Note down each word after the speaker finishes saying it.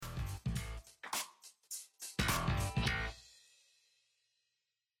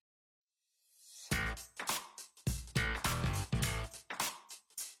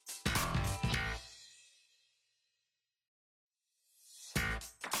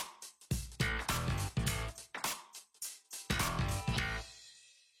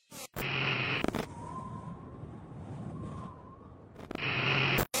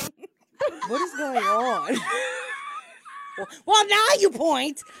What is going on? Well, now you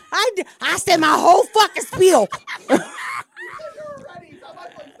point. I said my whole fucking spiel.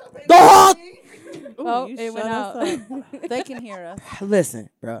 The whole. Oh, you it went shut us out. up. They can hear us. Listen,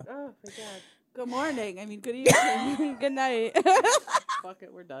 bro. Oh my god. Good morning. I mean, good evening. Good night. Fuck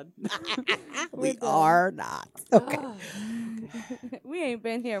it, we're done. We are not. Okay. We ain't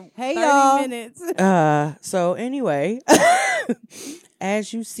been here Hey, 30 y'all. minutes. So anyway,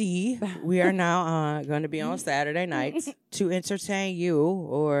 as you see, we are now going to be on Saturday nights to entertain you,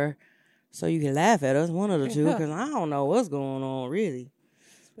 or so you can laugh at us. One of the two, because I don't know what's going on, really.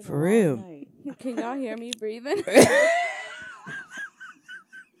 For real. Can y'all hear me breathing?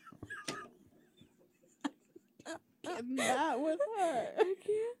 Not with her. I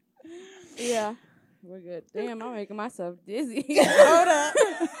can't. Yeah, we're good. Damn, I'm making myself dizzy. Hold up.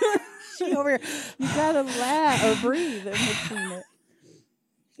 She over here. You gotta laugh or breathe in between it.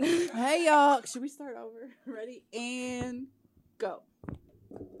 Hey, y'all. Should we start over? Ready? And go.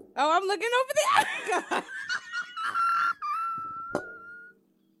 Oh, I'm looking over there.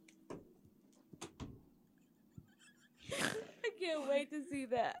 I can't wait to see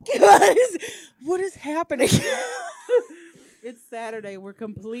that. What is happening? It's Saturday. We're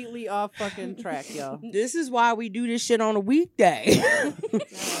completely off fucking track, y'all. This is why we do this shit on a weekday.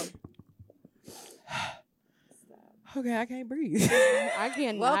 Okay, I can't breathe. I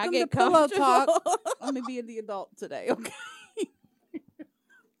can't. Welcome get to Pillow comfortable. Talk. Let me be the adult today, okay?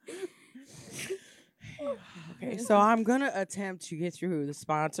 Okay, so I'm gonna attempt to get through the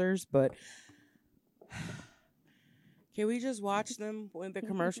sponsors, but can we just watch them when the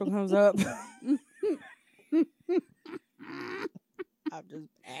commercial comes up? I'm just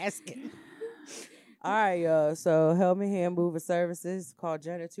asking. All right, so Help Me Hand Mover Services. Call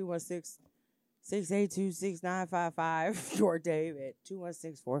Jenna 216-682-6955 or Dave at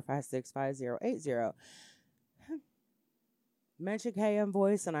 216-456-5080. Mention KM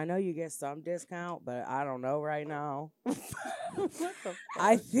Voice, and I know you get some discount, but I don't know right now.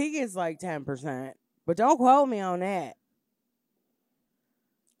 I think it's like 10%, but don't quote me on that.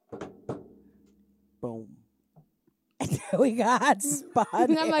 Boom. We got spot.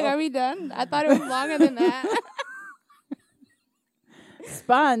 I'm like, are we done? I thought it was longer than that.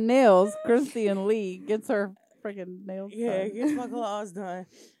 Spine Nails, Christian Lee gets her freaking nails Yeah, done. get my claws done.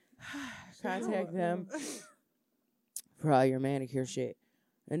 Contact them for all your manicure shit.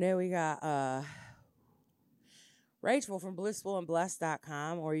 And then we got Rachel from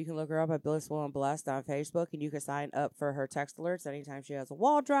blissfulandblessed.com, or you can look her up at Blissful and Blessed on Facebook, and you can sign up for her text alerts anytime she has a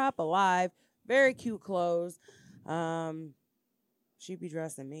wall drop, a live, very cute clothes. She'd be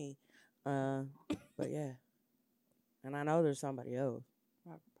dressing me. But yeah. And I know there's somebody else.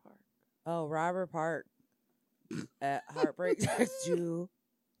 Robert Park. Oh, Robert Park at Heartbreak Tattoo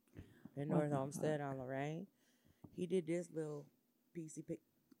in North Olmsted on Lorraine. He did this little piece.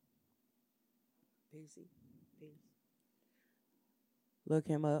 Look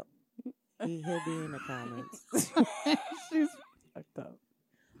him up. He'll be in the comments. She's fucked up.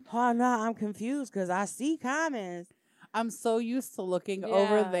 Oh, no, I'm confused because I see comments. I'm so used to looking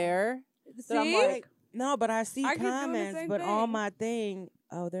over Yeah. there that I'm See? like, No, but I see I keep doing the comments, same but thing. on my thing,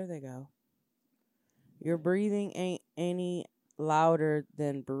 oh, there they go. Your breathing ain't any louder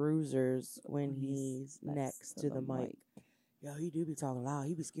than Bruiser's when he's next to the mic. Yo, he do be talking loud.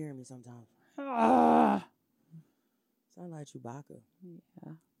 He be scaring me sometimes. ah. Sound like Chewbacca.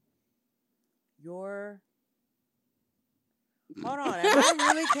 Yeah. Hold on, I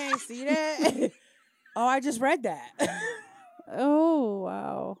really can't see that. Oh, I just read that. Oh,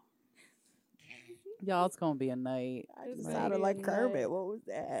 wow. Y'all, it's going to be a night. It's It gonna sounded be like a Kermit. night. What was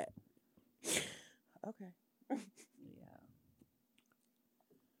that? Okay. Yeah.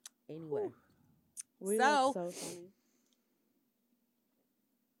 Anyway, We So- look so funny.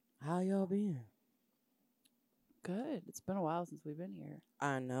 how y'all been? Good. It's been a while since we've been here.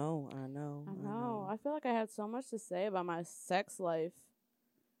 I know. I know. I feel like I had so much to say about my sex life.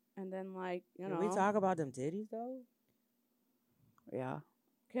 And then, like, you Can know. we talk about them titties, though? Yeah.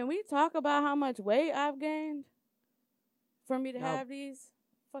 Can we talk about how much weight I've gained for me to No. have these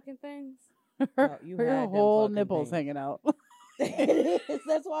fucking things? Her, you her had them whole fucking nipples things. hanging out. It is.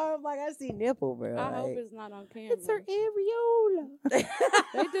 That's why I'm like, I see nipple, bro. I hope Like, it's not on camera. It's her areola.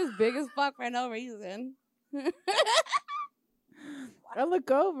 They just big as fuck for no reason. I look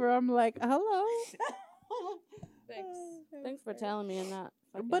over. I'm like, hello. Thanks for telling me and not.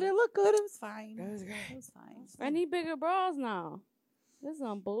 But it looked good. It was fine. That was great. It was fine. I need bigger bras now. This is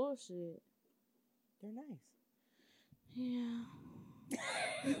some bullshit. They're nice. Yeah.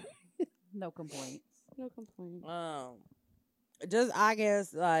 No complaints. No complaint. Just I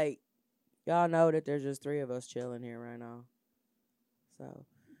guess like Y'all know that there's just 3 of us chilling here right now. So,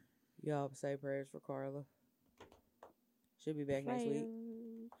 y'all say prayers for Carla. She'll be back next week.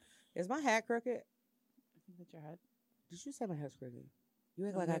 Is my hat crooked? I think that's your head. Did you say my head's crooked? You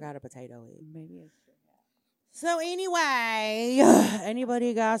act like I got a potato head. Maybe it's your head. So anyway,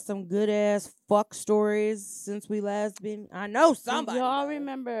 anybody got some good ass fuck stories since we last been? I know somebody. Y'all does.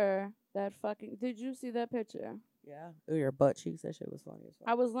 remember that fucking? Did you see that picture? Yeah. Ooh, your butt cheeks. That shit was funny as fuck.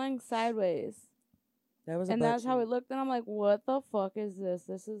 I was laying sideways, That was a and butt that's how cheek. it looked. And I'm like, "What the fuck is this?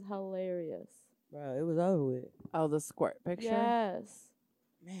 This is hilarious." Bro, it was over with. Oh, the squirt picture. Yes,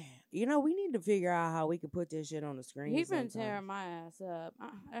 Man, you know, we need to figure out how we can put this shit on the screen. he been sometime. tearing my ass up.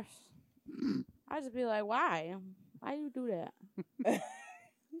 I just be like, "Why? Why you do that?"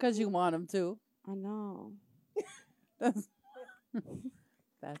 Because you want him to. I know. That's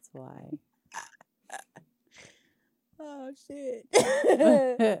why. Oh shit.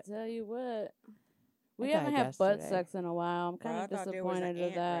 Tell you what, we died haven't had butt yesterday. sex in a while. I'm Bro, I kind of thought there was an disappointed with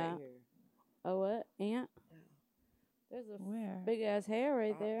ant that. right here. Oh, what? Ant? There's a Where? big ass hair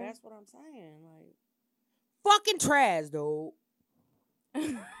right there. That's what I'm saying. Like, fucking trash, dude.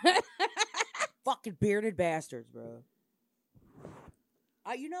 Fucking bearded bastards, bro.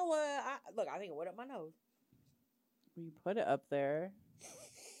 You know what? I think it went up my nose. You put it up there.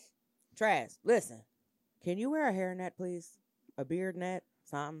 Trash. Listen, can you wear a hairnet, please? A beard net,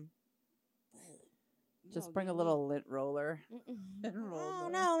 something. Just bring a little lint roller. And roll Oh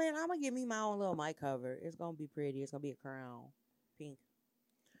them. no, man! I'm gonna give me my own little mic cover. It's gonna be pretty. It's gonna be a crown, pink.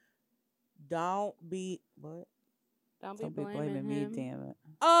 Don't be what? Don't be Don't be blaming blaming me, him. damn it.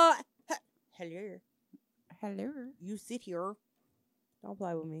 Hello. Hello. You sit here. Don't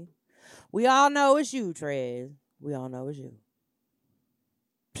play with me. We all know it's you, Trez. We all know it's you.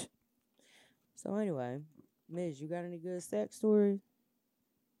 So anyway, Miz, you got any good sex stories?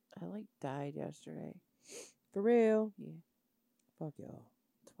 I died yesterday. For real? Yeah. Fuck y'all.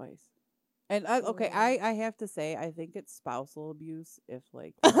 Twice. And Oh. I have to say I think it's spousal abuse if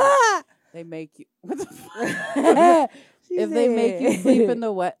they make you what the fuck? If they make you sleep in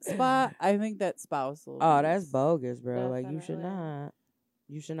the wet spot, I think that's spousal abuse. Oh, that's bogus, bro. Like you should Definitely. not.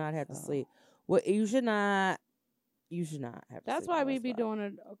 You should not have to So. sleep. What you should not. You should not have to. That's sleep why in we that be spot. doing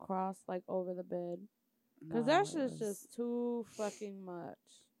it across, like, over the bed. Because No, that it shit's was- just too fucking much.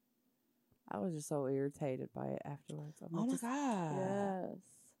 I was just so irritated by it afterwards. I'm Oh like, my just- god. Yes.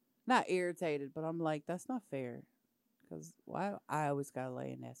 Not irritated, but I'm like, that's not fair. Because why I always gotta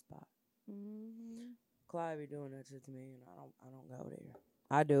lay in that spot. Mm-hmm. Clyde be doing that shit to me, and I don't go there.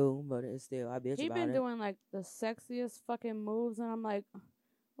 I do, but it's still I bitch He about been it. doing, like, the sexiest fucking moves, and I'm like,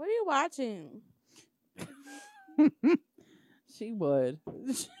 what are you watching? She would.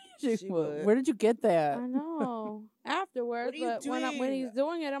 she She would. would. Where did you get that? I know. Afterwards, What are you but when doing? he's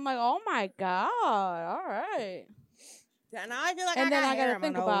doing it, I'm like, oh my god, all right. And I feel like And then I hair gotta in my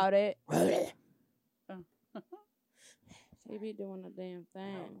think nose. about it. it. He be doing the damn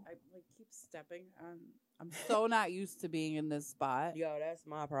thing. I keep stepping on. I'm so not used to being in this spot, Yo, that's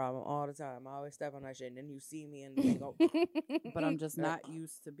my problem all the time. I always step on that shit, and then you see me and they go. but I'm just not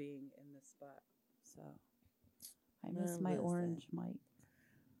used to being in this spot. So I miss Man, my listen. orange mic.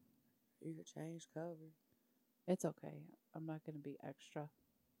 You could change cover. It's okay. I'm not gonna be extra.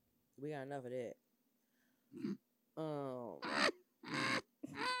 We got enough of that.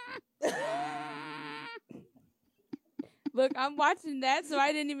 Look, I'm watching that, so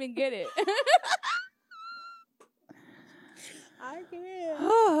I didn't even get it. I can't.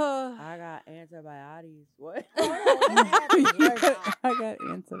 I I got antibiotics. What? got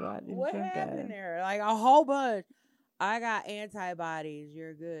antibodies. What You're happened good. there? Like a whole bunch. I got antibodies.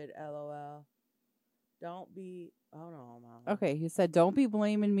 You're good. LOL. Don't be. Hold on, mama. Okay, he said, "Don't be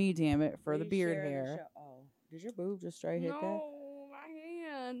blaming me, damn it, for the Please beard share the hair." show. Oh, did your boob just straight hit No, my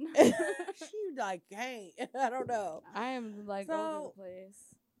hand. that? She like can't. I don't know. I am like over the So- place.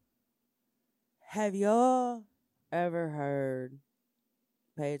 Have y'all ever heard?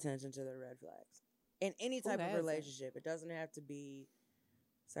 Pay attention to the red flags in any type of hasn't? relationship. It doesn't have to be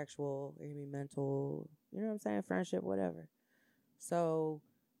sexual. It can be mental. You know what I'm saying? Friendship, whatever. So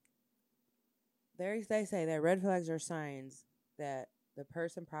they say that red flags are signs that the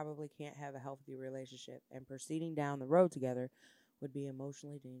person probably can't have a healthy relationship, and proceeding down the road together would be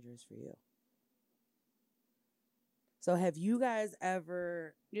emotionally dangerous for you. So have you guys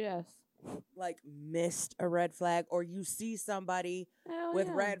ever Yes. like missed a red flag, or you see somebody Hell with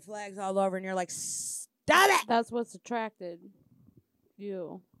yeah. red flags all over and you're like, stop it? That's what's attracted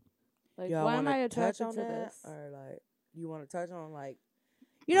you. Like, Y'all why am wanna I touch attracted on to that? this? Or like you want to touch on like,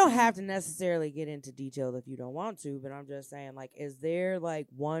 you don't have to necessarily get into detail if you don't want to, but I'm just saying, like, is there like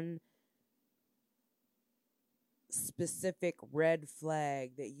one specific red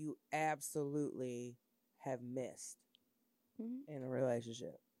flag that you absolutely have missed Mhm. in a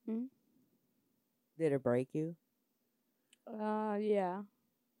relationship? Mhm. Did it break you? Yeah.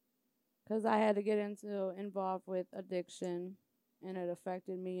 Because I had to get involved with addiction, and it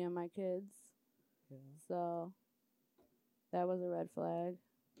affected me and my kids. So that was a red flag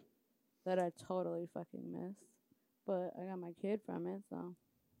that I totally fucking missed. But I got my kid from it, so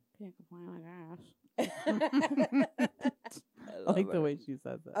can't complain, I guess. I I like the way she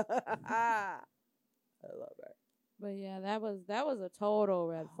says it. I love her. But yeah, that was a total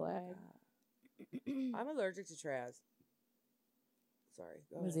red flag. I'm allergic to Traz. Sorry.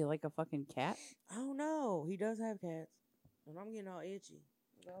 Go Was ahead. he like a fucking cat? I don't know. He does have cats. And I'm getting all itchy.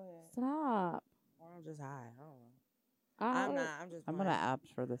 Go ahead. Stop. Or I'm just high. I don't know. I'm not. I'm just I'm playing. gonna opt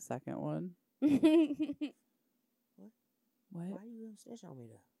for the second one. What? Why you gonna snitch on me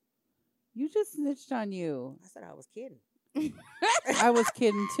though? You just snitched on you. I said I was kidding. I was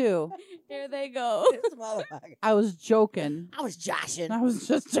kidding too. Here they go. This motherfucker. I was joking. I was joshing. I was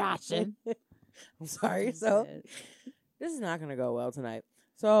just joshing. I'm sorry. So this is not gonna go well tonight.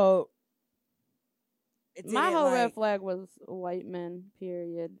 So My whole red flag was white men,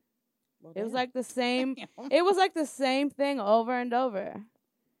 period. Well, It was damn. like the same it was like the same thing over and over.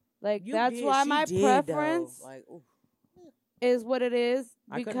 Like You that's did- why she my did, preference though. Like, oof. is what it is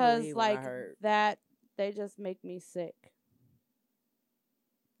I couldn't because believe what I like heard. that they just make me sick.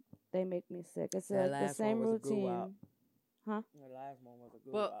 They make me sick. It's That like the last same one was a routine. goo-wop. Huh? The last one was a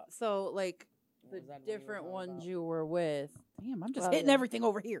good Well, so like the Was that the one you were different talking ones about? you were with. Damn, I'm just Oh, hitting yeah. everything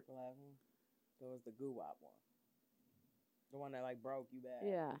over here. The last one. There was the goo wop one. The one that like broke you bad.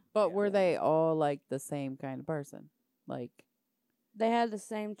 Yeah. But Yeah. were they all like the same kind of person? Like They had the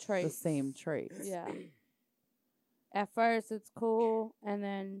same the traits. same traits? Yeah. At first it's cool and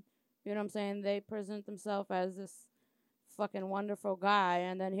then you know what I'm saying, they present themselves as this fucking wonderful guy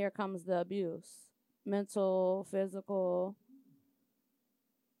and then here comes the abuse. Mental, physical.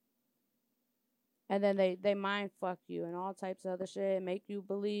 And then they mind fuck you and all types of other shit, make you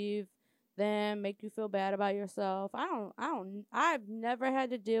believe them, make you feel bad about yourself. I've never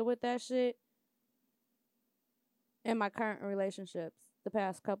had to deal with that shit in my current relationships. The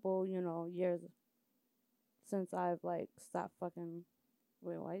past couple, years since I've like stopped fucking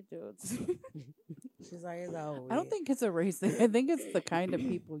with white dudes. She's like, it's over. I don't think it's a race thing. I think it's the kind of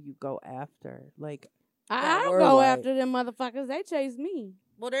people you go after. Like I don't we're go white. after them motherfuckers. They chase me.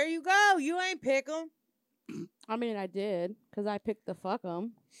 Well, there you go. You ain't pick them. I mean, I did because I picked the fuck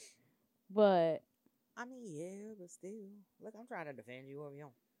 'em. But I mean, yeah, but still. Look, I'm trying to defend you over you.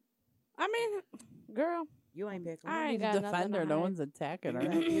 I mean, girl, You ain't pick 'em. I you ain't need to got nothing defend to her. No hide. one's attacking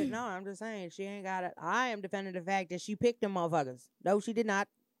her. No, I'm just saying she ain't got it. I am defending the fact that she picked them motherfuckers. No, she did not.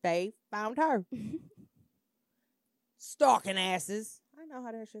 They found her. Stalking asses. I know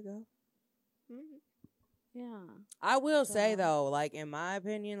how that should go. Yeah. I will say So- though, like in my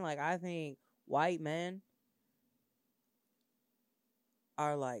opinion, like I think white men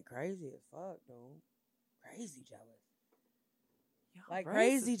are like crazy as fuck, dude. Crazy jealous. Like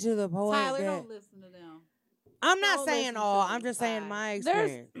crazy to the point Tyler, that don't listen to them. I'm not don't saying listen to all. them, I'm just saying Ty. my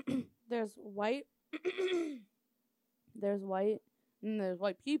There's experience. there's white there's white and there's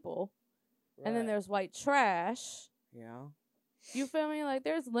white people and then Right. there's white trash. yeah. You feel me? Like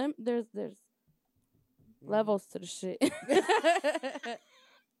there's there's Mhm. levels to the shit.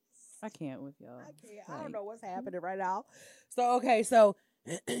 I can't with y'all. I don't Like, know what's happening right now. So okay, so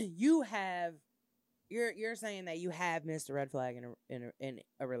you have you're saying that you have missed a red flag in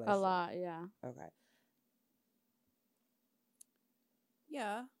a relationship. A lot, yeah. Okay.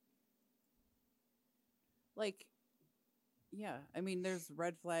 Yeah. Like, yeah. I mean, there's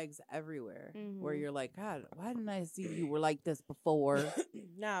red flags everywhere where Mhm. you're like, God, why didn't I see you were like this before?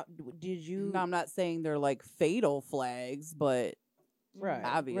 Now, did you? No, I'm not saying they're like fatal flags, but Right.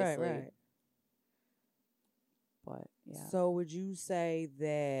 obviously. Right. but yeah. So would you say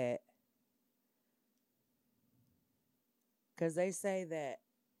that? Because they say that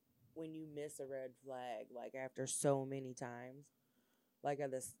when you miss a red flag, like after so many times, like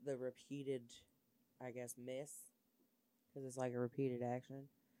the repeated, I guess, miss, because it's like a repeated action,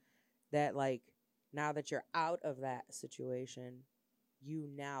 that like now that you're out of that situation, you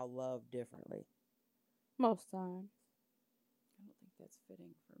now love differently. Most times. I don't think that's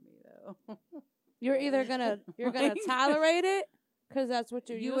fitting for me though. You're either gonna Like- tolerate it because that's what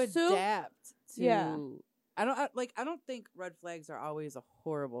you're you used to. adapt to Yeah. I don't think red flags are always a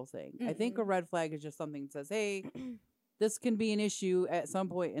horrible thing. I think a Mm-mm. red flag is just something that says, hey, this can be an issue at some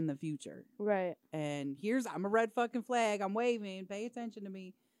point in the future. Right. And I'm a red fucking flag. I'm waving. Pay attention to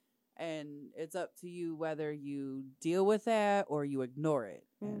me. And it's up to you whether you deal with that or you ignore it.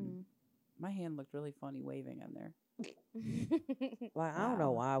 And my hand looked really funny waving on there. Like, I don't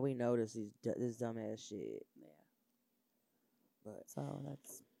know Wow. why we notice this dumbass shit. Yeah. But So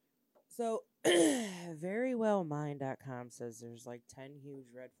that's so verywellmind.com says there's like 10 huge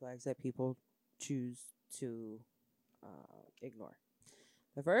red flags that people choose to ignore.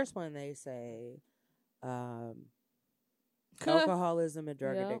 The first one, they say alcoholism and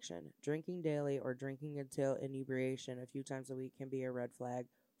drug Yep. addiction. Drinking daily or drinking until inebriation a few times a week can be a red flag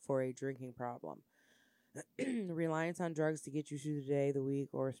for a drinking problem. Reliance on drugs to get you through the day, the week,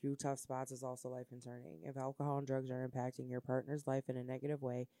 or through tough spots is also life concerning. If alcohol and drugs are impacting your partner's life in a negative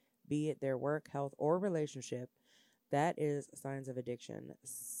way, be it their work, health, or relationship, that is signs of addiction.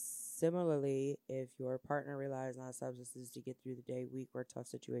 Similarly, if your partner relies on substances to get through the day, week, or tough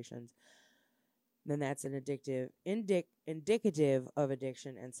situations, then that's an indicative of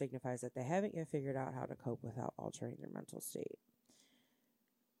addiction and signifies that they haven't yet figured out how to cope without altering their mental state.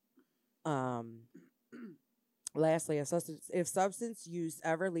 Lastly, if substance use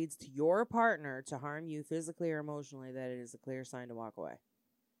ever leads to your partner to harm you physically or emotionally, that it is a clear sign to walk away.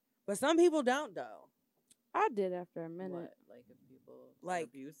 But some people don't, though. I did after a minute. what, like if people are Like-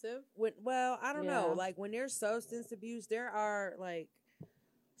 abusive. Well, I don't know. Yeah. Like, when there's substance abuse, there are, like,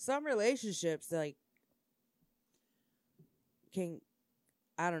 some relationships, like,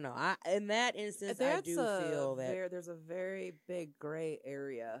 I don't know. In that instance, I do feel that. there's a very big gray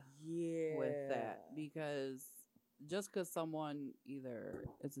area Yeah. with that, because just because someone either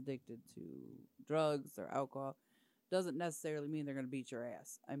is addicted to drugs or alcohol doesn't necessarily mean they're going to beat your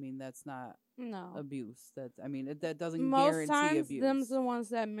ass. I mean, that's not No. abuse. That doesn't Most guarantee times, abuse. them's the ones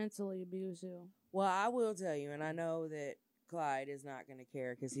that mentally abuse you. Well, I will tell you, and I know that Clyde is not going to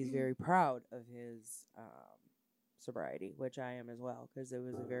care because he's very proud of his sobriety, which I am as well, because it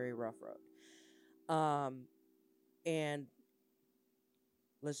was a very rough road. And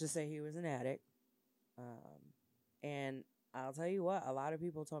let's just say he was an addict. And I'll tell you what, a lot of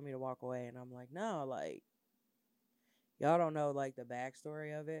people told me to walk away, and I'm like, no, like, y'all don't know, like, the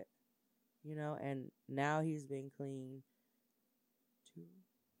backstory of it, you know? And now he's been clean.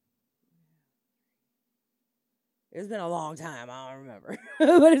 It's been a long time. I don't remember.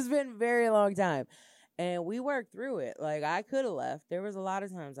 But it's been a very long time. And we worked through it. Like, I could have left. There was a lot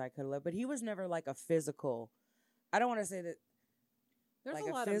of times I could have left. But he was never, like, a physical. I don't want to say that. There's like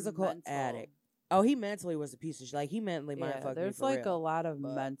a a lot physical of mental, addict. Oh, he mentally was a piece of shit. Like, he mentally Yeah, mind fucked me there's for like real. a lot of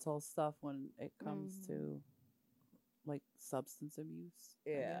but- mental stuff when it comes Mhm. to like substance abuse. I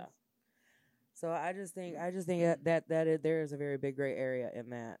Yeah. guess. So I just think there is a very big gray area in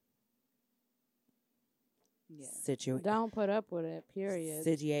that Yeah. situation. Don't put up with it, period.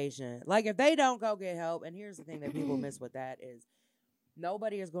 Situation. Like, if they don't go get help, and here's the thing that people miss with that is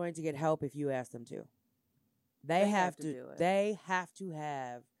nobody is going to get help if you ask them to. They have to do it. They have to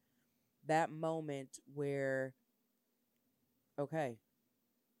have that moment where, okay,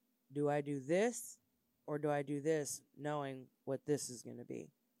 do I do this or do I do this knowing what this is going to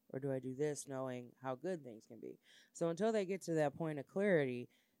be? Or do I do this knowing how good things can be? So until they get to that point of clarity,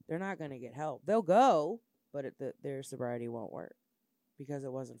 they're not going to get help. They'll go, but their sobriety won't work because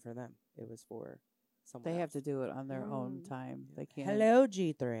it wasn't for them. It was for someone They have else. to do it on their own Mm. time. They can't. Hello,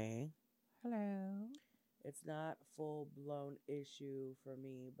 G3. Hello. It's not a full-blown issue for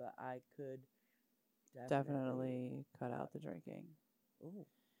me, but I could Definitely cut out the drinking. Ooh.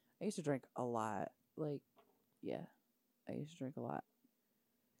 I used to drink a lot. Like, yeah, I used to drink a lot.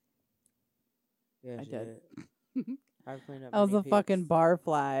 Yeah, I she did. I've cleaned up I was many a fucking peeps. bar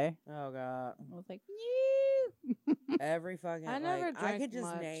fly. Oh, God. I was like, yeah. Every fucking, I never like, I drank could just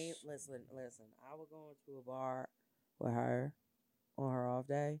much. name, listen. I would go into a bar with her on her off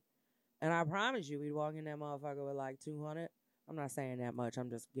day, and I promise you, we'd walk in that motherfucker with like 200. I'm not saying that much. I'm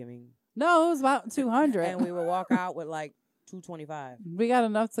just giving. No, it was about 200. And we would walk out with like 225. We got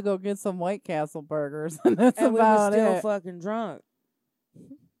enough to go get some White Castle burgers, and that's And we were about still it. fucking drunk.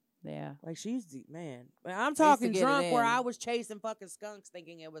 Yeah. Like, she's the man. I'm to talking get it drunk where in. I was chasing fucking skunks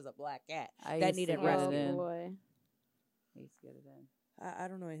thinking it was a black cat. I That used needed to get rescue. it Oh in. boy. I used to get it in. I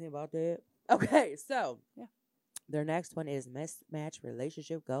don't know anything about that. Okay, so Yeah. their next one is mismatched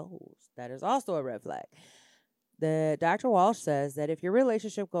relationship goals. That is also a red flag. The Dr. Walsh says that if your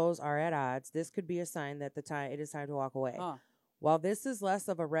relationship goals are at odds, this could be a sign that it is time to walk away. Huh. While this is less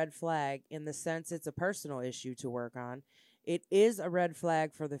of a red flag in the sense it's a personal issue to work on, it is a red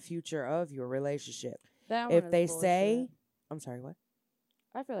flag for the future of your relationship. That one If is they bullshit. say, I'm sorry, what?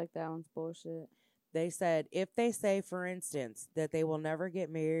 I feel like that one's bullshit. They said, if they say, for instance, that they will never get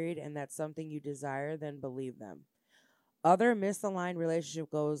married and that's something you desire, then believe them. Other misaligned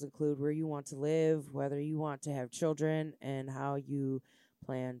relationship goals include where you want to live, whether you want to have children, and how you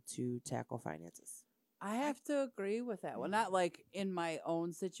plan to tackle finances. I have to agree with that. Well, not like in my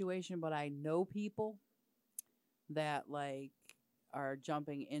own situation, but I know people that like are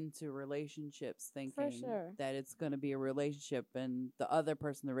jumping into relationships thinking sure. that it's going to be a relationship, and the other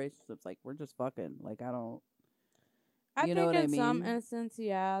person in the relationship's like, we're just fucking. Like, I don't. I You know think what I in some mean? instance,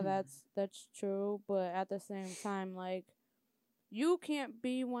 yeah, that's true. But at the same time, like, you can't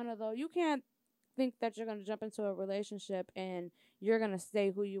be one of those. You can't think that you're gonna jump into a relationship and you're gonna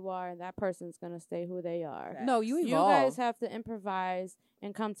stay who you are, and that person's gonna stay who they are. No, you You evolve. guys have to improvise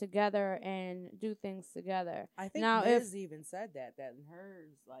and come together and do things together. I think Now, Liz even said that in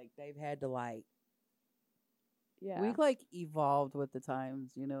hers, like they've had to like. Yeah, We like evolved with the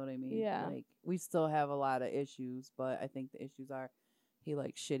times, you know what I mean? Yeah. Like we still have a lot of issues, but I think the issues are he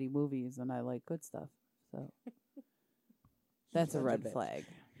likes shitty movies and I like good stuff. So that's a Such a red bitch. flag.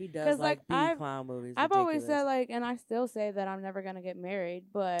 He does 'Cause, like like, B I've- clown movies. I've always ridiculous. said, like, and I still say that I'm never gonna get married,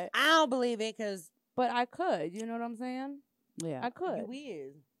 but I don't believe it because I could. You know what I'm saying? Yeah. I could.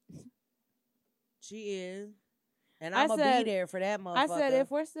 you is. She is. And I I'm going to said- be there for that motherfucker. I said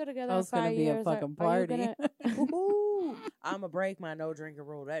if we're still together I in was gonna 5 be a years, fucking are you party. gonna? I'm going to break my no drinking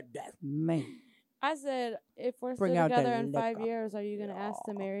rule. That Man. I said if we're Bring still out the together in 5 liquor. years, are you gonna ask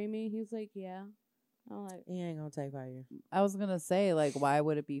to Yeah. marry me? He's like, yeah. I'm like, He ain't going to take 5 years. I was gonna say, like, why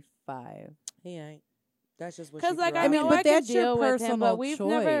would it be 5? He ain't. That's just what because she like threw I out know but I can that's your deal with him, but personal we've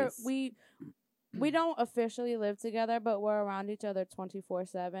never choice. we don't officially live together, but we're around each other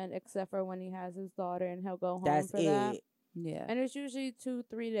 24/7, except for when he has his daughter and he'll go home That's for it. that. Yeah. And it's usually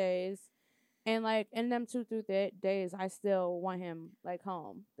 2-3 days. And like in them 2-3 days, I still want him like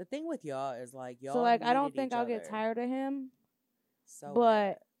home. The thing with y'all is like y'all. So like I don't needed think each I'll get other tired of him, so but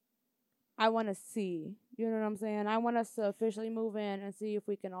bad. I want to see. You know what I'm saying? I want us to officially move in and see if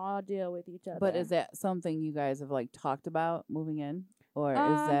we can all deal with each other. But is that something you guys have like talked about moving in, or is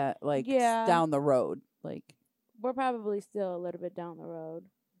Um, that like yeah. down the road? Like, we're probably still a little bit down the road.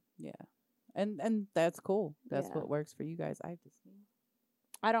 yeah, and that's cool. That's Yeah. what works for you guys. I just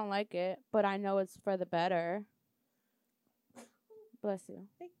I don't like it, but I know it's for the better. Bless you.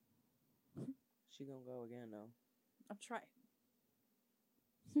 She gonna go again though. I'm trying.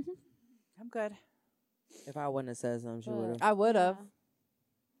 I'm good. If I wouldn't have said something, she But- would have. I would have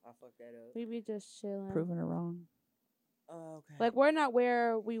I fucked that up. We be just chilling. proven her wrong. Oh, okay. Like we're not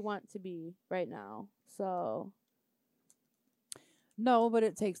where we want to be right now. So No, but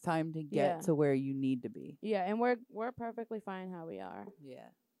it takes time to get Yeah. to where you need to be. yeah, and we're perfectly fine how we are. Yeah,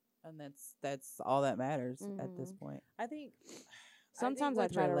 and that's all that matters at this Mhm. point. I think Sometimes I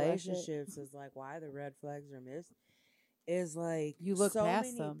with try to rush it. relationships is like why the red flags are missed. Is like You look so past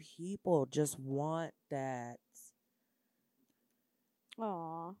many them. people just want that.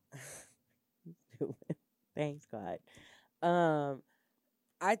 Aw. Thanks, God.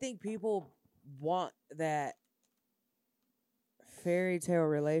 I think people want that fairy tale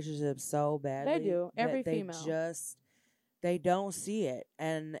relationship so badly. do. that Every they female. just they don't see it,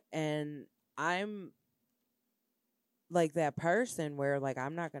 and I'm like that person where like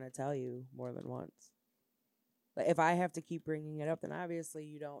I'm not gonna tell you more than once. Like if I have to keep bringing it up, then obviously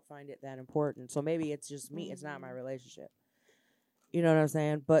you don't find it that important. So maybe it's just me. It's not my Mhm. relationship. You know what I'm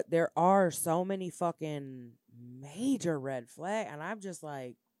saying? But there are so many fucking major red flag, and I'm just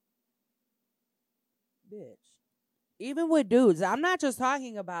like, bitch. Even with dudes, I'm not just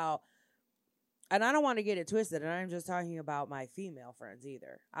talking about, and I don't want to get it twisted, and I'm just talking about my female friends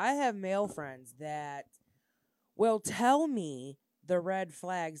either. I have male friends that will tell me the red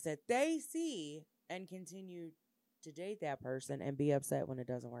flags that they see and continue to date that person and be upset when it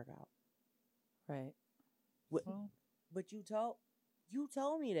doesn't work out. Right. Wh- Well, But you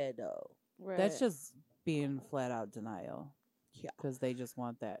told me that though. Right. that's just being flat out denial. Yeah. Because they just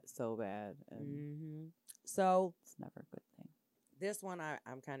want that so bad, and Mm-hmm. So it's never a good thing. this one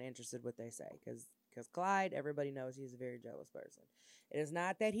I'm kind of interested what they say because Clyde, everybody knows he's a very jealous person. It is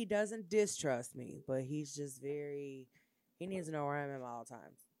not that he doesn't distrust me, but he's just he needs to know where I'm at all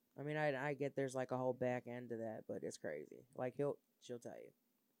times. I mean, I get there's like a whole back end to that, but it's crazy. Like she'll tell you.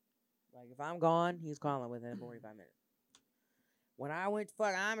 Like if I'm gone, he's calling within 45 minutes. When I went to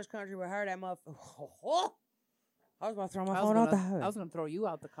fucking Amish country with her, that motherfucker. I was about to throw my phone out the house. I was gonna throw you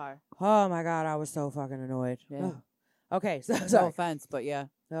out the car. Oh my God, I was so fucking annoyed. Yeah. Okay, so No sorry. offense, but yeah.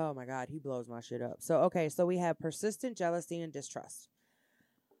 Oh my God, he blows my shit up. So, okay, so we have persistent jealousy and distrust.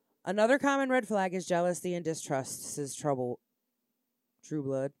 Another common red flag is jealousy and distrust, says True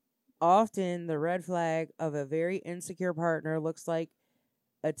Blood. Often, the red flag of a very insecure partner looks like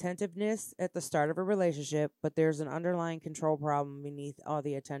attentiveness at the start of a relationship, but there's an underlying control problem beneath all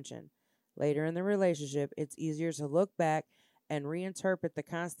the attention. Later in the relationship, it's easier to look back and reinterpret the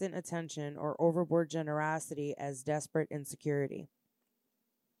constant attention or overboard generosity as desperate insecurity.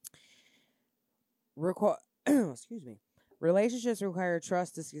 Excuse me. Relationships require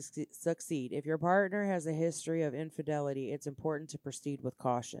trust to succeed. If your partner has a history of infidelity, it's important to proceed with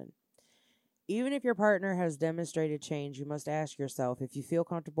caution. Even if your partner has demonstrated change, you must ask yourself if you feel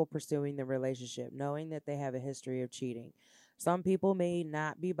comfortable pursuing the relationship, knowing that they have a history of cheating. Some people may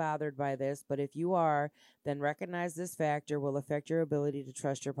not be bothered by this, but if you are, then recognize this factor will affect your ability to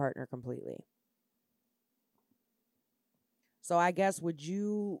trust your partner completely. So I guess, would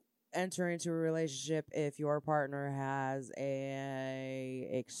you enter into a relationship if your partner has a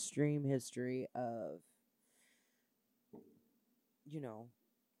extreme history of,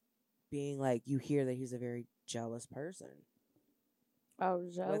 being like, you hear that he's a very jealous person Oh,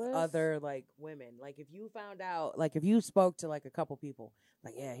 jealous? with other like women? Like, if you found out, like, if you spoke to like a couple people,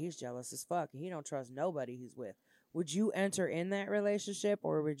 like, yeah, he's jealous as fuck and he don't trust nobody he's with, would you enter in that relationship,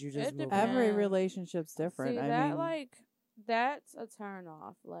 or would you just It move depends. on? Every relationship's different. See, I that, mean, like, that's a turn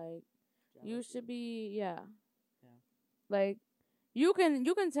off. Like, you should be, yeah. Like, you can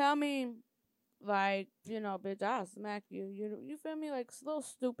tell me, like, bitch, I'll smack you. You feel me? Like, little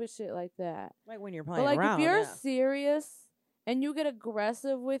stupid shit like that. Like when you're But, playing like, around. if you're yeah. serious and you get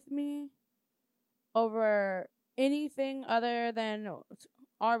aggressive with me over anything other than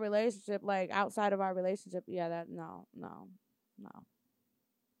our relationship, like, outside of our relationship, yeah, no.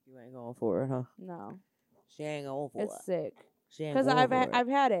 You ain't going for it, huh? No. She ain't going for It's it. sick. She ain't Because going for it. I've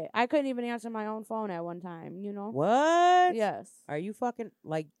had it. I couldn't even answer my own phone at one time, What? Yes. Are you fucking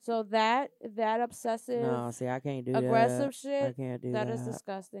like? So that obsessive, No, see, I can't do aggressive that. shit, I can't do that. that is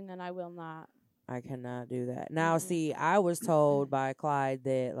disgusting, and I will not. I cannot do that. Now, Mm-mm. see, I was told by Clyde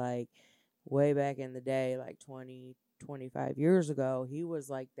that, like, way back in the day, like 20, 25 years ago, he was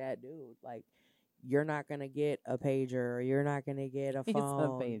like that dude. Like, you're not going to get a pager, or you're not going to get a it's a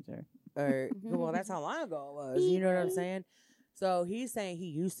phone. pager. Or, well, that's how long ago it was. You know what I'm saying? So he's saying he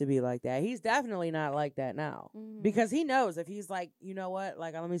used to be like that. He's definitely not like that now. Mhm. Because he knows if he's like, you know what?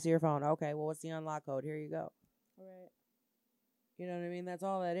 Like, let me see your phone. Okay, well, what's the unlock code? Here you go. Right. You know what I mean? That's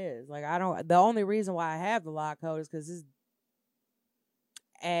all that is. Like, the only reason why I have the lock code is because his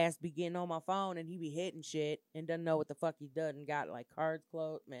ass be getting on my phone and he be hitting shit and doesn't know what the fuck he done and got, like, cards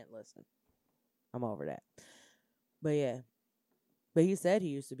closed. Man, listen. I'm over that. But yeah. But he said he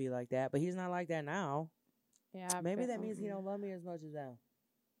used to be like that, but he's not like that now. Yeah. Maybe that means he don't love me as much as that.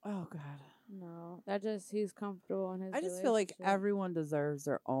 Oh God. No, he's comfortable in his. I just feel like relationship. everyone deserves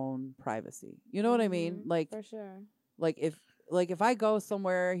their own privacy. You know what I mean? Mhm, Like, for sure. like if I go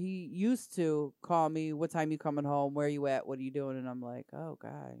somewhere, he used to call me, "What time you coming home? Where you at? What are you doing?" And I'm like, "Oh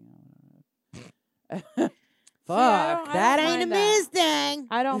God, fuck, I That don't ain't a mind that. Mustang.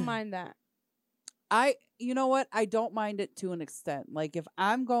 I don't mind that. You know what? I don't mind it to an extent. Like if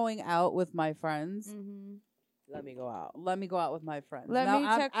I'm going out with my friends, Mm-hmm. Let me go out. let me go out with my friends. Let Now, me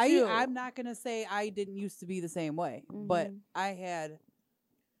I'm, text I, you. I'm not gonna say I didn't used to be the same way, but Mhm. I had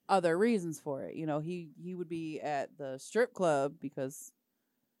other reasons for it. You know, he would be at the strip club because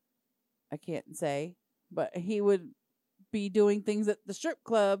I can't say, but he would be doing things at the strip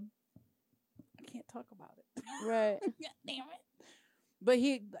club. I can't talk about it. Right. God damn it. But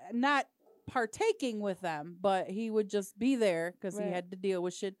he not partaking with them, but he would just be there because Right. he had to deal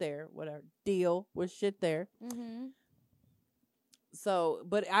with shit there. Whatever. Deal with shit there. Mm-hmm. So,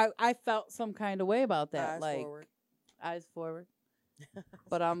 but I felt some kind of way about that. Eyes like, forward. eyes forward.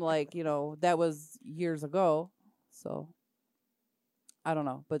 But I'm like, that was years ago. So, I don't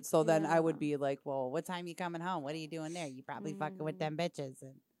know. But so then I would Yeah. be like, well, what time you coming home? What are you doing there? You probably fucking with them bitches.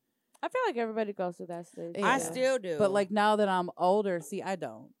 And I feel like everybody goes through that stage. Yeah. I still do. But like now that I'm older, see, I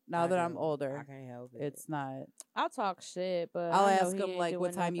don't. Now I that I'm do. older, I can't help it. it's not. I'll talk shit, but I'll I know ask he him ain't like,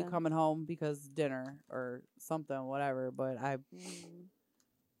 what doing time you nothing. coming home because dinner or something, whatever. But I Mhm.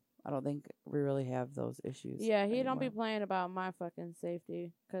 don't think we really have those issues. Yeah, he don't be anymore. playing about my fucking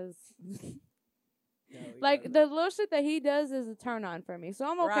safety, cause No, he like doesn't. the little shit that he does is a turn on for me. So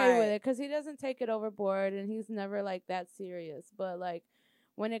I'm okay with Right. it, cause he doesn't take it overboard and he's never like that serious. But like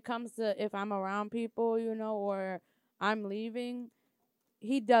when it comes to if I'm around people, or I'm leaving,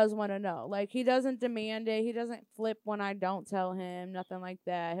 he does want to know. Like he doesn't demand it. He doesn't flip when I don't tell him, nothing like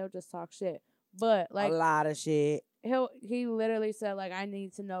that. He'll just talk shit. But like a lot of shit. he literally said like I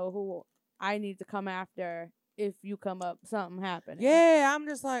need to know who I need to come after if you come up something happening. Yeah, I'm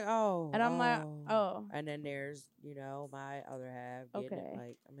just like, oh. And I'm like, oh. And then there's, my other half getting Okay. it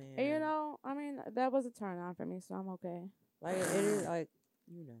like, man. And I mean, that was a turn on for me, so I'm okay. Like, it is, like,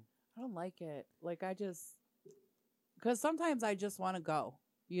 You know. I don't like it. Like I just, because sometimes I just want to go.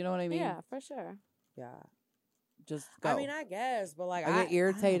 You know what I mean? Yeah, for sure. Yeah. Just go. I mean, I guess, but like I get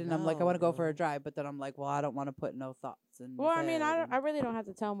irritated and I'm like, I want to go for a man. drive, but then I'm like, well, I don't want to put no thoughts in. Well, I mean, I really don't have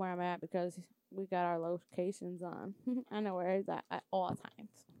to tell him where I'm at because we got our locations on. I know where he's at all times.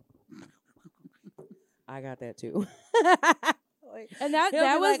 I got that too. And that He'll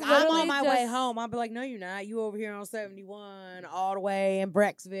be was like, I'm literally on my way just- home. I'll be like, no, you're not. You over here on 71, all the way in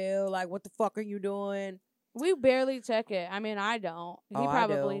Brecksville. Like, what the fuck are you doing? We barely check it. I mean, I don't. He Oh, I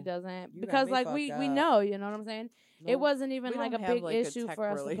probably do. doesn't You got because me like fucked we up. know, you know what I'm saying? It Nope. wasn't even We like a don't have, big like, a issue tech for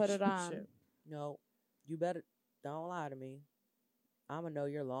us to put it on. relationship. No, you better don't lie to me. I'm gonna know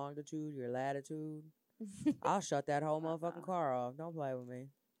your longitude, your latitude. I'll shut that whole motherfucking car off. Don't play with me.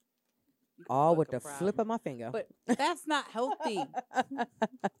 All with the flip of my finger. But that's not healthy.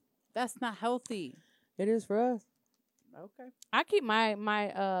 That's not healthy. It is for us. Okay. I keep my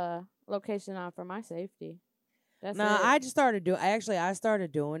location on for my safety. That's Nah, it. I just started doing. I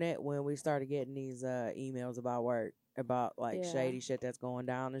started doing it when we started getting these emails about work, about like Yeah. shady shit that's going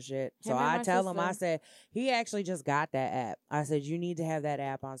down and shit. So Him and I my tell him, I sister. said he actually just got that app. I said you need to have that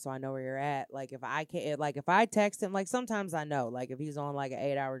app on so I know where you're at. Like if I can't, like if I text him, like sometimes I know, like if he's on like an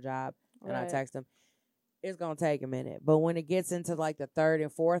 8-hour job and I Right. text him, it's gonna take a minute. But when it gets into like the 3rd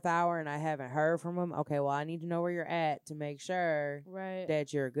and 4th hour and I haven't heard from him, okay, well I need to know where you're at to make sure Right.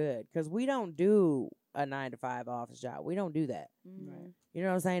 that you're good, because we don't do a 9 to 5 office job. We don't do that. Mhm. You know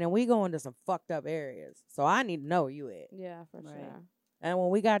what I'm saying? And we go into some fucked up areas. So I need to know where you at. Yeah, for Right. sure. And when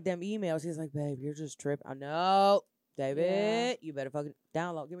we got them emails, he's like, babe, you're just tripping. I know. David, Yeah. you better fucking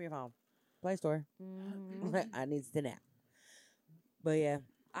download. Give me your phone. Play Store. Mhm. I need to nap. But yeah,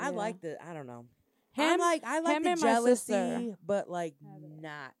 I Yeah. like the, I don't know. Him, I like him the and my jealousy, sister but like have it.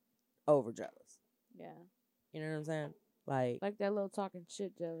 not over jealous. yeah, You know what I'm saying? Like like that little talking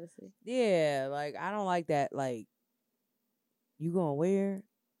shit jealousy. yeah, like I don't like that. Like, you going where?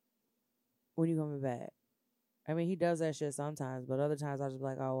 When you coming back? I mean, he does that shit sometimes, but other times I just be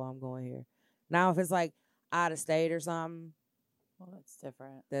like, oh, well, I'm going here. Now, if it's like out of state or something, Well, that's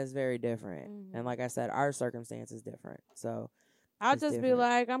different. that's very different. Mhm. And like I said, our circumstance is different. So, I'll It's just be different.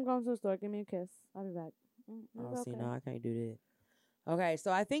 like, I'm going to the store. Give me a kiss. I'll be back. oh, It's see, okay. no, I can't do that. Okay,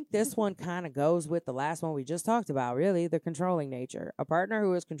 so I think this one kind of goes with the last one we just talked about, really, the controlling nature. A partner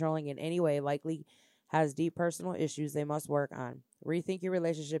who is controlling in any way likely has deep personal issues they must work on. Rethink your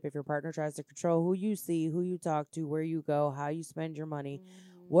relationship if your partner tries to control who you see, who you talk to, where you go, how you spend your money,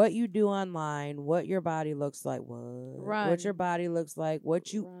 Mhm. what you do online, what your body looks like, what your Run. body looks like,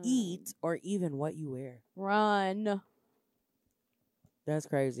 what you Run. eat, or even what you wear. Run. That's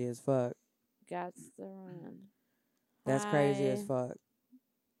crazy as fuck. Gots to run. That's crazy as Hi. fuck.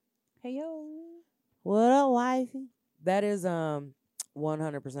 Hey yo. What up, wifey? That is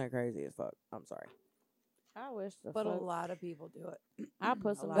 100% crazy as fuck. I'm sorry. I wish the But a fuck. lot of people do it. I'll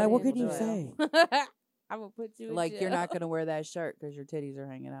put A some. lot Like, of what people could you do it. say? I will put you. in Like you're jail. not gonna wear that shirt because your titties are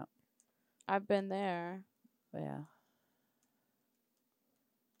hanging out. I've been there. But yeah.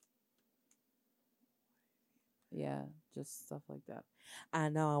 Yeah, just stuff like that. I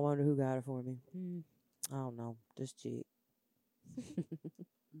know. I wonder who got it for me. I don't know. This chick.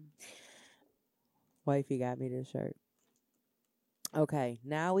 Wifey got me this shirt. Okay,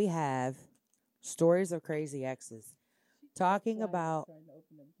 now we have stories of crazy exes. Talking about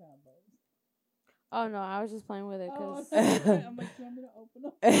Oh no, I was just playing with it Oh, because I'm like, do you want me to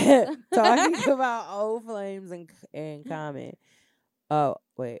open up? talking about old flames and common. Oh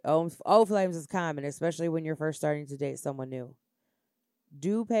wait, old flames is common, especially when you're first starting to date someone new.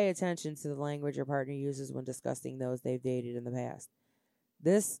 Do pay attention to the language your partner uses when discussing those they've dated in the past.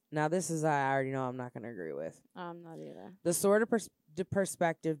 This is I already know I'm not going to agree with. I'm not either. The sort of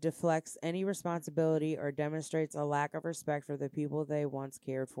perspective deflects any responsibility or demonstrates a lack of respect for the people they once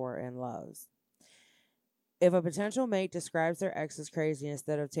cared for and loves. If a potential mate describes their ex as crazy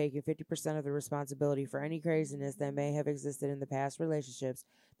instead of taking 50% of the responsibility for any craziness that may have existed in the past relationships,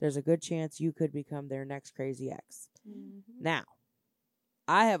 there's a good chance you could become their next crazy ex. Mm-hmm. Now,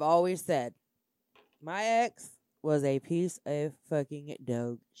 I have always said my ex was a piece of fucking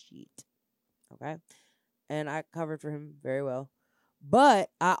dog shit. Okay? And I covered for him very well. But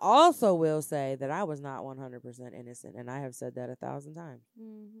I also will say that I was not 100% innocent. And I have said that 1,000 times.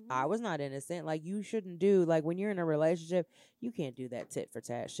 Mm-hmm. I was not innocent. Like, you shouldn't do, like, when you're in a relationship, you can't do that tit for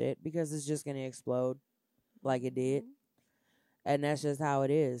tat shit because it's just going to explode like it did. And that's just how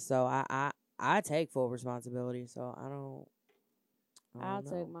it is. So I take full responsibility. So I don't I'll know.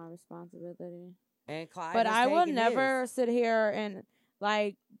 take my responsibility. And Clyde But is I will taking never his. sit here and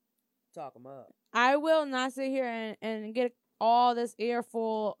like Talk him up. I will not sit here and get all this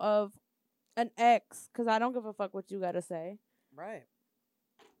earful of an ex because I don't give a fuck what you gotta say. Right.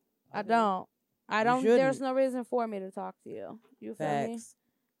 I don't. I You don't. There's shouldn't. no reason for me to talk to you. You feel me? Facts.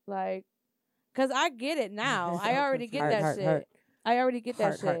 Like, cause I get it now. I already get Heart, that heart, shit. heart. I already get that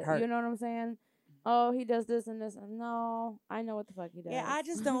Heart, shit. heart, heart. You know what I'm saying? Oh, he does this and this. No, I know what the fuck he does. Yeah, I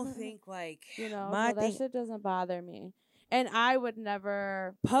just don't think like you know, my so that thing shit doesn't bother me. And I would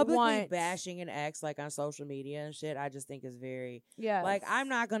never publicly want, bashing an ex like on social media and shit. I just think is very Yes. like I'm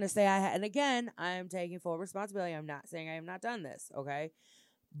not gonna say I had. And again, I am taking full responsibility. I'm not saying I have not done this. Okay.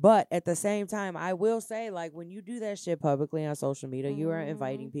 But at the same time, I will say, like, when you do that shit publicly on social media, you are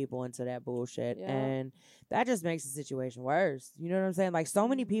inviting people into that bullshit. Yeah. And that just makes the situation worse. You know what I'm saying? Like, so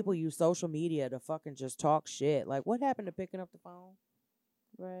many people use social media to fucking just talk shit. Like, what happened to picking up the phone?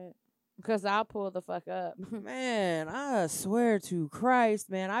 Right. Because I'll pull the fuck up. Man, I swear to Christ,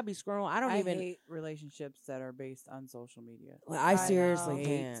 man, I be scrolling. I don't even. hate relationships that are based on social media. I seriously know.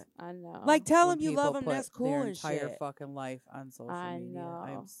 can't. I know. Like, tell When them you people love them. put That's cool their and entire shit. fucking life on social I media. know.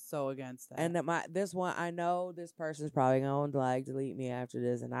 I'm so against that. And this one, I know this person's probably gonna like delete me after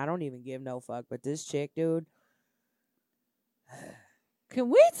this, and I don't even give no fuck. But this chick, dude, can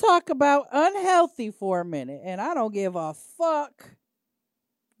we talk about unhealthy for a minute? And I don't give a fuck.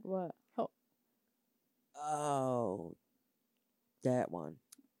 What? oh, that one,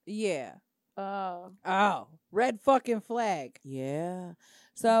 Yeah. Oh. Oh, red fucking flag. yeah.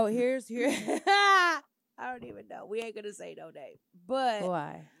 So here. I don't even know. We ain't gonna say no name, but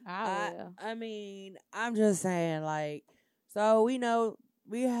Why? I will. I mean, I'm just saying, like, so we know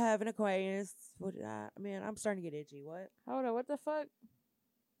we have an acquaintance. Man, I'm starting to get itchy. What? Hold on. What the fuck?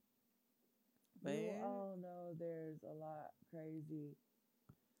 You Man. all know there's a lot crazy.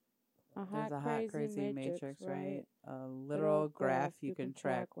 A There's a hot, crazy matrix, right? A literal graph you can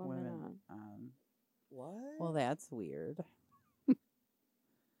track women on. What? Well, that's weird.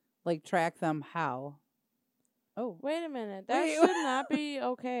 Like, track them how? Oh. Wait a minute. That Wait, should not be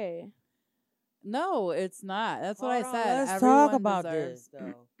okay. No, it's not. That's what I Hold on, said. let's Everyone talk about deserves- this,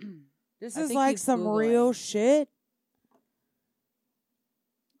 though. This I is think like he's some Googling. real shit.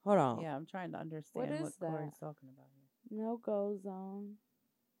 Hold on. Yeah, I'm trying to understand is what Corey's that? talking about here. No go zone.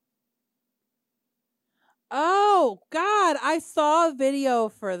 Oh God, I saw a video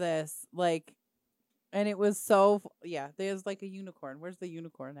for this, like, and it was so yeah. There's like a unicorn. Where's the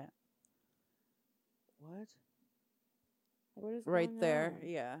unicorn at? What? What is Right going there. on?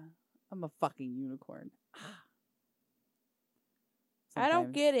 Yeah, I'm a fucking unicorn. I don't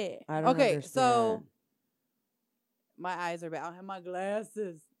Sometimes. get it. I don't Okay, so understand. my eyes are bad. I don't have my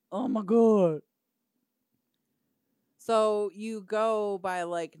glasses. Oh my God. So you go by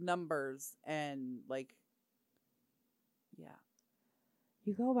like numbers and like, yeah.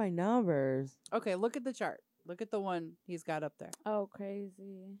 You go by numbers. Okay, look at the chart. Look at the one he's got up there. Oh,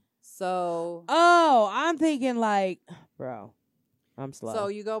 crazy. So Oh, I'm thinking like, bro, I'm slow. So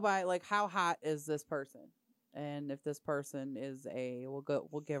you go by like how hot is this person, and if this person is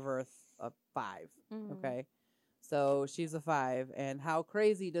we'll give her a 5. Mhm. Okay, so she's a 5, and how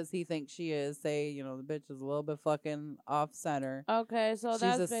crazy does he think she is? Say the bitch is a little bit fucking off center. Okay, so She's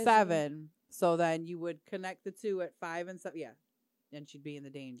that's a basically- 7. So then you would connect the 2 at 5 and 7. Yeah, and she'd be in the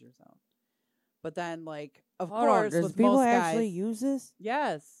danger zone. But then, like, of Hold on, course, does with people most actually guys, use this?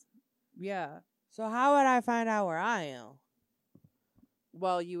 yes, yeah. So how would I find out where I am?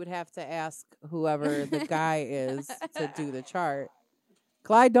 Well, you would have to ask whoever the guy is to do the chart.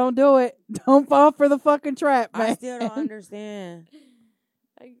 Clyde, don't do it. Don't fall for the fucking trap, man. I still don't understand.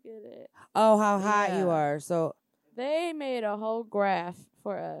 I get it. Oh, how hot you Yeah. are. So They made a whole graph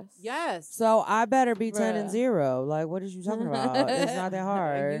for us. Yes. so I better be 10 and Bruh. 0. Like, what is you talking about? It's not that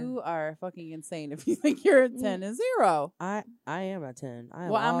hard. You are fucking insane if you think you're a 10 and 0. I am a 10. I am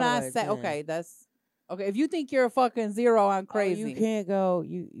Well, I'm all the not way a saying. 10. Okay, that's okay. If you think you're a fucking 0, I'm Oh, crazy. you can't go.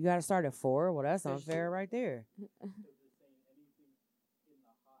 You got to start at 4. Well, that's unfair right there.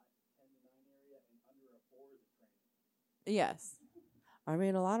 Yes. I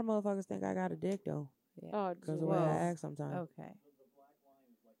mean, a lot of motherfuckers think I got a dick though, Oh, because the way I Well, act sometimes. Okay.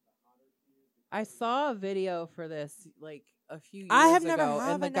 I saw a video for this like a few years I have never- ago, how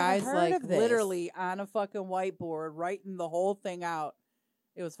and have the I never guy's heard like of this? literally on a fucking whiteboard writing the whole thing out.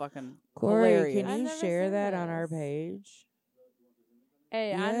 It was fucking Corey, hilarious. can I've you never share seen that on our this. page?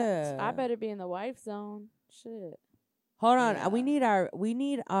 Hey, I Yeah. better be in the wife zone. Shit. Hold on. Yeah. We need our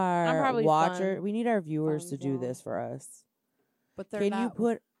probably watcher. fun- We need our viewers fun to do zone. this for us. But they're Can not. you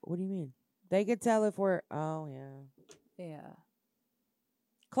put? What do you mean? They could tell if we're. Oh yeah. Yeah.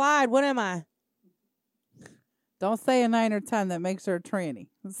 Clyde, what am I? Don't say a 9 or 10. That makes her a tranny.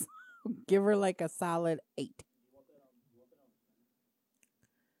 Give her like a solid 8.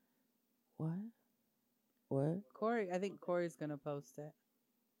 What? What? Corey, I think Corey's gonna post it.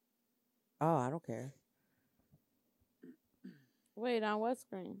 Oh, I don't care. Wait, on what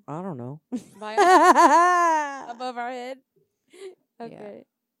screen? I don't know. By above our head. Okay.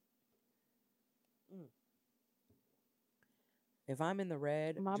 If I'm in the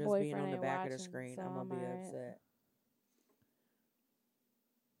red, My just being boyfriend on the ain't back of the watching, screen, so I'm gonna I'm be alright. upset.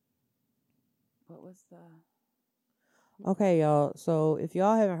 What was the? Okay, y'all. So if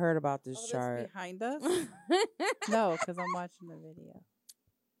y'all haven't heard about this Oh, that's chart, behind us. No, because I'm watching the video.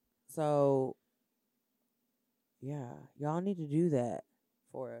 so yeah, y'all need to do that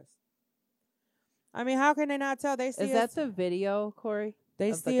for us. I mean, how can they not tell? They see Is us. that the video, Corey? They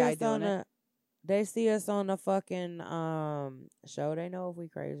of the see guy us on doing it? the. They see us on the fucking show. They know if we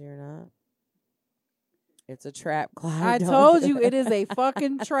crazy or not. It's a trap, Clyde. I Don't told do you it. it is a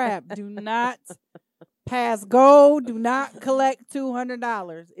fucking trap. Do not pass go. Do not collect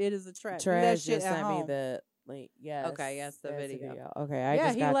 $200. It is a trap. Do that Trash shit just at sent home. me the link. Yes. Okay, yes, the that's video. Okay, I Yeah,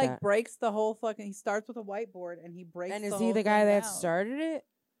 just he got like that. breaks the whole fucking. He starts with a whiteboard and he breaks. And the is he whole the guy thing that down. started it?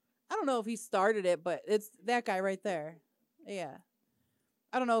 I don't know if he started it, but it's that guy right there. Yeah.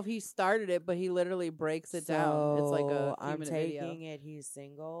 I don't know if he started it, but he literally breaks it down. It's like a So few I'm minute taking video. it. He's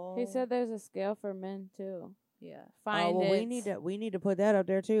single. He said there's a scale for men too. Yeah. Find oh, well, it. we need to put that up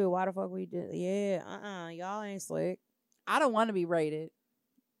there too. Why the fuck we did? Yeah, y'all ain't slick. I don't want to be rated.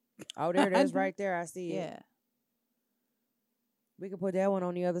 Oh, there it is, right there. I see it. Yeah. We can put that one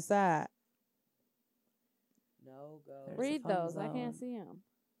on the other side. No go. There's a Read fun those. I can't zone. see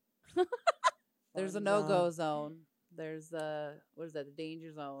them. There's a Fun no-go zone. There's what is that? The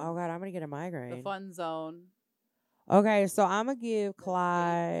danger zone. Oh God, I'm gonna get a migraine. The fun zone. Okay, so I'm gonna give The date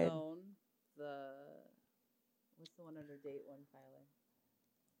Clyde. zone. What's the one under date one, Tyler?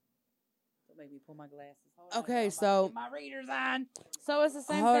 Don't make me pull my glasses. Hold on, Okay, I'm about to so- get my readers on. So it's the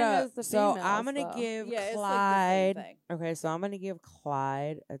same Hold thing up. as the So females. I'm gonna though. give Yeah, it's Clyde. like the same thing. Okay, so I'm gonna give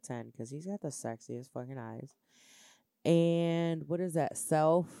Clyde a 10 because he's got the sexiest fucking eyes. And what is that?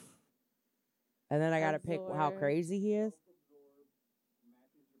 Self. And then I gotta pick how Absorb. crazy he is.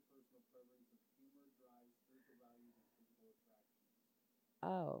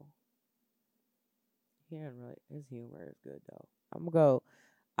 Oh. He didn't really. His humor is good though.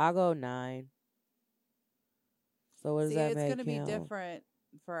 I'll go 9. So what does See, that it's make gonna be him? different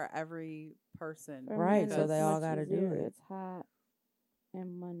for every person. For Right, men, so it's they all much gotta do easier. it. It's hot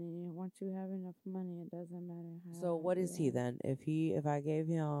and money. Once you have enough money, it doesn't matter how. So what is he you are. then? If I gave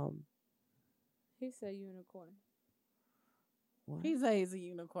him He said unicorn. what? He's a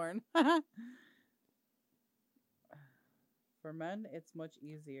unicorn. For men, it's much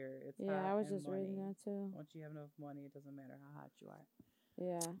easier. It's Yeah, hot I was and just reading money. that too. Once you have enough money, it doesn't matter how hot you are.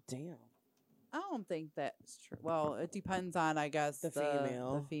 Yeah. Damn. I don't think that's true. Well, it depends on, I guess, The the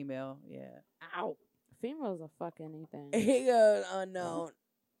female. female, yeah. Ow. Females are fuck anything. He goes unknown.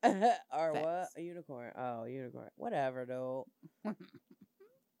 Or what? Facts. A unicorn. Oh, unicorn. Whatever though.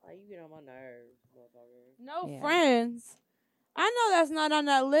 Like you get on my nerves, motherfucker. No Yeah. friends. I know that's not on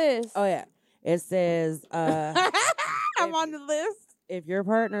that list. Oh yeah. It says I'm on the list. if your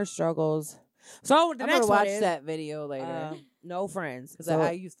partner struggles. So the I'm next gonna watch one is that video later. no friends. Because So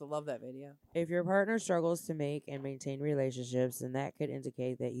I used to love that video. if your partner struggles to make and maintain relationships, then that could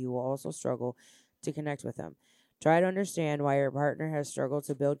indicate that you will also struggle to connect with them. Try to understand why your partner has struggled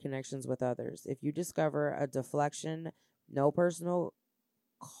to build connections with others. If you discover a deflection, no personal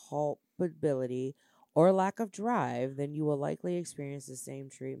culpability, or lack of drive, then you will likely experience the same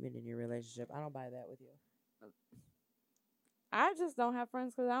treatment in your relationship. I don't buy that with you. I just don't have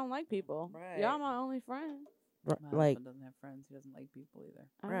friends because I don't like people. Right. Y'all my only friend. My Like husband doesn't have friends. He doesn't like people either.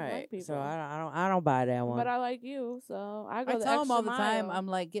 I don't right. like people. So I don't buy that one. But I like you, so I go I the tell him all extra the time, mile. I'm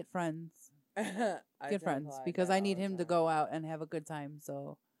like, get friends. Get friends. Because I need him to go out and have a good time.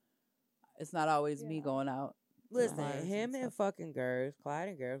 So it's not always me Yeah. going out. Listen, bars and him and stuff. fucking Girls, Clyde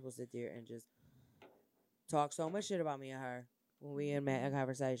and Girls will sit there and just talk so much shit about me and her when we in a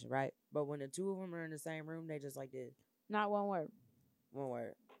conversation, right? But when the two of them are in the same room, they just like this. Not one word. One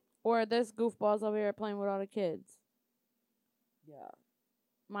word. Or this goofball's over here playing with all the kids. Yeah.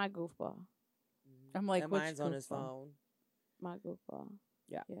 My goofball. I'm like, and which mine's on his goofball? phone. My goofball.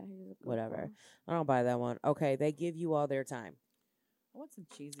 Yeah. Yeah, he's a goofball. Whatever. I don't buy that one. Okay, they give you all their time. I want some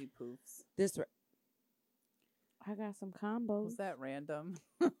cheesy poofs. This I got some combos. Was that random?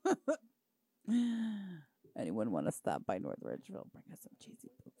 Anyone want to stop by North Ridgeville? Bring us some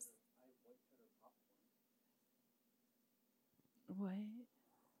cheesy poofs. What?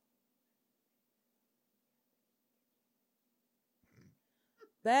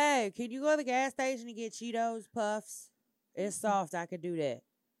 Babe, can you go to the gas station and get Cheetos Puffs? It's soft. I could do that.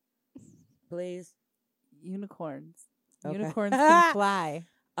 please. Unicorns. Okay. Unicorns can fly.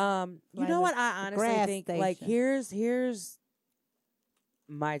 You Fly know the what I honestly grass think? Like, station. here's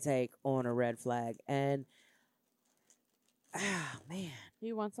my take on a red flag, and man,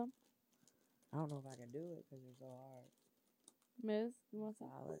 You want some? I don't know if I can do it because they're so hard. Miss, you want some?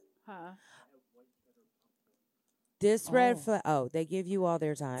 Solid. Huh? This red Oh. flag. Oh, they give you all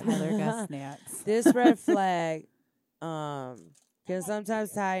their time. Tyler got snacks. This red flag can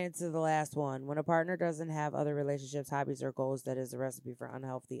sometimes tie into the last one. When a partner doesn't have other relationships, hobbies, or goals, that is a recipe for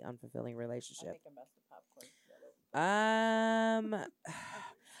unhealthy, unfulfilling relationship.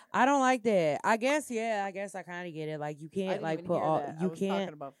 I don't like that. I guess I kind of get it. Like you can't like put all I was talking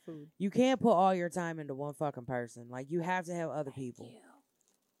about food. you can't put all your time into one fucking person. Like you have to have other people.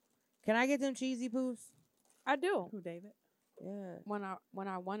 Can I get them cheesy poofs? I do. Who, David? Yeah. When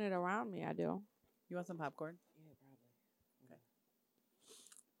I want it around me, I do. You want some popcorn? Yeah, probably. Okay.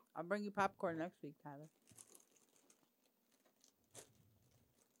 I'll bring you popcorn next week, Tyler.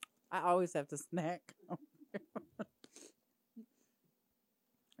 I always have to snack.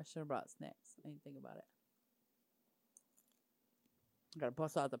 I should have brought snacks. I didn't think about it. I gotta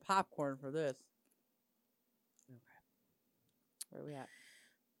bust out the popcorn for this. Okay. Where we at?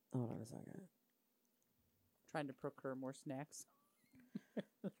 Hold on a second. Trying to procure more snacks.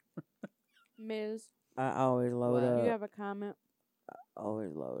 Ms., I always load What? up. you have a comment?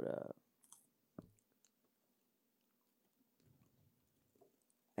 Always load up.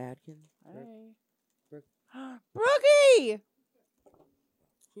 Adkins. Hey. Brooke. Brookie!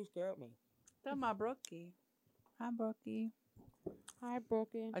 She scared me. That's my Brookie. Hi, Brookie. Hi,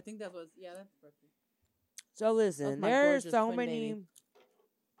 Brookie. I think that's that's Brookie. So listen, That's my there's gorgeous so twin many. baby.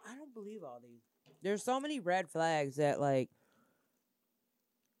 I don't believe all these. There's so many red flags that like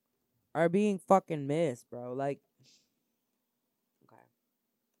are being fucking missed, bro. Like,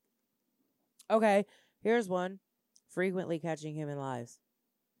 okay. Here's one: frequently catching him in lies.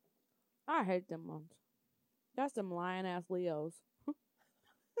 I hate them ones. That's them lying ass Leos.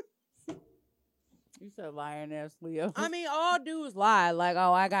 You said lion ass Leo. I mean, all dudes lie. Like,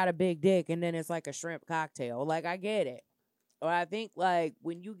 oh, I got a big dick, and then it's like a shrimp cocktail. Like, I get it. Or I think, like,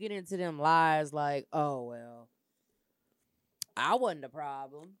 when you get into them lies, like, oh, well, I wasn't the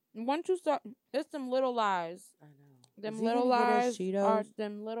problem. Once you start, it's them little lies. I know. Them Is he little gonna get us lies Cheetos? are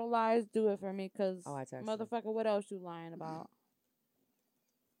them little lies. Do it for me, cause Oh, I texted him. motherfucker, what else you lying about?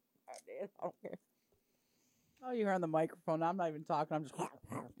 I don't care. Oh, you're on the microphone. I'm not even talking. I'm just.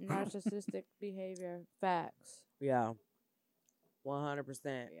 Narcissistic behavior. Facts. Yeah. 100%.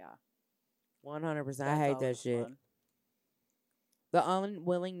 Yeah. 100%. I That's hate that always shit. fun. The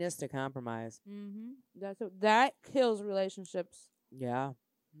unwillingness to compromise. That kills relationships. Yeah.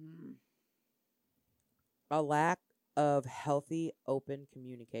 Mm. A lack of healthy, open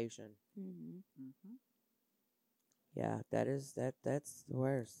communication. Mm-hmm. Yeah, that's the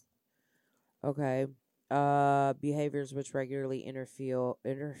worst. Okay. Behaviors which regularly interfere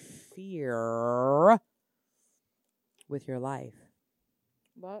with your life.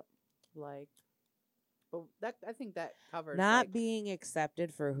 But Like, but that I think that covers Not like, being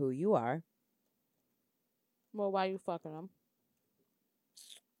accepted for who you are. well, why you fucking them?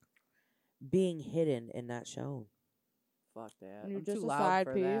 Being hidden and not shown. fuck that. You're I'm just too a loud side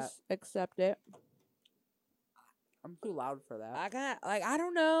for piece. that. Accept it. I'm too loud for that. I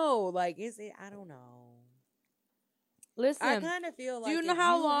don't know. Like, is it? I don't know. Listen, I kind of feel like. do you know if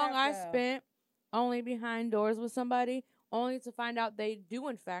how you long I have to- spent only behind doors with somebody, only to find out they do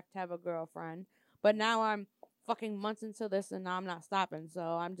in fact have a girlfriend? But now I'm fucking months into this, and now I'm not stopping. So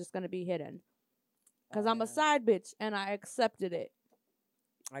I'm just gonna be hidden because I'm a yeah. side bitch, and I accepted it.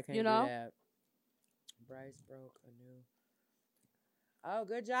 I can't you know? do that. Bryce broke a new. Oh,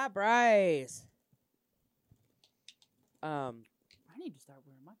 good job, Bryce. I need to start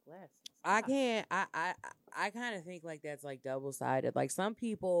wearing my glasses. I can't. I kind of think like that's like double sided. Like some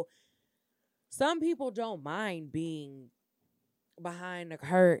people don't mind being behind the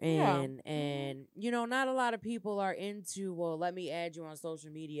curtain, and you know, not a lot of people are into. Well, let me add you on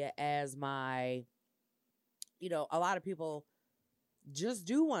social media as my. You know, a lot of people just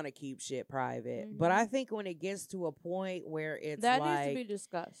do want to keep shit private, but I think when it gets to a point where it's that like, needs to be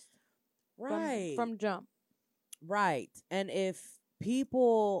discussed, right from jump. Right. And if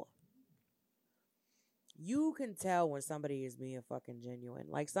people, you can tell when somebody is being fucking genuine.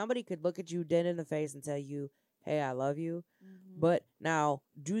 Like somebody could look at you dead in the face and tell you, hey, I love you. But now,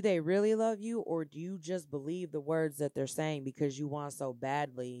 do they really love you, or do you just believe the words that they're saying because you want so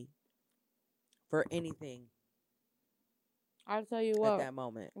badly for anything I'll tell you at what, that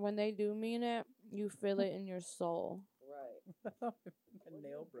moment? when they do mean it, you feel it in your soul. Right. My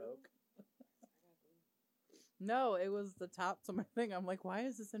nail broke. No, it was the top to my thing. I'm like, why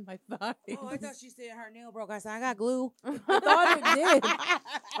is this in my thigh? Oh, I thought she said her nail broke. I said, I got glue. I thought it did.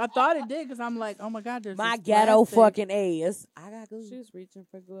 I thought it did because I'm like, oh my god, there's My this ghetto plastic. fucking ass. I got glue. She's reaching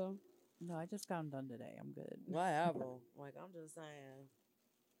for glue. No, I just got them done today. I'm good. Whatever. Like, I'm just saying.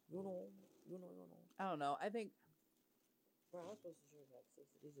 You know. I don't know. I think Bro, I'm supposed to drink like 6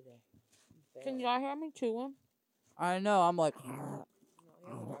 of these a day. Can y'all hear me chewing? I know. I'm like,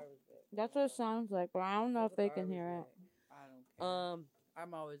 That's what it sounds like, but I don't know if they can hear it. I don't care.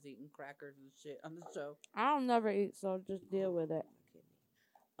 I'm always eating crackers and shit on the show. I don't never eat, so just deal with it.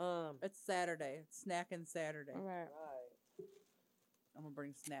 It's Saturday. It's snacking Saturday. All right. I'm gonna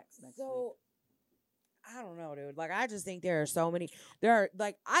bring snacks next week. So, I don't know, dude. Like, I just think there are so many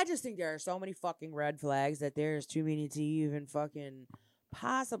fucking red flags that there's too many to even fucking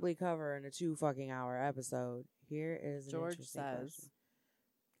possibly cover in a 2 fucking hour episode. Here is an George interesting says, question.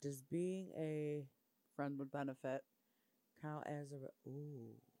 Does being a friend would benefit. count as a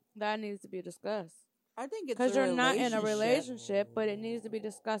ooh? That needs to be discussed. I think it's Because a you're not in a relationship. relationship, but it needs to be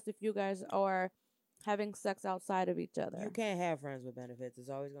discussed if you guys are having sex outside of each other. You can't have friends with benefits. It's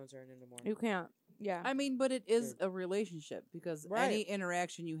always going to turn into more. You can't. Yeah. I mean, but it is a relationship because Right. any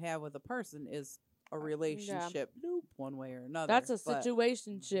interaction you have with a person is a relationship, one way or another. That's a but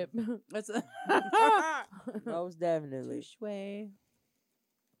situationship. That's a Most definitely. way.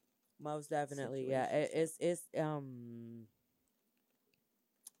 Most definitely. Yeah. It's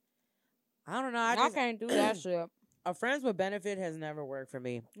I don't know. I can't do that shit. A friends with benefit has never worked for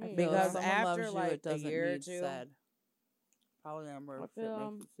me. Me either. Because Someone after, loves you, like, it a doesn't year or need two- said. I Polyamorous, it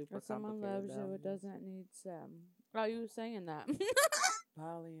feel makes it super if someone complicated. loves you, it doesn't need Oh, you saying that?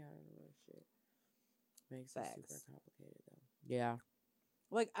 Polyamorous shit makes Facts. it super complicated though. Yeah.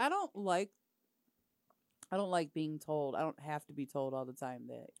 Like I don't like being told. I don't have to be told all the time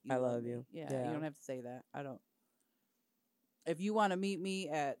that I love me. you. Yeah, Yeah. you don't have to say that. I don't. If you want to meet me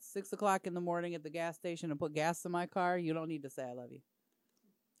at 6 o'clock in the morning at the gas station and put gas in my car, you don't need to say I love you.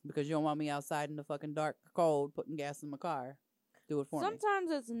 Because you don't want me outside in the fucking dark cold putting gas in my car. Do it for me.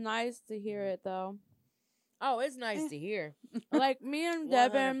 Sometimes it's nice to hear it though. Oh, it's nice to hear. Like me and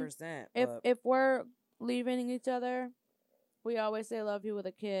Devin, 100%. if we're leaving each other, we always say love you with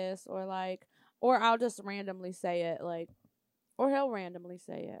a kiss or I'll just randomly say it or he'll randomly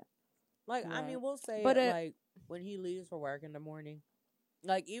say it. like, I Right. mean, we'll say But it, like, when he leaves for work in the morning.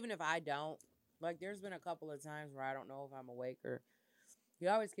 Like, even if I don't, like, there's been a couple of times where I don't know if I'm awake or he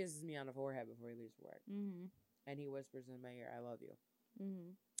always kisses me on the forehead before he leaves for work. Mhm. And he whispers in my ear, I love you.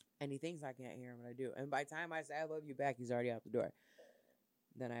 Mhm. And he thinks I can't hear him when I do. And by the time I say I love you back, he's already out the door.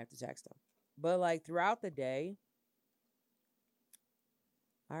 Then I have to text him. But, like, throughout the day,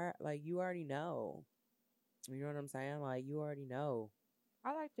 you already know. You know what I'm saying? Like, you already know.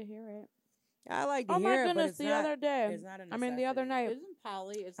 I like to hear it. I like to Oh hear my it, but goodness, it's the not, other day. it's not a I mean, the other necessity. night. Isn't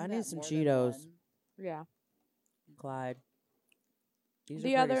Polly? Isn't I need that some more than Cheetos. one? Yeah. Clyde. These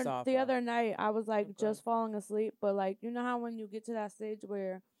The are pretty other soft, the though. other night I was like Okay. just falling asleep, but like you know how when you get to that stage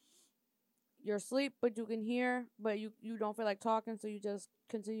where you're asleep but you can hear but you don't feel like talking, so you just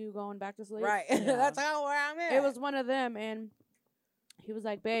continue going back to sleep. Right. Yeah. That's how where I'm at. It was one of them, and he was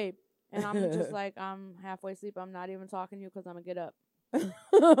like, babe, and I'm just like, I'm halfway asleep, I'm not even talking to you because I'm gonna get up.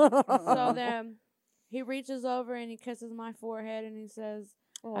 So then he reaches over and he kisses my forehead and he says,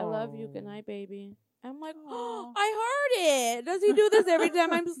 I love you, good night, baby. I'm like, Aw. I heard it. Does he do this every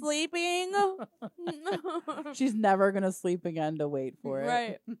time I'm sleeping? She's never gonna sleep again to wait for it.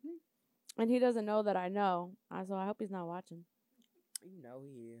 Right. And he doesn't know that I know. So I hope he's not watching. You know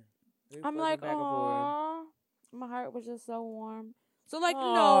he is. He's I'm flipping like, back and forth. oh, my heart was just so warm. So like, no,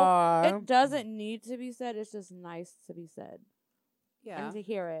 Aw. it doesn't need to be said. It's just nice to be said Yeah. and to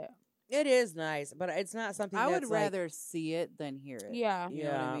hear it. It is nice, but it's not something I would that's like, rather see it than hear it. Yeah. You know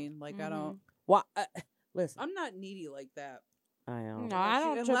what Yeah. I mean? Like I don't. Why? Listen, I'm not needy like that. I am. No, I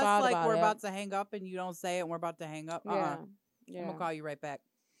don't Unless trip out like about we're it. about to hang up and you don't say it and we're about to hang up. Yeah. I'm Yeah. gonna call you right back.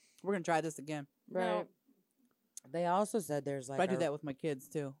 We're gonna try this again. Right. Now, they also said there's like But I do that with my kids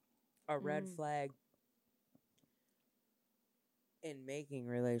too. a red Mm. flag in making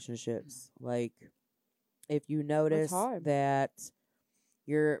relationships. Like, if you notice hard. that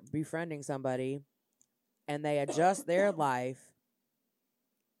you're befriending somebody and they adjust their life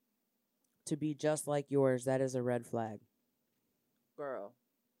to be just like yours, that is a red flag. Girl.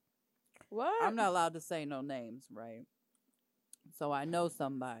 What? I'm not allowed to say no names, right? So I know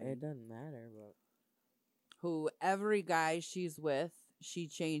somebody It doesn't matter, but who every guy she's with, she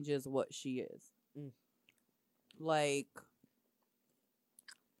changes what she is. Mm. Like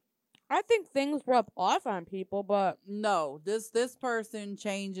I think things rub off on people, but No, this person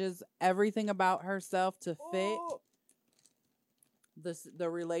changes everything about herself to fit the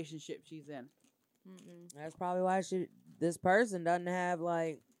relationship she's in. That's probably why this person doesn't have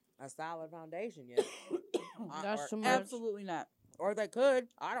like a solid foundation yet. That's too much. Absolutely not. Or they could.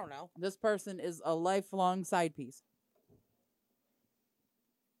 I don't know. This person is a lifelong side piece.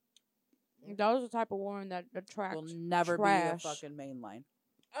 those are the type of woman that attracts Will never trash. be a fucking mainline.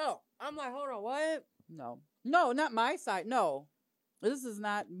 Oh, I'm like, hold on, what? No, not my side. No, this is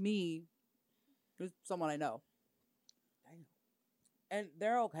not me. It's someone I know. And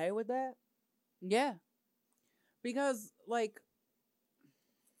they're okay with that? Yeah, because like,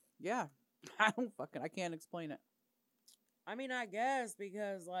 yeah, I can't explain it. I mean, I guess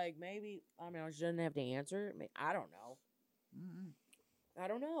because like maybe I shouldn't have to answer it. I don't know. I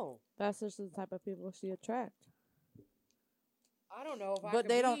don't know. That's just the type of people she attracts. I don't know if I But could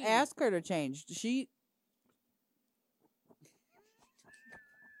they don't be- ask her to change.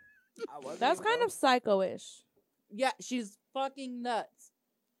 I wasn't That's even kind of psycho-ish. Yeah, she's fucking nuts.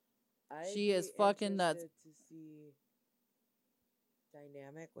 I'd She is be fucking nuts. interested to see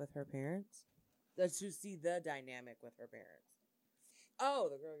dynamic with her parents. To see the dynamic with her parents. Oh,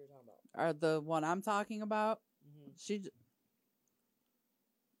 the girl you're talking about. Or the one I'm talking about. Mm-hmm.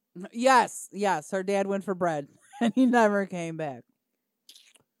 Yes, her dad went for bread and he never came back.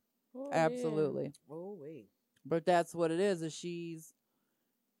 Oh, Absolutely. Oh wait. But that's what it is she's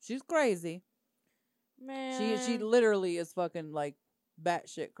crazy. yeah. Man. She literally is fucking like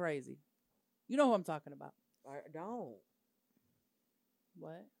batshit crazy. You know who I'm talking about. I don't.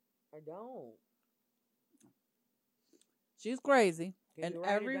 What? I don't. She's crazy. Can And you write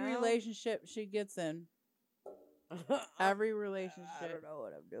it every down? relationship she gets in, every relationship, I don't know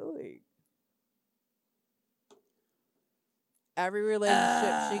what I'm doing. every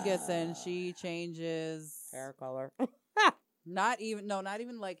relationship she gets in, she changes Hair color. Not even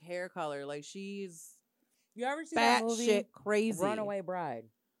like hair color. Like she's You ever see that bat movie? shit crazy. Runaway Bride.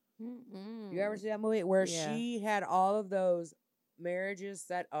 Mm-mm. You ever see that movie where Yeah. she had all of those marriages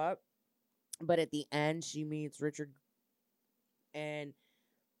set up, but at the end she meets Richard, and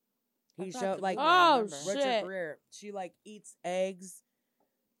I he thought showed the like movie I remember. Richard shit. Greer. She like eats eggs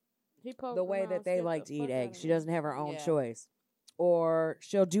He poked the way around, that they scared like the to eat fuck out eggs. of She me. doesn't have her own Yeah. choice, or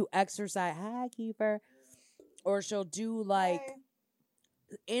she'll do exercise. Hi, Kiefer. Or she'll do like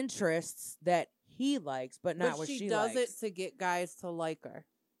interests that he likes, but not But what she she does likes. it to get guys to like her.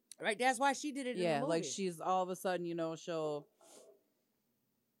 Right, that's why she did it. in Yeah, the like movie. she's all of a sudden, she'll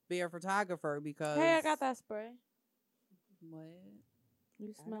be a photographer because Hey, I got that spray. What? You I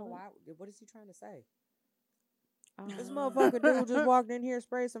know smell why. What is he trying to say? it? This motherfucker dude just walked in here,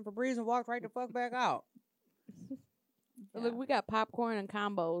 sprayed some Febreze, and walked right the fuck back out. Look, we got popcorn and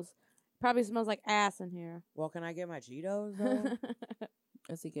combos. Probably smells like ass in here. Well, can I get my Cheetos though?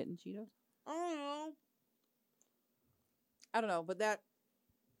 Is he getting Cheetos? I don't know. I don't know, but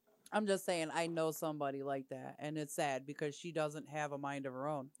I'm just saying I know somebody like that, and it's sad because she doesn't have a mind of her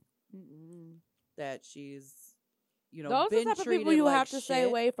own. Mm-mm. That she's, Those are the been type of treated people you like have to stay shit.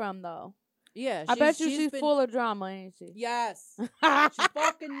 away from, though. Yeah, I bet you she's she's been- full of drama, ain't she? Yes, she's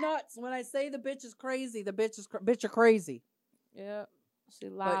fucking nuts. When I say the bitch is crazy, the bitch are crazy. Yeah, she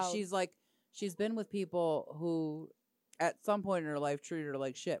loud. But she's been with people who, at some point in her life, treat her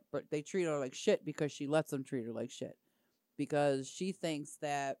like shit. But they treat her like shit because she lets them treat her like shit. Because she thinks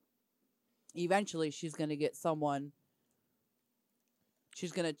that eventually she's gonna get someone.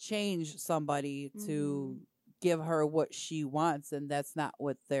 She's gonna change somebody to give her what she wants, and that's not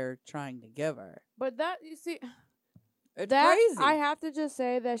what they're trying to give her. But that, you see, It's that crazy. I have to just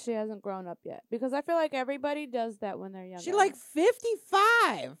say that she hasn't grown up yet, because I feel like everybody does that when they're younger. She like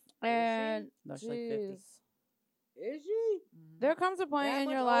 55. and No, she's like 50. jeez. Is she? There comes a point That in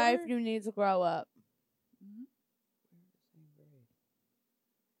much your life older? you need to grow up.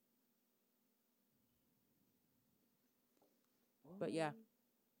 But yeah.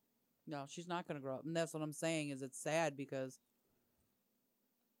 No, she's not going to grow up. And that's what I'm saying is it's sad because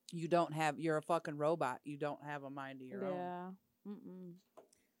you're a fucking robot. You don't have a mind of your own. Yeah. Mm-mm.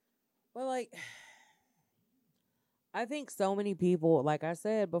 Well, like, I think so many people, like I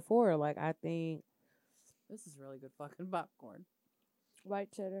said before, like I think This is really good fucking popcorn. White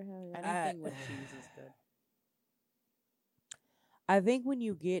cheddar, hell yeah. Anything with cheese is good. I think when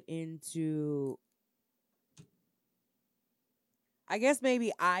you get into, I guess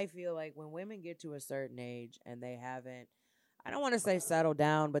maybe I feel like when women get to a certain age and they haven't, I don't want to say settled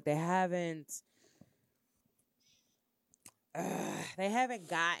down, but they haven't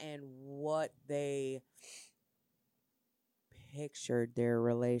gotten what they pictured their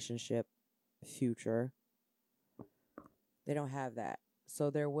relationship future. They don't have that. So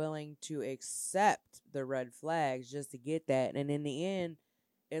they're willing to accept the red flags just to get that. And in the end,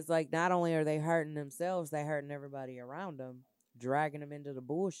 it's like not only are they hurting themselves, they hurting everybody around them, dragging them into the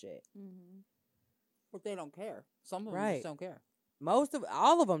bullshit. Mm-hmm. But they don't care. Some of them Right. just don't care.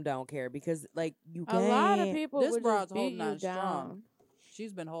 All of them don't care because like you A can't. lot of people This would broad's just beat holding you on down. strong.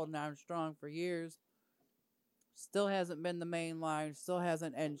 She's been holding on strong for years. Still hasn't been the main line. Still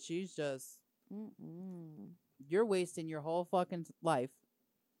hasn't. And she's just, you're wasting your whole fucking life.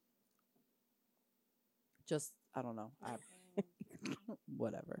 Just, I don't know.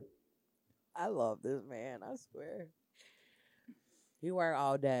 Whatever. I love this man. I swear. He worked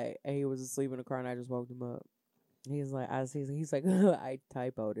all day and he was asleep in the car and I just woke him up. He's like, he's like, I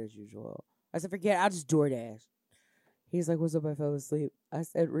typoed as usual. I said, forget it, I'll just DoorDash. He's like, what's up? I fell asleep. I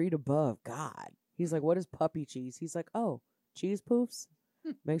said, read above. God. He's like, what is puppy cheese? He's like, oh, cheese poofs?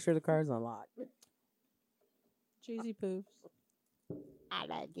 Make sure the car's unlocked. Cheesy poofs. I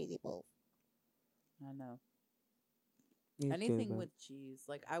like cheesy poofs. I know. He's Anything good, with cheese.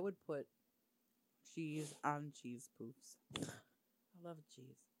 Like, I would put cheese on cheese poofs. I love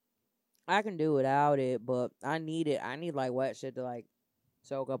cheese. I can do without it, but I need it. I need like wet shit to like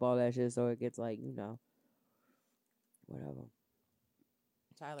soak up all that shit so it gets like, whatever.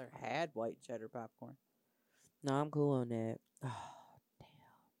 Tyler had white cheddar popcorn. No, I'm cool on that. Oh,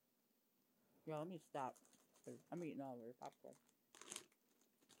 damn. Yo, let me stop. I'm eating all of your popcorn.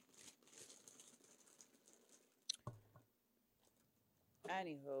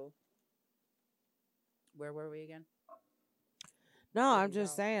 Anywho. Where were we again? No, There I'm you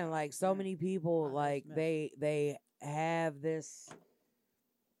just go. saying, like, so Yeah. many people, Not like, as they have this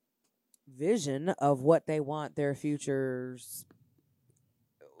vision of what they want their future's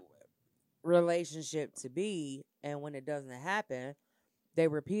relationship to be, and when it doesn't happen, they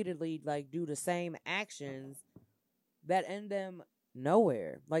repeatedly, like, do the same actions that end them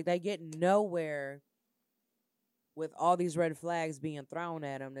nowhere. Like, they get nowhere with all these red flags being thrown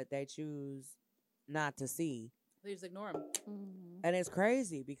at them that they choose not to see. They just ignore them. And it's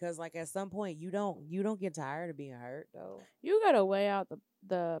crazy because like at some point you don't get tired of being hurt though. You gotta weigh out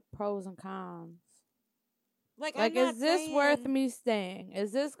the pros and cons. Like Is this worth me staying?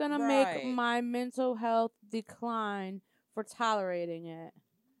 Is this gonna make Right. my mental health decline for tolerating it?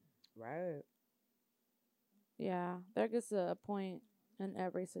 Right. Yeah, there gets a point in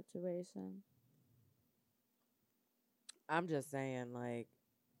every situation. I'm just saying like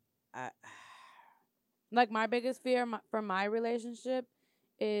Like my biggest fear for my relationship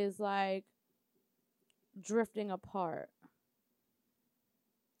is like drifting apart.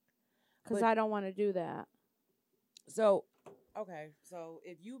 Because But- I don't want to do that. so okay, so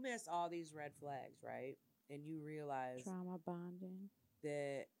if you miss all these red flags, right? And you realize Trauma bonding.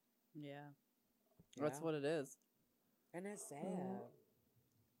 that Yeah. That's yeah, what it is. and it's sad. Yeah.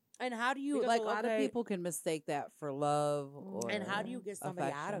 And how do you Because like a lot of people can mistake that for love or and how do you get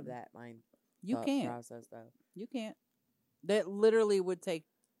somebody out of affection. that mind You thought can't. process though? You can't. That literally would take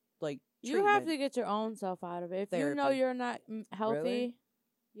like You have to treatment. get your own self out of it. If you know Therapy. you're not healthy, Really?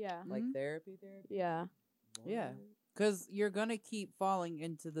 yeah. Like Mhm. therapy? Yeah. Yeah. What? Because you're gonna keep falling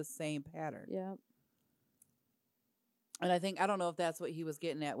into the same pattern. Yep. And I don't know if that's what he was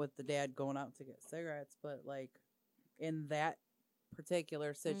getting at with the dad going out to get cigarettes, but like in that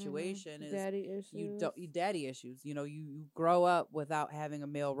particular situation is Daddy issues. you daddy issues. You know, you grow up without having a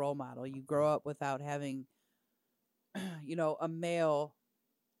male role model. You grow up without having a male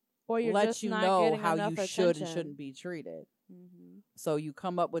or you're let just you not know getting how enough you should and attention. shouldn't be treated. Mm-hmm. So you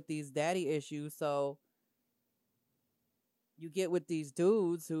come up with these daddy issues. So you get with these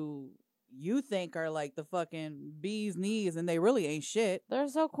dudes who you think are like the fucking bee's knees and they really ain't shit. They're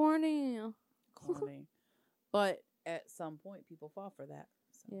so corny. Corny. But at some point, people fall for that.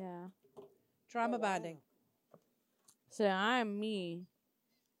 So. Yeah. Trauma Oh, wow. bonding. So I'm me.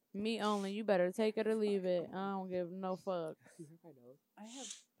 Me only. You better take it or leave it. I don't give no fuck. I have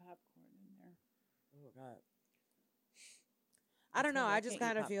popcorn in there. Oh God. I don't know. told her I I just can't eat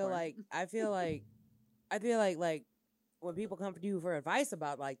kind of feel popcorn. like I feel like when people come to you for advice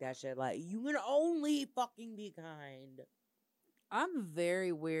about like that shit, like you can only fucking be kind, I'm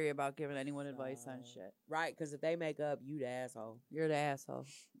very weary about giving anyone advice on So- shit. right? Because if they make up, you the asshole. You're the asshole.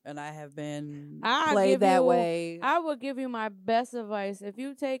 And I have been I'll played give that you- way. I will give you my best advice. If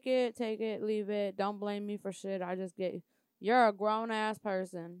you take it, leave it. Don't blame me for shit. I just get you're a grown ass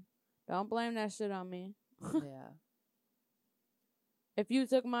person. Don't blame that shit on me. Yeah. If you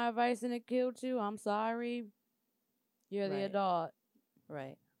took my advice and it killed you, I'm sorry. You're the Right. adult.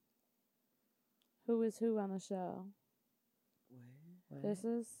 Right. Who is who on the show? This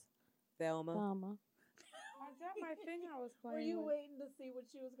is Thelma. Thelma. I dropped my thing I was playing with. waiting to see what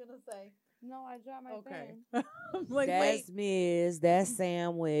she was gonna say? No, I dropped my Okay. thing. I'm like, That's wait. Miz. That's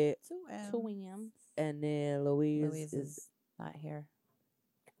Sam with, 2M. 2 M's. and then Louise, Louise is is not here.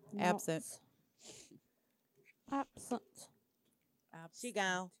 Not. Absent. Absent. She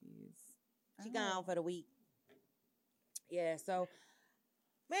gone. She gone for the week. Yeah, so,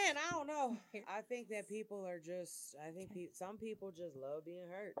 man, I don't know. I think that people are just, some people just love being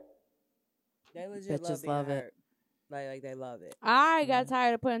hurt. They legit Bitches love love being it. hurt. Like, they love it. I got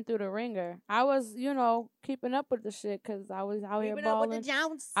tired of putting through the ringer. I was, keeping up with the shit because I was out here Keeping up with balling. the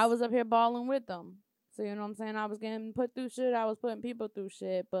Jones. I was up here balling with them. So, you know what I'm saying? I was getting put through shit. I was putting people through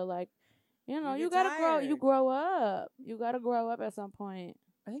shit. But, like, you get gotta grow. tired. You grow up. You gotta grow up at some point.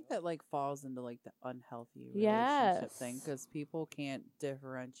 I think that like falls into like the unhealthy relationship thing Yes. because people can't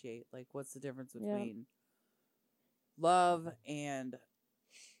differentiate. Like, what's the difference Yeah. between love and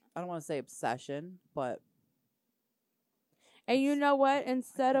I don't want to say obsession, but And you know what?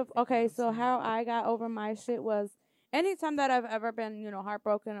 Instead of, think what okay, I'm so saying. how I got over my shit was anytime that I've ever been,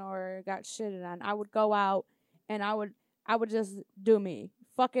 heartbroken or got shitted on, I would go out and I would just do me.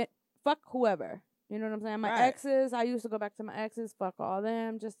 Fuck whoever. You know what I'm saying? My Right. exes, I used to go back to my exes, fuck all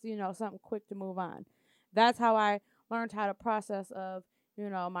them, just, something quick to move on. That's how I learned how to process of,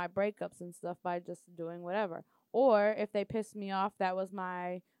 my breakups and stuff by just doing whatever. Or if they pissed me off, that was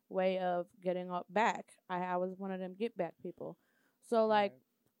my way of getting up back. I was one of them get back people. So like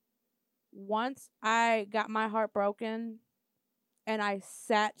once I got my heart broken and I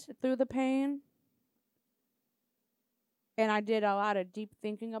sat through the pain and I did a lot of deep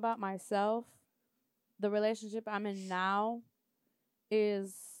thinking about myself, the relationship I'm in now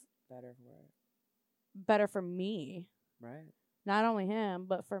is better for me. Right. Not only him,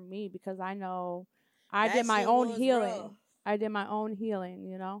 but for me because I know I That did my shit own was healing. rough. I did my own healing,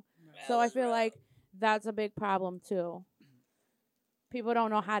 That So I was feel rough. like that's a big problem too. People don't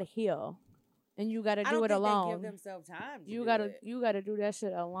know how to heal, and you got to I do don't it think alone. they give themselves time to you do gotta it. you gotta do that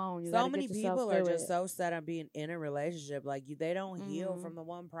shit alone. You So gotta many get yourself people are through just it. so set on being in a relationship, like they don't heal Mhm. from the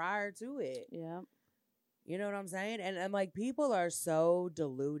one prior to it. Yeah. You know what I'm saying? And like people are so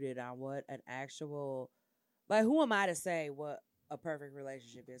deluded on what an actual, like, who am I to say what a perfect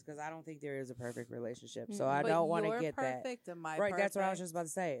relationship is? Because I don't think there is a perfect relationship. So I but don't want to you're get that. perfect and my Right, that's what I was perfect. just about to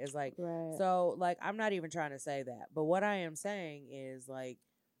say. It's like, Right. so like I'm not even trying to say that, but what I am saying is like,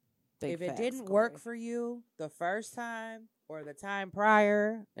 Big if it facts, didn't work Corey. for you the first time or the time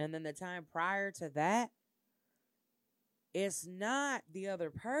prior and then the time prior to that, it's not the other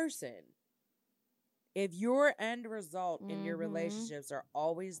person. If your end result in your Mhm. relationships are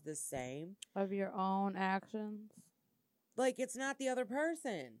always the same, Of your own actions. like it's not the other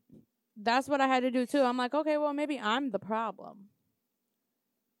person. That's what I had to do too. I'm like, okay, well maybe I'm the problem.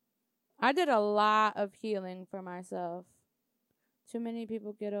 I did a lot of healing for myself. Too many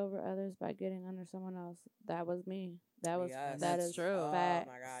people get over others by getting under someone else. That was me. That Yes. That's is true. Oh facts.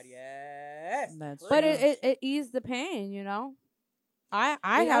 my God, yes. That's But true. it eased the pain, I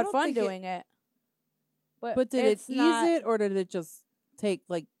I had don't fun think it- doing it. But did it it's not- ease it or did it just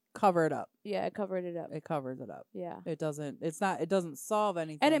cover it up? Yeah, it covered it up. It covers it up. Yeah. It doesn't. It doesn't solve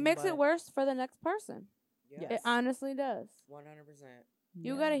anything. And it makes it but- worse for the next person. Yes. It honestly does. 100%.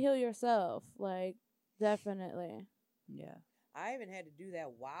 You Yeah. got to heal yourself. Like, definitely. Yeah. I even had to do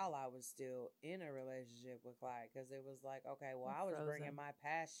that while I was still in a relationship with Clyde because it was like, okay, well, I was bringing Frozen. my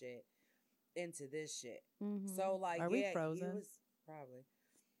past shit into this shit. Mm-hmm. So like, Are we yeah, frozen? he was probably.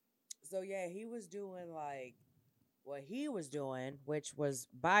 So yeah, he was doing like what he was doing, which was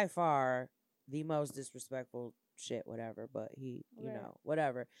by far the most disrespectful shit, whatever. But he, Right.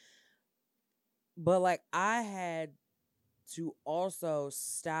 whatever. But like, I had to also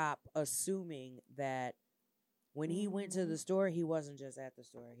stop assuming that when he went to the store, he wasn't just at the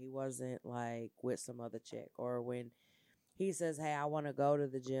store. He wasn't like with some other chick. Or when he says, hey, I want to go to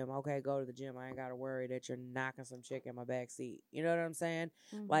the gym. Okay, go to the gym. I ain't got to worry that you're knocking some chick in my back seat. You know what I'm saying?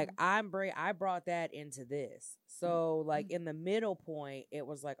 Like, I brought that into this. So, like, in the middle point, it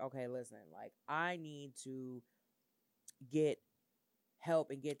was like, okay, listen, like, I need to get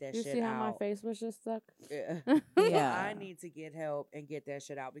help and get that You shit see how out. my face was just stuck? Yeah. Yeah. I need to get help and get that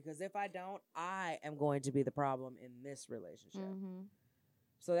shit out because if I don't, I am going to be the problem in this relationship. Mm-hmm.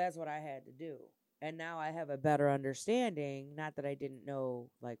 So that's what I had to do. And now I have a better understanding. Not that I didn't know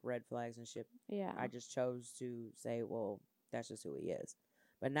like red flags and shit. Yeah. I just chose to say, well, that's just who he is.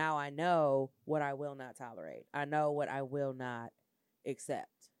 But now I know what I will not tolerate. I know what I will not accept.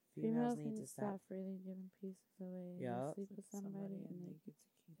 Females need to stop freely giving pieces away. Yup. Sleep with somebody and they get to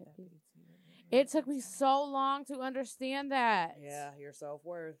keep that piece. It took me so long to understand that. Yeah, your self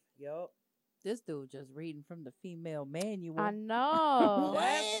worth. Yup. This dude just reading from the female manual. I know.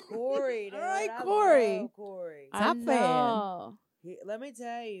 That's Corey. All right, I Corey. love Corey. I Top fan. know. Let me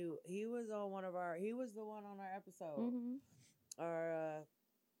tell you, he was the one on our episode. Mhm. Or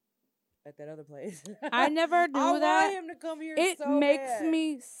at that other place. I never do I that. want him to come here. It so makes bad.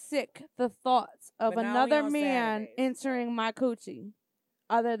 me sick, the thoughts of But now we another on man Saturdays, entering my coochie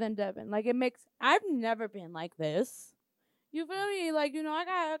other than Devin. Like, I've never been like this. You feel me? Like, I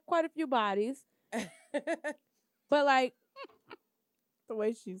got quite a few bodies. But, like, The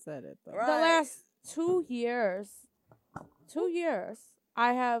way she said it, though. Right. the last 2 years,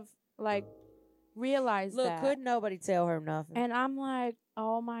 I have, like, realized Look, that. couldn't nobody tell her nothing. And I'm like,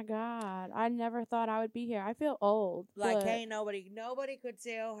 oh my God, I never thought I would be here. I feel old. Like, but ain't nobody could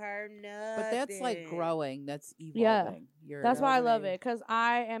tell her nothing. But that's like growing. That's evolving. Yeah. You're that's why I love Nobody- it, because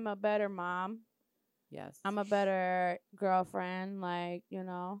I am a better mom. Yes. I'm a better girlfriend. Like,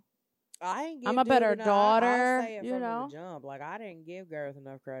 I ain't give I'm a dude better enough. daughter, I'll say it you from know? the jump. Like, I didn't give Gareth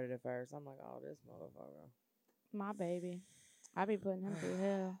enough credit at first. I'm like, oh, this motherfucker. my baby. I be putting him through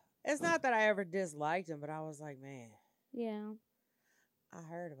hell. It's not that I ever disliked him, but I was like, man, Yeah. I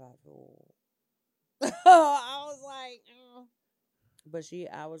heard about Fool. I was like, but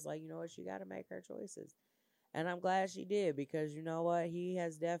I was like, you know what? She got to make her choices. And I'm glad she did, because you know what? He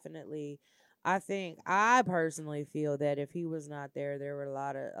has definitely, I personally feel that if he was not there, there were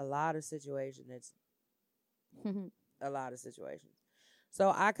a lot of situations. A lot of situations.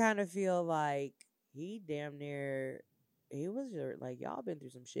 So I kind of feel like he damn near, he was like, y'all been through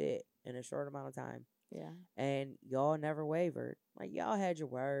some shit in a short amount of time. Yeah. And y'all never wavered. Like, y'all had your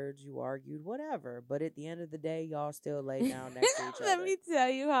words, you argued, whatever. But at the end of the day, y'all still laid down next to each other. Let me tell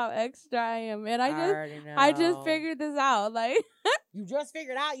you how extra I am. And I already know. just figured this out. Like, You just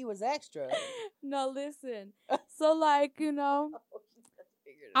figured out you was extra. no, listen. So, like, Figured it out.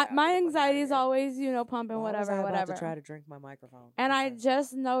 my Get the fuck anxiety outta is here. always, pumping, Why was whatever, I about whatever. to try to drink my microphone. And I Okay.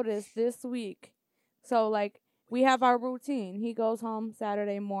 just noticed this week. So, like, we have our routine. He goes home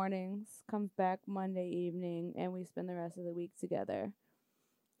Saturday mornings, comes back Monday evening, and we spend the rest of the week together.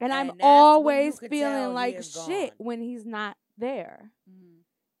 And I'm And that's when you always could tell feeling he like is shit gone. when he's not there. Mhm.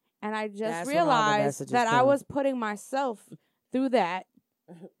 And I just That's when all the realized messages that I come. was putting myself through that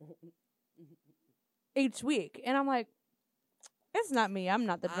each week. And I'm like, it's not me. I'm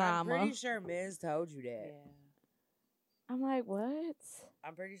not the drama. I'm pretty sure Miz told you that. Yeah. I'm like, what?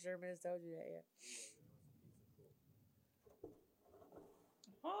 I'm pretty sure Miz told you that, yeah.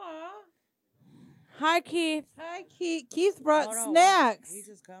 Aw. Hi, Keith. Hi, Keith. Keith brought Hold on, snacks. He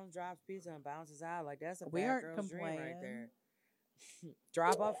just comes, drops pizza, and bounces out. Like, that's a We bad aren't girl's dream right complaining. there.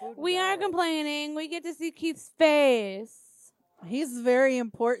 Drop off food. and We aren't go. complaining. We get to see Keith's face. He's very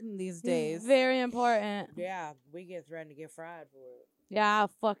important these He's days. very important. Yeah, we get threatened to get fried for it. Yeah, I'll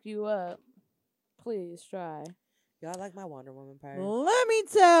fuck you up. Please try. Y'all like my Wonder Woman part? Let me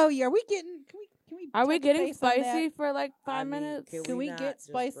tell you, are we getting? Can we? Are we touch getting base on that? spicy for like 5 I mean, minutes? can Can we not get just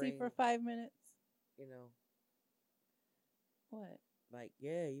spicy bring- for 5 minutes? You know, What? like,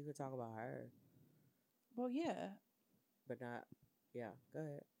 yeah, you could talk about her, Well, yeah. but not. Yeah, go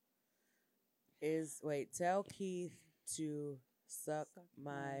ahead. Tell Keith to suck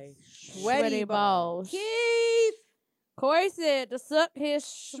my Sweaty balls. Keith. Corey said to suck his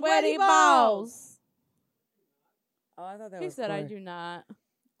Sweaty sweaty balls. Oh, I thought that He was said I Corey. do not.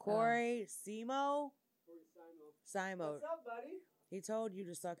 Corey Simo? Simo. What's up, buddy? He told you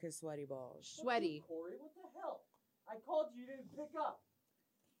to suck his sweaty balls. Sweaty. Corey, what the hell? I called you, you didn't pick up.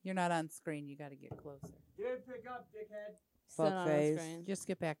 You're not on screen. You got to get closer. You didn't pick up, dickhead. Still not on the Fuckface. screen. Just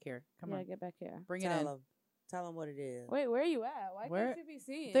get back here. Come yeah, on. get back here. Bring it Tell in. him. Tell him what it is. Wait, where are you at? Why Where- can't you be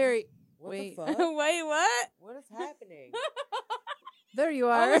seen? There, What wait. the fuck? Wait, what? What is happening? there you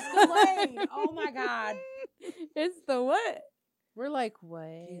Oh, are. it's delayed. Oh my god. It's the what? We're like, what?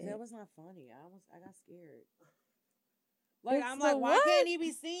 Jeez, that was not funny. I got scared. Like, It's I'm the like, why what? can't he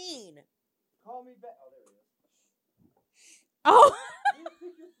be seen? Call me back. Oh, there it is. Oh, You didn't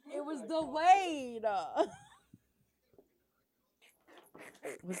pick your phone. It was I called. delayed.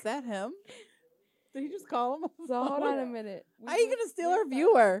 Was that him? Did he just call him? so hold on a minute. How are you gonna steal our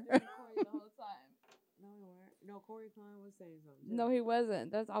viewer? No, we weren't. No, Corey Klein was saying something. No, he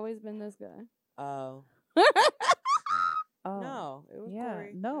wasn't. That's always been this guy. Oh. Oh. No, it was Yeah.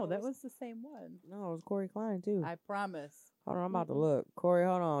 Corey. No, it that was the same one. No, it was Corey Klein too. I promise. Hold on, I'm about to look. Corey,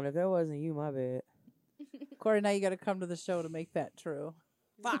 hold on. If that wasn't you, my bad. Corey, now you got to come to the show to make that true.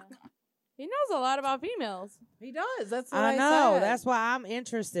 Fuck. He knows a lot about females. He does. That's what I I know. said. That's why I'm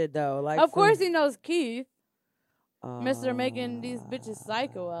interested though. Like, Of course he knows Keith. Mr. uh, Making these bitches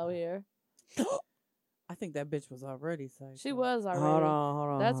psycho out here. I think that bitch was already psycho. She was already. Hold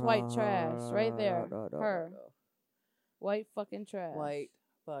on. That's hold white on, trash hold on, right hold there. on, hold on, Her. hold on. White fucking trash. White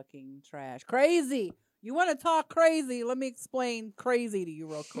fucking trash. Crazy. You want to talk crazy? Let me explain crazy to you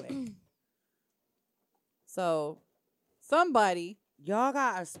real quick. So, somebody. Y'all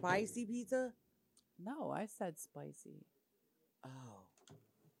got a spicy pizza? No, I said spicy.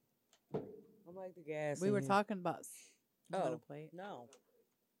 Oh. I'm like the gas. We in were here. talking about. You want Oh, a plate? no.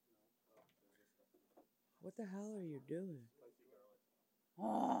 What the hell are you doing?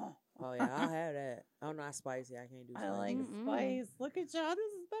 Oh, Oh, yeah, I'll have that. I'm not spicy. I can't do spicy. I like Mm-mm. spice. Look at y'all.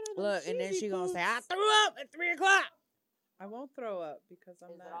 This is better than Look, and then cheesy she gonna poops. say, I threw up at 3 o'clock. I won't throw up because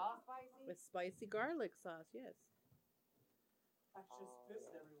I'm not spicy? with spicy garlic sauce. Yes. I just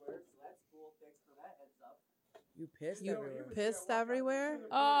pissed everywhere, so that's cool. Thanks for that heads up. You pissed You everywhere. pissed everywhere.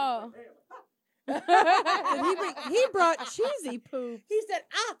 Oh. He brought cheesy poop. He said,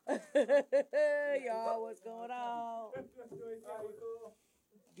 ah. Y'all, what's going on?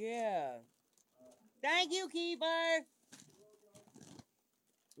 Yeah. Thank you, Keeper.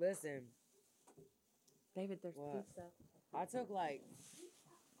 Listen, David, there's What? pizza. I took like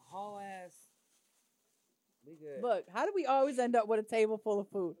whole ass. We good. Look, how do we always end up with a table full of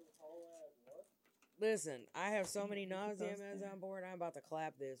food? Listen, I have so many nausea meds on board. I'm about to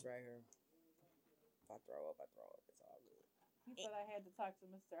clap this right here. If I throw up, I throw up. It's all good. He said I had to talk to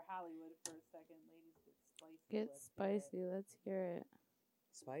Mr. Hollywood for a second. Ladies, get spicy. Get Let's spicy. Let's hear it.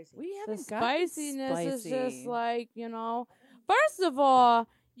 Spicy. We The haven't gotten spiciness is spicy. just like, you know. First of all,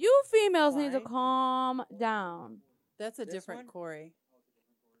 you females need to Fine. calm down. That's a This different one? Corey.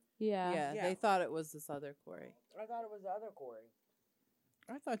 Yeah. Yeah, Yeah. they thought it was this other Corey. I thought it was the other Corey.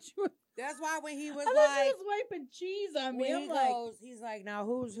 I thought you were. That's why when he was I thought like, you was wiping cheese on me. when I'm he like, goes, he's like, now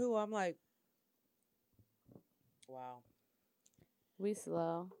who's who? I'm like, wow. We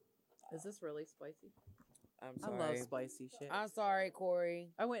slow. is this really spicy? I'm I sorry. love spicy shit. I'm sorry, Corey.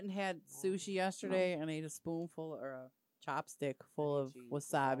 I went and had sushi yesterday and ate a spoonful or a chopstick full of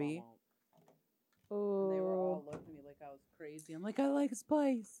wasabi. And they were all Ooh. looking at me like I was crazy. I'm like, I like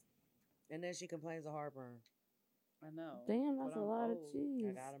spice. And then she complains of heartburn. I know. Damn, but that's a I'm lot of old. cheese.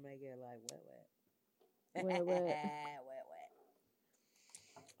 I gotta make it like wet. Wet, wet.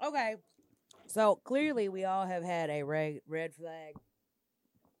 wet. Okay. So clearly we all have had a red flag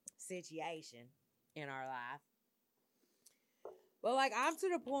situation in our life. But like I'm to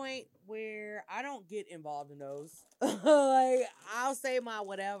the point where I don't get involved in those. Like I'll say my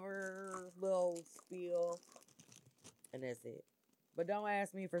whatever little spiel and that's it. But don't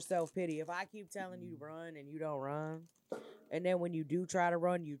ask me for self-pity. If I keep telling you to run and you don't run, and then when you do try to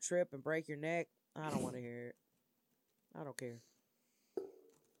run, you trip and break your neck, I don't want to hear it. I don't care.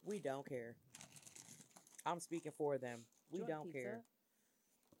 We don't care. I'm speaking for them. We Do you don't want care. pizza?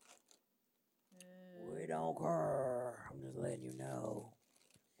 We don't care. I'm just letting you know.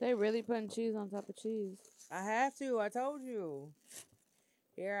 They really putting cheese on top of cheese. I have to. I told you.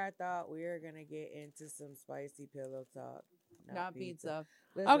 Here I thought we were going to get into some spicy pillow talk. Not pizza.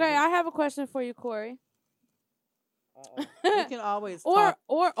 Listen, Okay, I have a question for you, Corey. Uh-oh. We can always or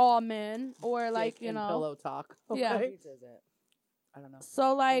talk all men, or like dick you and know. pillow talk. Yeah. okay? What pizza is that? I don't know.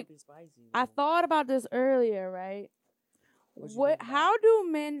 So like, Can't be spicy, I though. thought about this earlier, right? What you What? think about How do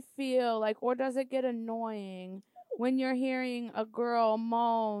men feel like, or does it get annoying when you're hearing a girl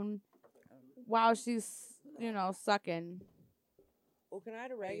moan while she's, you know, sucking? Well, can I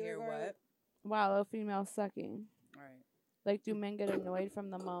have a Right regular here, garlic? what? While a female sucking, All right. like, do men get annoyed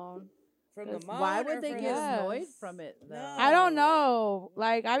from the moan? From the Yes. moan Why or would they from get the- Yes. annoyed from it though? No. I don't know.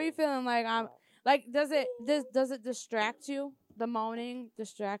 Like, I be feeling like I'm like, does it distract you? The moaning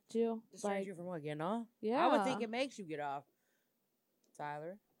distract you? Distract Like, you from what? Getting off? yeah. I would think it makes you get off.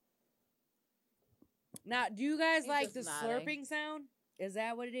 Tyler. Now, do you guys He's like the just nodding. slurping sound? Is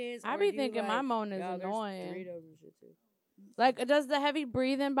that what it is? I Or be do you thinking my like- moan is Y'all, there's annoying. Doritos and shit too. Like, does the heavy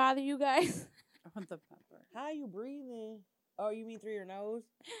breathing bother you guys? I want the pepper. How you breathing? Oh, you mean through your nose?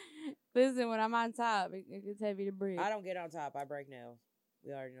 Listen, when I'm on top, it gets heavy to breathe. I don't get on top. I break nails.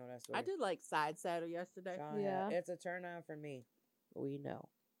 We already know that story. I did like side saddle yesterday. Sean Yeah. had- It's a turn on for me. We know.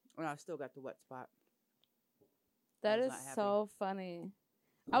 And I still got the wet spot. That I was is not happy. so funny.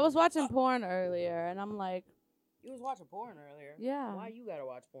 I was watching porn earlier, and I'm like, You was watching porn earlier. yeah, Why you gotta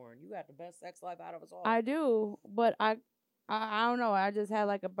watch porn? You got the best sex life out of us all. I do, but I don't know. I just had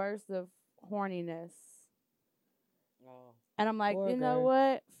like a burst of horniness, Oh. and I'm like, Poor you know girl.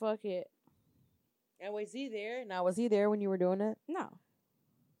 what? Fuck it. And was he there? Now, was he there when you were doing it? No,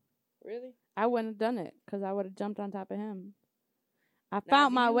 Really? I wouldn't have done it because I would have jumped on top of him. I Now,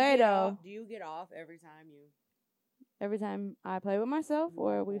 found do my you way get though. off- do you get off every time you? Every time I play with myself,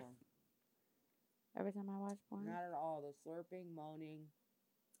 or we. perform? every time I watch porn. Not at all. The slurping, moaning.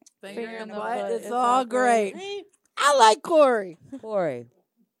 Finger in the butt, butt. It's it's all all great. See? I like Corey. Corey.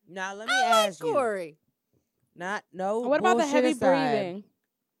 Now let me I like ask you. Corey. No. What about the bullshit heavy aside, breathing?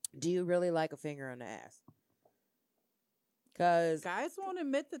 Do you really like a finger on the ass? Because Guys won't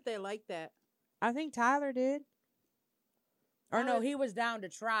admit that they like that. I think Tyler did. Or no, Tyler- he was down to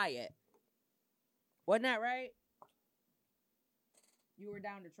try it. Wasn't that right? You were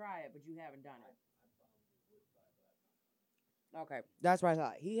down to try it, but you haven't done it. Okay, that's what I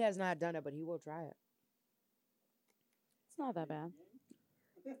thought. He has not done it, but he will try it. It's not that bad.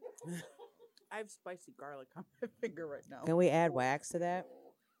 I have spicy garlic on my finger right now. Can we add wax to that?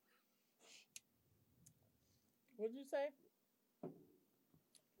 What'd you say?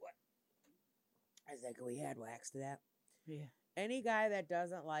 I said, can we add wax to that? Yeah. Any guy that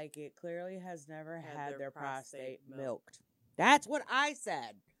doesn't like it clearly has never had their their prostate prostate milked. milked. That's what I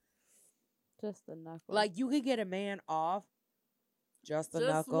said. Just the knuckle. Like, you could get a man off just the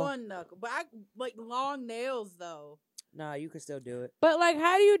Just knuckle. one knuckle. But I like long nails though. No, you could still do it. But like,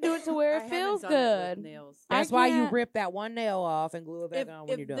 how do you do it to where I it haven't feels done it with good? nails. That's I why you can't- rip that one nail off and glue it back If- on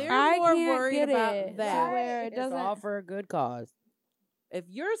when if you're done. they're I more can't worried get about it. that. To where it It's doesn't. all for a good cause. If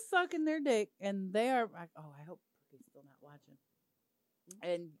you're sucking their dick and they are like, oh, I hope he's still not watching.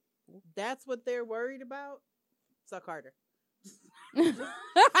 And that's what they're worried about, suck harder.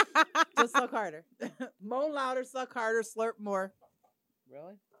 Just suck harder. Moan louder, suck harder, slurp more.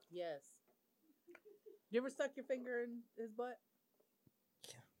 Really? Yes. You ever stuck your finger in his butt?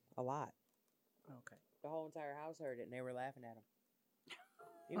 A lot. Okay. The whole entire house heard it, and they were laughing at him.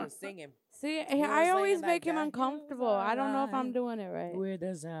 He was singing. See, were I always saying, make like, him that uncomfortable. feels I don't know if I'm alright. doing it right. With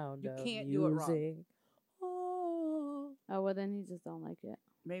the sound You of can't do it wrong. music. Oh. Oh well, then he just don't like it.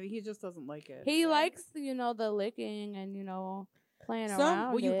 Maybe he just doesn't like it. He likes, the licking and playing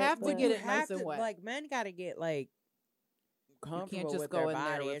around. well, you it, have to but- get You it nice have and to- wet. Like, men got to get, like, comfortable just with go their in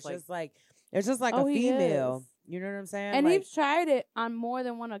there body. with, It's like- just like, it's just like Oh, a he female. is. You know what I'm saying? And like, he's tried it on more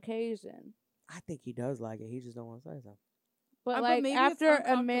than one occasion. I think he does like it. He just don't want to say so. But But like maybe it's after a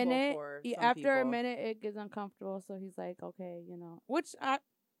uncomfortable minute, for some after a people. minute, it gets uncomfortable. So he's like, okay, which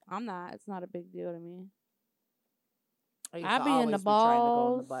I'm not. It's not a big deal to me, used I to be in the always trying to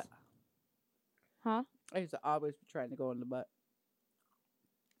go in the balls. butt. huh? I used to always be trying to go in the butt.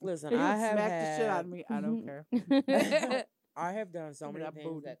 Listen, He I would have smack had, the shit out of me. I don't care. I have done so Give me many that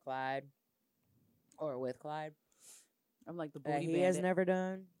things booty. that Clyde, or with Clyde, I'm like the that booty he has bandit. never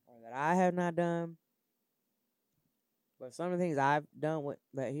done, or that I have not done. But some of the things I've done with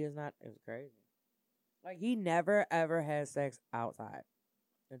that he has not, it was crazy. Like, he never ever had sex outside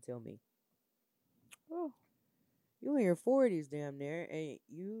until me. Ooh, You in your 40s, damn near, and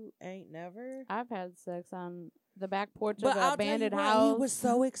you ain't never. I've had sex on the back porch But of an I'll tell you abandoned what, house. he was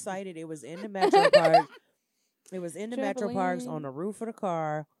so excited. It was in the Metro Park. It was in the Metro Parks Trampoline. on the roof of the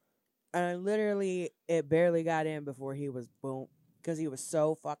car. And literally, it barely got in before he was boom. Because he was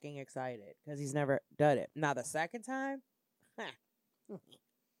so fucking excited. Because he's never done it. Now, the second time,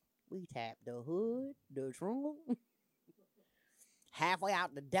 we tapped the hood, the trunk, halfway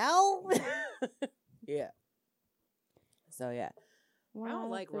out the door. Yeah. So, yeah. One I don't out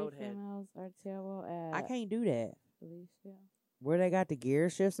of like 3 roadhead. females are terrible at I can't do that. Felicia. Where they got the gear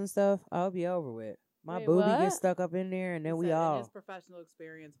shifts and stuff, I'll be over with. My Wait, booby what? gets stuck up in there, and then He we said all. In his professional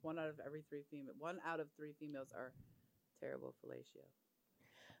experience, 1 out of 3 females are terrible fellatio.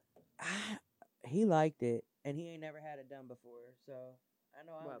 He liked it, and he ain't never had it done before, so I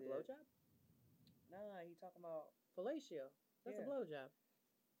know I'm What, good. blowjob? Nah, he talking about. Fellatio. That's Yeah. a blowjob.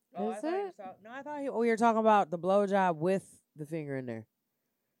 Oh, I Is thought he was it? talk- No, I thought we were talking about the blowjob with the finger in there.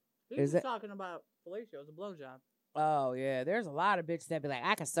 He Is was it- talking about fellatio as a blowjob. Oh yeah, there's a lot of bitches that be like,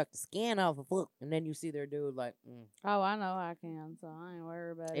 I can suck the skin off a foot, and then you see their dude like, Oh, I know I can, so I ain't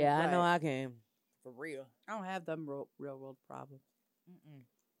worried about it. yeah, I know Right. I can, for real. I don't have them real world problems.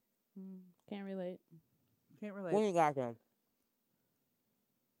 Can't relate. Can't relate. When you got them?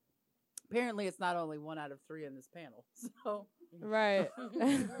 Apparently, it's not only 1 out of 3 in this panel. So Right.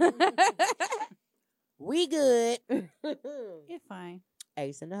 We good. you're fine.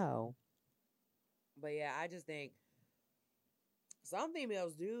 Ace in the hole. But yeah, I just think some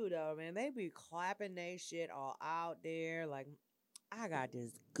females do though, man. They be clapping they shit all out there. Like, I got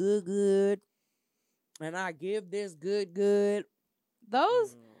this good, and I give this good.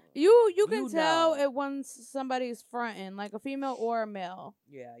 Those you can You tell know. it when somebody's fronting, like a female or a male,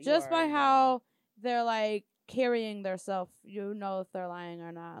 Yeah, you just by already know. how they're like carrying themselves. You know if they're lying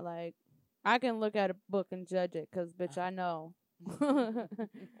or not. Like I can look at a book and judge it, cause bitch, I know.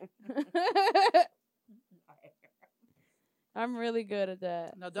 I'm really good at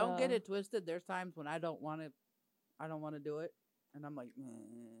that. Now, don't get so- it twisted. There's times when I don't want to do it, and I'm like,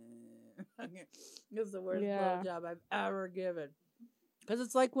 this is the worst Yeah. blowjob I've ever given. Because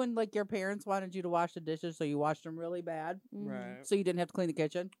it's like when like your parents wanted you to wash the dishes, so you washed them really bad, Mhm. Right. so you didn't have to clean the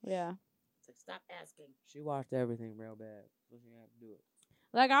kitchen. Yeah. It's like, stop asking. She washed everything real bad, so she had to do it.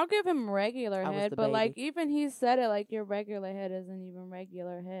 Like, I'll give him regular I was head, the but, like, baby. even he said it, like, your regular head isn't even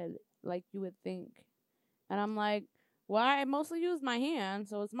regular head, like you would think. And I'm like, well, I mostly use my hand,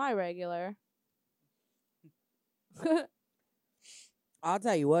 so it's my regular. I'll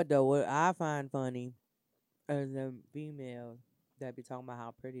tell you what though, what I find funny is the females that be talking about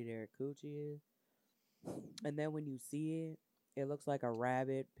how pretty their coochie is, and then when you see it, it looks like a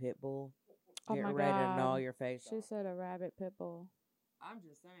rabid pit bull Oh getting my ready to gnaw God. your face She off. said a rabbit pit bull. I'm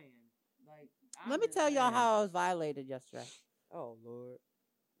just saying, like. Let me tell y'all how I was violated yesterday. Oh Lord,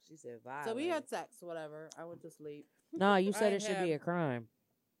 she said violate. So we had sex, whatever. I went to sleep. No, you said I it should be a crime.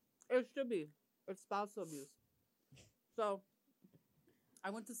 It should be. It's spousal abuse. So I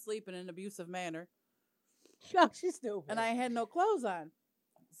went to sleep in an abusive manner, Oh, she's stupid. and I had no clothes on.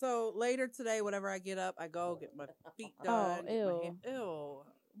 So later today, whenever I get up, I go get my feet done. get my ew. Ew.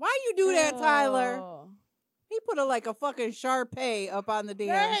 Why you do that, Tyler? Oh. He put like a fucking Sharpay up on the There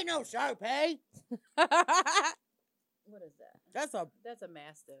damn. ain't no Sharpay. What is that? That's a. That's a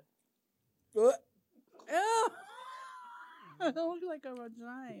mastiff. Uh, Ew. I look like a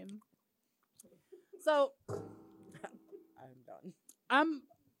vagina. So I'm done. I'm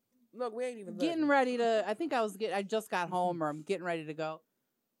Look, we ain't even getting looking. ready to. I just got home, or I'm getting ready to go,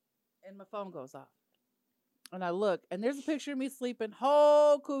 and my phone goes off, and I look, and there's a picture of me sleeping,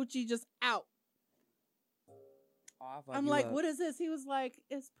 whole coochie just out. Oh, I fuck I'm you like, up. what is this? He was like,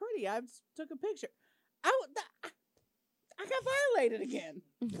 it's pretty. I just took a picture. I got violated again.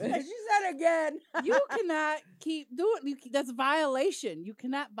 She said again. You cannot keep doing. That's violation. You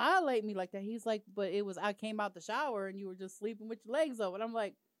cannot violate me like that. He's like, but it was. I came out the shower and you were just sleeping with your legs open. I'm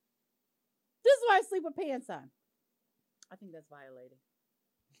like, this is why I sleep with pants on. I think that's violating.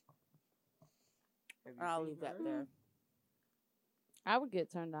 I'll leave that there. I would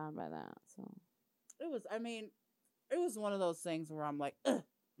get turned on by that. So It was. I mean, it was one of those things where I'm like, ugh,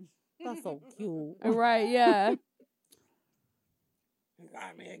 that's so cute. right, yeah. You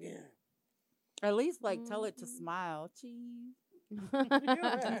got me again. At least like tell it to smile. Cheese.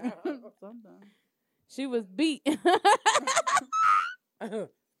 Sometimes. She was beat. I'm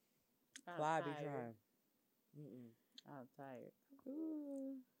Fly be tired. trying. Mm-mm. I'm tired.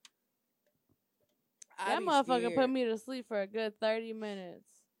 I That be motherfucker put scared. me to sleep for a good 30 minutes.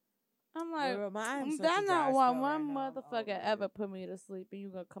 I'm like, Girl, I'm such a that's dry not spell why right one now. motherfucker Oh, ever put me to sleep, and you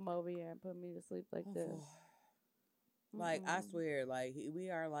gonna come over here and put me to sleep like this. Like, I Mm-mm. swear, like, we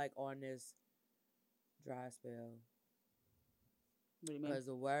are, like, on this dry spell. What do you mean? Because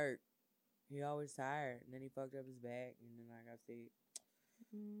of work. He always tired. And then he fucked up his back. And then I got sick.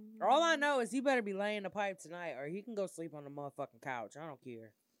 Mhm. All I know is he better be laying the pipe tonight, or he can go sleep on the motherfucking couch. I don't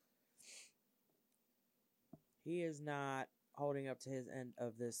care. He is not holding up to his end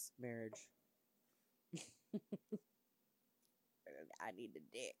of this marriage. I need the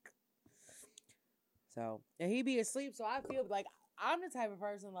dick. So, and he be asleep, so I feel like I'm the type of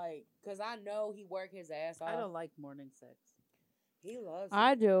person, like, because I know he work his ass off. I don't like morning sex. He loves it.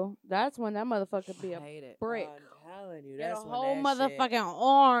 I do. That's when that motherfucker be I a hate it. brick. I'm telling you, Get that's a when whole that shit- motherfucking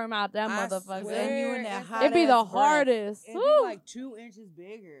arm out that I motherfucker. swear, Then you in that it's hot It'd be the ass breath. hardest. It'd be Woo. like 2 inches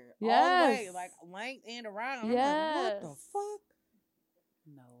bigger. All the way, Yes. like length and around. I'm Yes. like, what the fuck?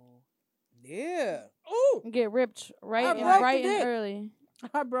 No. Yeah. Ooh, Get ripped right, I and, broke the right and dick. early.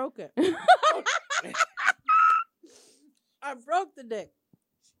 I broke it. I broke the dick.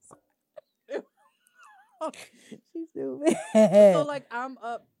 She's stupid. So like I'm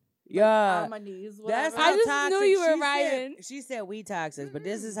up yeah. on my knees. That's Whatever. how I just toxic knew you were she said- riding. She said we toxic, but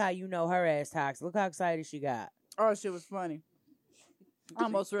this is how you know her ass toxic. Look how excited she got. Oh, shit was funny. I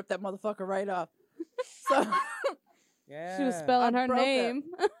almost ripped that motherfucker right off. So Yeah. She was spelling I her broke it. name.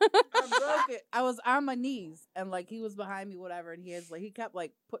 I broke it. I was on my knees and like he was behind me, whatever, and he kept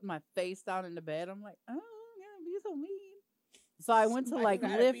like putting my face down in the bed. I'm like, oh, I'm gonna be so mean. So I went to Why like you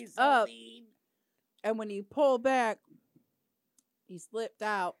gotta be lift so up, mean? and when he pulled back, he slipped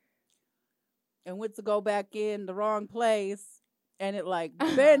out and went to go back in the wrong place, and it like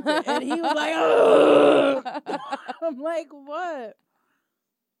bent it, and he was like, ugh. I'm like, what?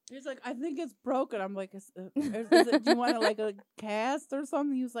 He's like, I think it's broken. I'm like, is it, do you want to like a cast or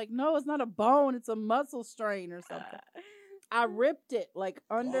something? He was like, no, it's not a bone. It's a muscle strain or something. I ripped it like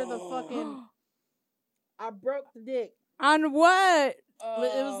under the fucking. I broke the dick. On what?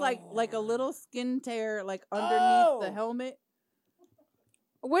 It was like a little skin tear like underneath the Oh. helmet.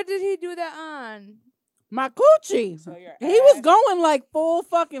 What did he do that on? My coochie. So your He was ass- going like full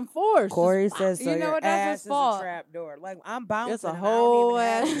fucking force. Corey Just- says, so You know your what, that's ass his is a fault. trap door. Like, I'm bouncing. It's a and I don't whole even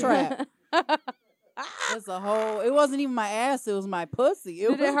have ass it. trap. It's a whole. It wasn't even my ass. It was my pussy.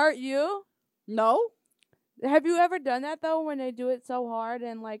 Did was, it hurt you? No. Have you ever done that though? When they do it so hard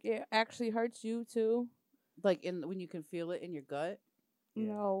and like it actually hurts you too? Like when you can feel it in your gut.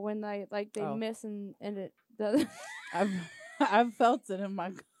 Yeah. No, when they Oh. miss and it does. I've felt it in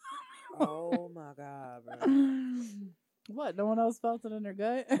my. Oh my god, bro. What? No one else felt it in their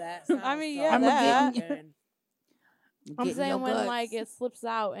gut. That I mean, sounds yeah, so that. fucking- I'm Getting saying your when guts. like it slips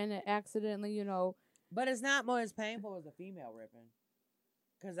out and it accidentally, But it's not more as painful as a female ripping.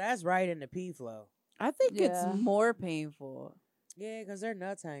 Because that's right in the pee flow. I think Yeah. it's more painful. Yeah, because their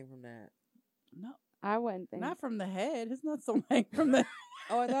nuts hang from that. No, I wouldn't think. not from the head. It's not so hang from the.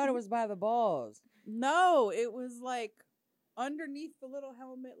 Oh, I thought it was by the balls. No, it was like underneath the little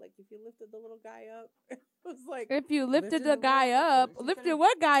helmet. Like if you lifted the little guy up, it was like If you lifted Lifted the the guy little- up, she lifted said-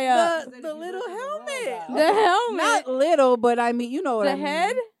 what guy up? the, Then the if you little lifted the little helmet. guy The helmet. Not little, but I mean, you know what The I mean.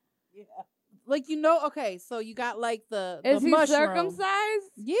 head? Yeah. Like okay, so you got like the Is he mushroom.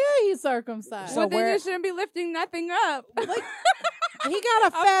 circumcised? Yeah, he's circumcised. So Well, then where- you shouldn't be lifting nothing up. Like, he got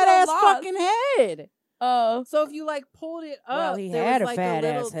a I'm fat so ass lost. fucking head. Oh, So if you like pulled it up, Well, he there had was, a like fat a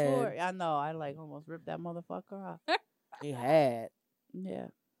little ass head. tour. I know. I like almost ripped that motherfucker off. He had. Yeah.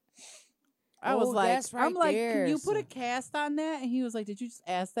 I was Oh, like, that's right I'm like, there, can you put so- a cast on that? And he was like, did you just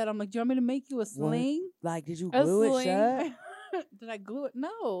ask that? I'm like, do you want me to make you a sling? Like, did you A glue it sling. shut? Did I glue it?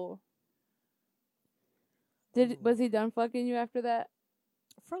 No. was he done fucking you after that?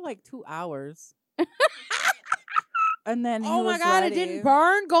 For like 2 hours. And then he Oh my was god, ready. it didn't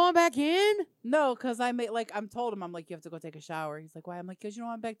burn going back in? No, because I'm told him, I'm like, you have to go take a shower. He's like, why? I'm like, because you don't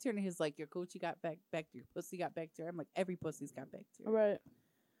want bacteria. And he's like, your coochie got bacteria, your pussy got bacteria. I'm like, every pussy's got bacteria. Right.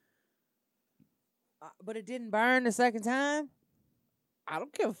 But it didn't burn the second time? I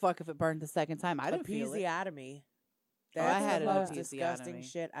don't give a fuck if it burned the second time. I didn't feel it. Episiotomy. Oh, I That's had the an most disgusting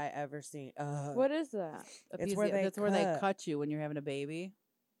episiotomy. shit I ever seen. What is that? It's where they that's where they cut. cut you when you're having a baby.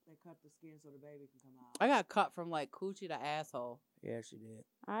 They cut the skin so the baby can come out. I got cut from like coochie to asshole. Yeah, she did.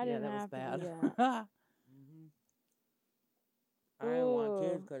 I Yeah, didn't that was have bad. to do that. I didn't want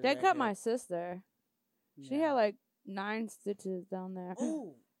kids Ooh. because They cut my sister. She Yeah. had like 9 stitches down there.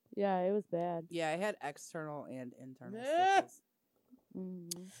 Ooh. Yeah, it was bad. Yeah, I had external and internal Yeah. stitches.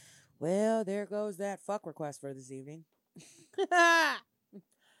 Mhm. Well, there goes that fuck request for this evening. I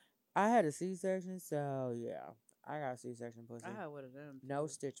had a C-section, so yeah. I got a C-section pussy. I had one of them. No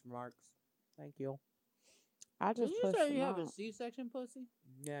too. stitch marks. Thank you. I Did just you pushed say them you have a out. C-section pussy?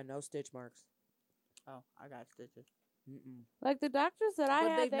 Yeah, no stitch marks. Oh, I got stitches. Mm-mm. Like the doctors that I But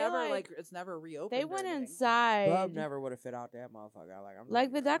had, they've they never like it's never reopened. they or went anything. inside. Bub never would have fit out that motherfucker.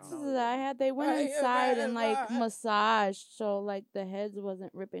 Like the doctors that I had, they went Right, inside and like right. massaged, so like the heads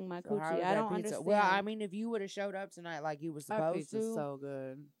wasn't ripping my So how coochie. was I that don't pizza? understand. Well, I mean, if you would have showed up tonight like you was That supposed pizza's to, so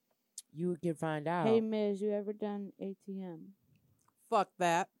good. you could find out. Hey Miz, you ever done ATM? Fuck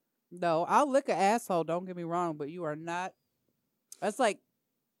that. No, I'll lick an asshole. Don't get me wrong, but you are not. That's like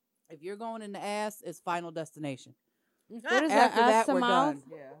if you're going in the ass, it's Final Destination. What is After that? that, Ass to we're mouth? done.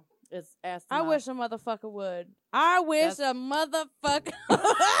 Yeah. It's ass. To I mouth. wish a motherfucker would. I wish That's- a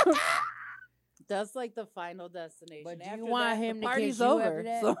motherfucker. That's like the Final Destination. But do you After want that, him the to party's kiss you over. after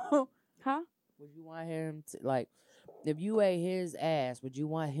that? So Huh? Would you want him to like, if you ate his ass, would you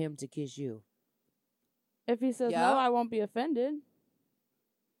want him to kiss you? If he says Yeah. no, I won't be offended.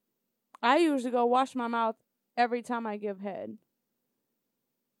 I usually go wash my mouth every time I give head.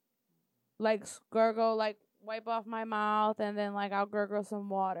 Like gurgle, like wipe off my mouth, and then like I'll gurgle some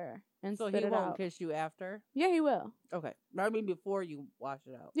water and so spit he it won't out. kiss you after. Yeah, he will. Okay, I mean before you wash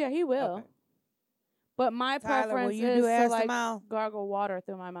it out. Yeah, he will. Okay. But my Tyler, will preference you is do to ass to like mouth? gargle water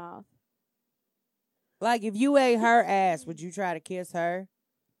through my mouth. Like, if you ate her ass, would you try to kiss her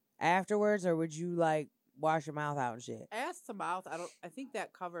afterwards, or would you like wash your mouth out and shit? Ass to mouth. I think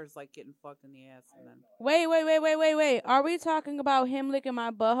that covers like getting fucked in the ass and then. Wait. Are we talking about him licking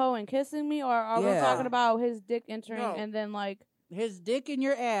my butthole and kissing me, or are we Yeah. talking about his dick entering No. and then like His dick in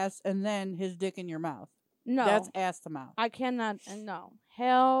your ass and then his dick in your mouth. no? That's ass to mouth. I cannot. No.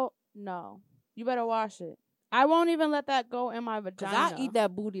 Hell no. You better wash it. I won't even let that go in my Cause vagina. I eat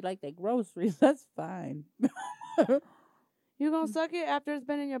that booty like they groceries. That's fine. You gonna suck it after it's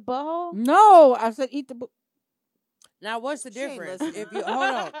been in your butthole? No, I said eat the booty. Now, what's the She ain't difference? listening. If you hold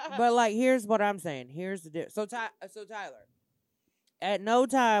on, but like, here's what I'm saying. Here's the difference. So Tyler, at no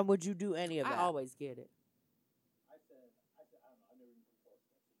time would you do any of I that. always get it.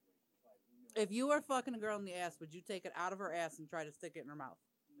 If you were fucking a girl in the ass, would you take it out of her ass and try to stick it in her mouth?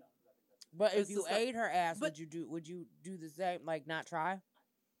 But if It's you just like- ate her ass, but- would you do the same? Like not try?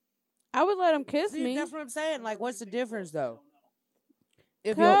 I would let him kiss See, me. that's what I'm saying. Like, what's the difference though?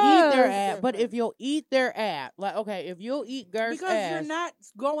 If you'll eat their 'Cause- ass, but if you'll eat their ass, like okay, if you'll eat Gert's Because ass, you're not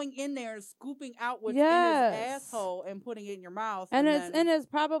going in there and scooping out what's Yes. in his asshole and putting it in your mouth. And it's then, in his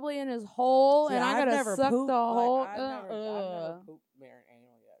probably in his hole, See, and I I've gotta never suck pooped, the like, whole. I've never pooped Mary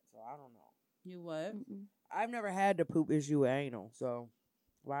anal yet, so I don't know. You what? Mm-mm. I've never had the poop issue with anal, so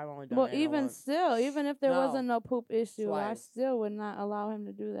I've only done Well, anal even once. still, even if there No. wasn't no poop issue, I Twice. still would not allow him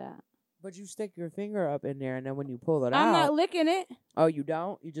to do that. But you stick your finger up in there, and then when you pull it I'm out, not licking it. oh, you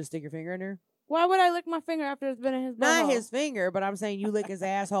don't? You just stick your finger in there? Why would I lick my finger after it's been in his Not butthole? his finger, but I'm saying you lick his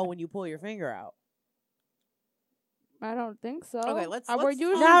asshole when you pull your finger out. I don't think so. Okay, let's- We're let's-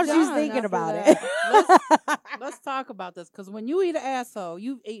 usually Now she's done thinking after about that. it. Let's talk about this because when you eat an asshole,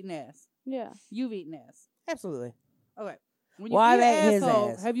 you've eaten ass. Yeah. You've eaten ass. Absolutely. Okay. When Well, I've eat ate an his asshole,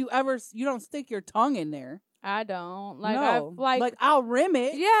 ass. have you ever? You don't stick your tongue in there. I don't like. No. I like. I'll rim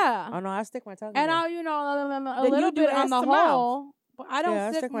it. Yeah. Oh no, I stick my tongue. in And there. I'll, a Then you little do bit ass on the to mouth. hole, but I don't Yeah,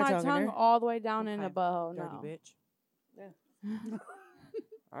 I stick stick my my tongue in tongue there. all the way down in the Okay. butthole. Dirty No. bitch.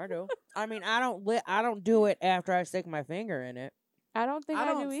 I do. I mean, I don't do it after I stick my finger in it. I don't think I I,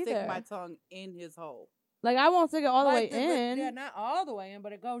 don't do stick either. my tongue in his hole. Like I won't stick it all the way Like in. Yeah, not all the way in,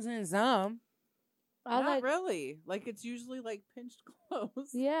 but it goes in some. I Not like. really. Like it's usually like pinched close.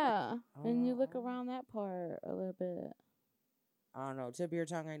 Yeah, and you look Oh. around that part a little bit. I don't know. Tip of your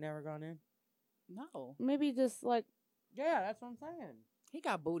tongue ain't never gone in. No, Maybe just like, Yeah, that's what I'm saying. he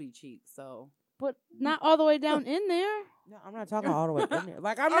got booty cheeks, so but not all the way down in there. No, I'm not talking all the way in there.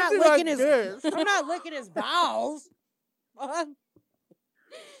 Like I'm I not feel licking like his. this. I'm not licking his balls. my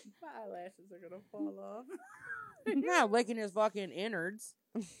eyelashes are gonna fall off. I'm not licking his fucking innards.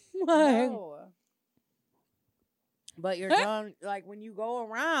 Like, No. But your tongue, like when you go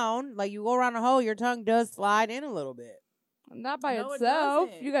around, like you go around the hole, your tongue does slide in a little bit. Not by No, it itself.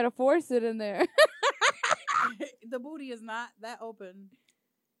 doesn't. You gotta force it in there. The booty is not that open.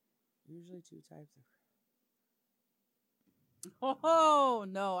 Usually two types Oh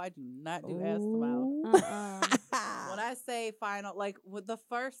no, I do not do ass to mouth. Uh-uh. When I say final, like with the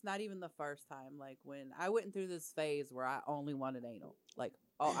first, not even the first time, like when I went through this phase where I only wanted anal, like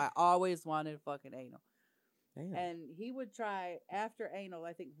I always wanted fucking anal. Damn. And he would try after anal.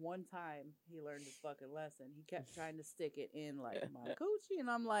 I think one time he learned his fucking lesson. He kept trying to stick it in like my coochie, and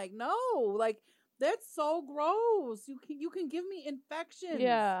I'm like, no, like that's so gross. You can give me infections.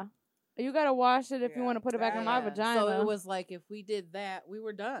 Yeah. You gotta wash it if you Yeah, want to put it back in my Yeah. vagina. So it was like if we did that, we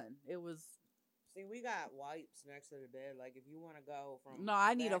were done. It was See, we got wipes next to the bed. Like if you want to go from no.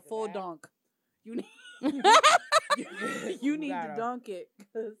 I need a back to full back, dunk. You need you You need to gotta- dunk it.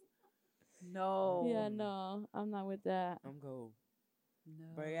 'Cause no. Yeah, no, I'm not with that. I'm cool. No.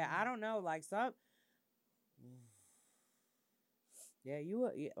 But yeah, I don't know. Like some. Yeah, you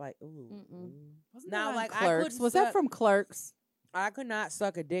were like ooh. Mm-mm. Wasn't Now, that on like, I Clerks? couldn't Was that suck- from Clerks? I could not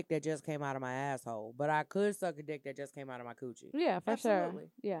suck a dick that just came out of my asshole, but I could suck a dick that just came out of my coochie. Yeah, for Absolutely. sure.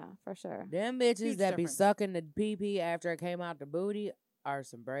 Yeah, for sure. Them bitches Huge that be difference. sucking the pee pee after it came out the booty are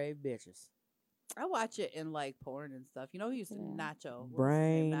some brave bitches. I watch it in like porn and stuff. You know, he used to Yeah. Nacho. What was his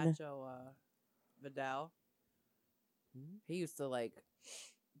name? Brain. Nacho Vidal. Mhm. He used to like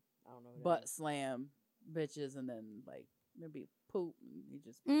I don't know. who that butt is. slam bitches and then like there'd be poop and he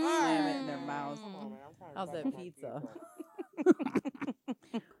just Mm. slam it in their mouths. Come on, man. I'm trying to How's talk that about my pizza? pizza.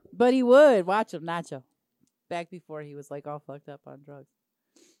 But he would watch him, Nacho. Back before he was like all fucked up on drugs.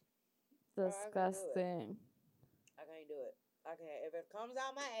 Disgusting. I can't do it. I can't. If it comes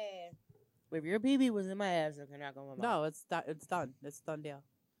out my ass. If your pee pee was in my ass, it cannot go in my mouth. No, it's done. It's done. It's done deal.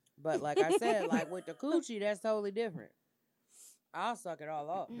 But like I said, like with the coochie, that's totally different. I'll suck it all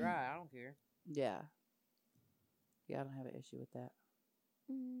up dry. I don't care. Yeah. Yeah, I don't have an issue with that.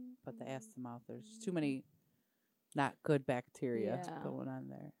 But the ass to mouth, there's too many not good bacteria Yeah. going on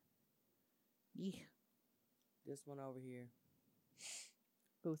there. Yeah. This one over here.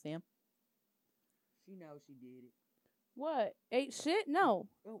 Who, Sam? She knows she did it. What? Ate shit? No.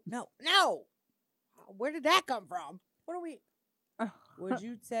 Oh, no. Where did that come from? What are we? Would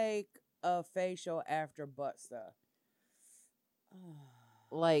you take a facial after butt stuff?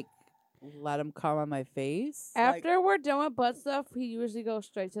 Like, let him come on my face? After we're done with butt stuff, he usually goes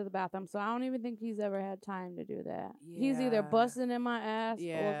straight to the bathroom. So I don't even think he's ever had time to do that. He's either Yeah. busting in my ass or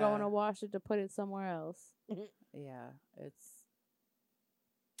Yeah. going to wash it to put it somewhere else. Yeah, it's.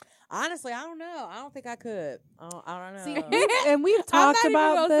 Honestly, I don't know. I don't think I could. I don't know. See, and we've I'm talked not even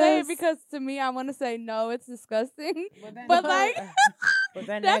about gonna say it this. because to me, I want to say no, it's disgusting. then- but like- But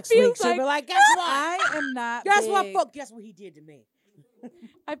then That next week feels she'll be like- like, guess what? I am not. Guess what? big- Fuck. Guess what he did to me.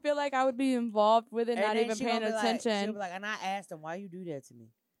 I feel like I would be involved with it, And not then even she paying gonna be like- attention. she'll be like, and I asked him, why you do that to me?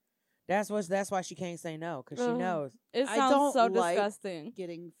 That's why she can't say no, because she Ugh. knows. It I sounds don't so like disgusting.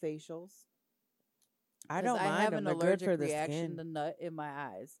 Getting facials. I 'Cause don't mind I have them. an They're good allergic for the reaction skin. to nut in my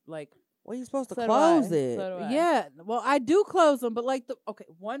eyes. Like, Well, you're supposed to So do close I. it. So do I. yeah. Well, I do close them, but like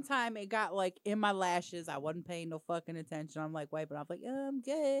one time it got like in my lashes. I wasn't paying no fucking attention. I'm like wiping off, like I'm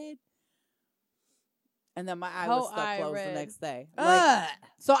good. And then my eye was Whole stuck eye closed the red. next day. Like, Ugh.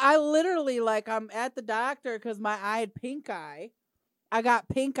 so I literally like I'm at the doctor because my eye had pink eye. I got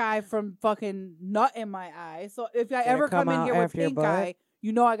pink eye from fucking nut in my eye. So if I Did it ever come come in out here with after your pink butt? eye,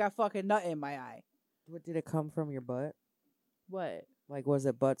 you know I got fucking nut in my eye. What, did it come from your butt? What? Like, was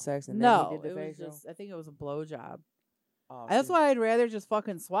it butt sex and No, then he did it the was facial? just. I think it was a blowjob. Oh, That's see. why I'd rather just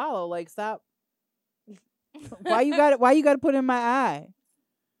fucking swallow. Like, stop. Why you got to put in my eye?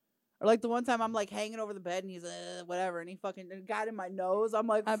 Or like the one time I'm like hanging over the bed and he's whatever, and he fucking got in my nose. I'm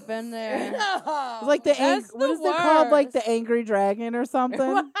like, I've been there. It's like the That's what the is it called? Like worst. the angry dragon or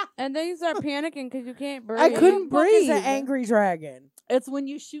something. And then you start panicking because you can't breathe. I couldn't What is breathe. an angry dragon? It's when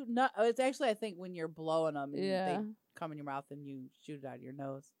you shoot nut. It's actually I think when you're blowing them and Yeah. they come in your mouth and you shoot it out of your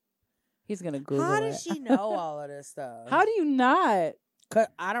nose. He's gonna Google How it. does she know all of this stuff? How do you not? 'Cause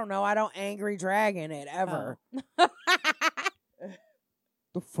I don't know. I don't angry dragon it ever.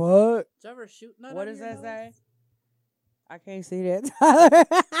 The fuck? Did you ever shoot nut? What out of does your that nose? say? I can't see that.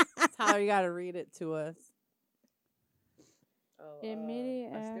 Tyler. Tyler, you gotta read it to us. Oh, Immediately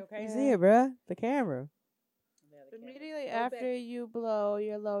I still after, can't see it, bruh. The camera. Immediately Go after back. you blow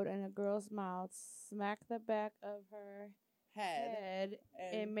your load in a girl's mouth, smack the back of her Head. head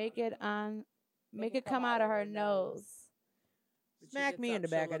and make it come out of her nose. Smack me in the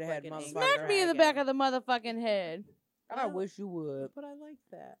back of the head, motherfucker. Smack me in the back of the motherfucking head. I wish you would. But I like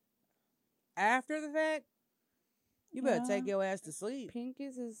that. After the fact, you better Yeah. take your ass to sleep.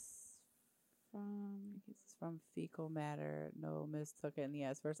 Pinkies is from It's from fecal matter. No, mistook it in the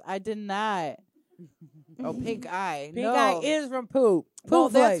ass first. I did not. Oh, pink eye. Pink no. eye is from poop. Well,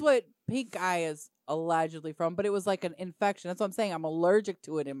 Poop that's flake. what pink eye is allegedly from, but it was like an infection. That's what I'm saying. I'm allergic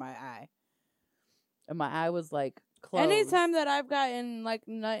to it in my eye. And my eye was like closed. anytime that I've gotten like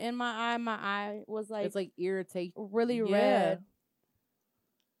nut in my eye was like, it's like irritate. really Yeah. red.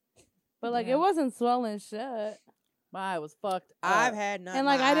 But like Yeah. it wasn't swollen shut. My eye was fucked. I've up. had none. And in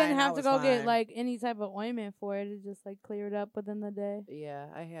like my I eye didn't and have to was go get fine. like any type of ointment for it. It just like cleared up within the day. Yeah,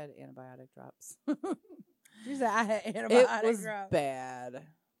 I had antibiotic drops. She said I had It antibiotic was drops. bad.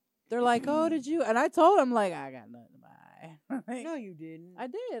 They're like, "Oh, did you?" And I told them like, "I got nothing in my eye." Like, No, you didn't. I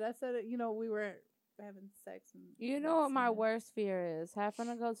did. I said, we were having sex. And You know what my semen. worst fear is? Having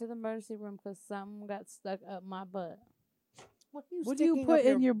to go to the emergency room because something got stuck up my butt. What do you put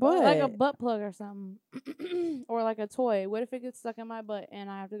in your butt? Like a butt plug or something. Or like a toy. What if it gets stuck in my butt and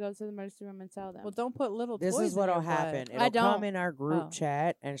I have to go to the emergency room and tell them? Well, don't put little This toys is in what'll your butt. happen. I It'll come don't. in our group Oh.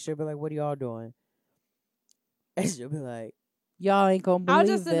 chat, and she'll be like, "What are y'all doing?" And she'll be like, Y'all ain't gonna believe I'll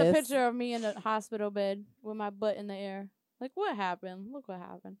just send a this. picture of me in the hospital bed with my butt in the air. Like, what happened? Look what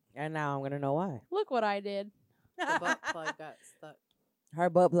happened. and now I'm gonna know why. Look what I did. The butt plug got stuck. Her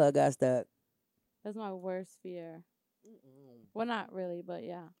butt plug got stuck. That's my worst fear. Well, not really, but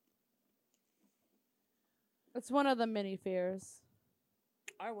yeah. It's one of the many fears.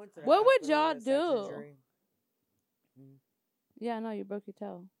 I went to the What would hospital y'all with a sex do? injury. Yeah, I know you broke your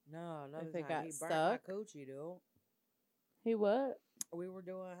toe. No, another If it time got he burnt my stuck? coochie, dude. He what? We were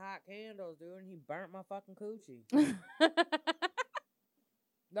doing hot candles, dude, and he burnt my fucking coochie.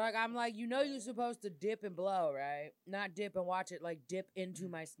 Like, I'm like, you're supposed to dip and blow, right? Not dip and watch it, like, dip into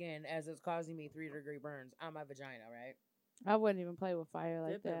my skin as it's causing me 3-degree burns on my vagina, right? I wouldn't even play with fire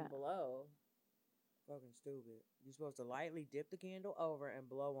like Dip that. and blow. Fucking stupid. You're supposed to lightly dip the candle over and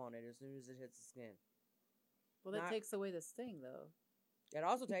blow on it as soon as it hits the skin. Well, that Not- takes away the sting, though. It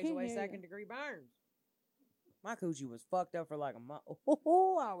also takes can't away hear you. 2nd-degree burns. My coochie was fucked up for like a month.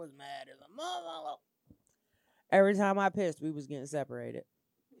 Oh, I was mad as a motherfucker. Every time I pissed, we was getting separated.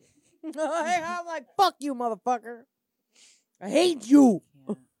 I'm like, fuck you, motherfucker. I hate you.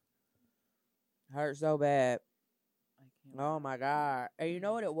 Can't. Hurt so bad. I can't. Oh my god. And you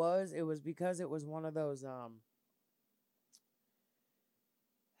know what it was? It was because it was one of those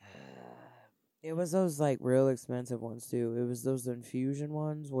it was those like real expensive ones too. It was those infusion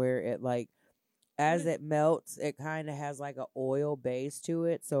ones where it like as it melts, it kind of has like an oil base to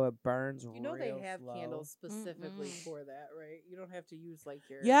it, so it burns You know they real have slow. candles specifically Mm-mm. for that, right? You don't have to use like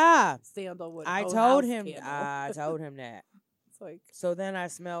your Yeah. sandalwood. I own told house him candle. I told him that. like, So then I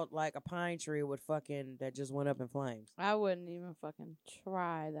smelled like a pine tree with fucking that just went up in flames. I wouldn't even fucking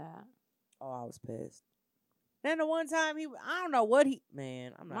try that. Oh, I was pissed. Then the one time I don't know what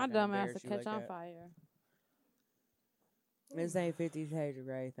man, I'm not My gonna dumb ass embarrass to you catch like on that. fire. This ain't 50 Shades of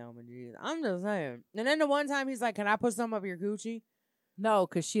Grey, Thelma, Jesus. I'm just saying. And then the one time he's like, "Can I put some up your Gucci?" no,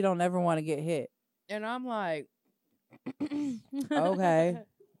 because she don't ever want to get hit. And I'm like, okay.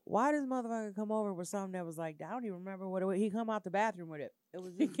 Why does motherfucker come over with something that was like, I don't even remember what it was. He come out the bathroom with it. It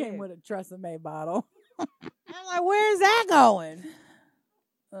was He this came big. with a Tresemme bottle. I'm like, where is that going?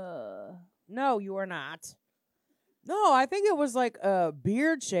 Uh, No, you are not. No, I think it was like a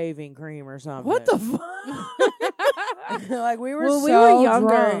beard shaving cream or something. what the fuck? Like we were When so we were younger,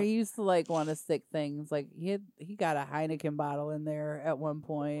 drunk. he used to like want to stick things. Like he got a Heineken bottle in there at one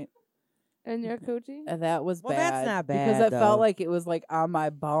point, And your coochie? and that was Well, bad. that's not because bad, it felt though. like it was like on my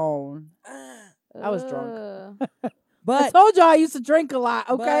bone. I was drunk. Ugh. I But told y'all I used to drink a lot.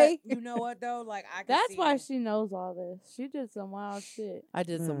 Okay, but you know what though? Like I. Can That's see why she knows all this. She did some wild shit. I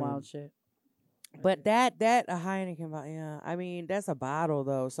did some Mm. wild shit. But that a Heineken bottle, yeah. I mean, that's a bottle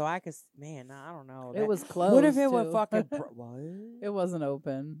though, so I could. Man, I don't know. It That- was closed. What if it was too. fucking? What? It wasn't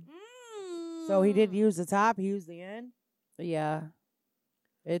open. So he didn't use the top. He used the end. Yeah.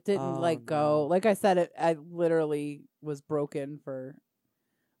 It didn't Oh, like go. no. Like I said, I literally was broken for.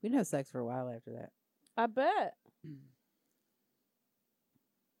 We didn't have sex for a while after that. I bet.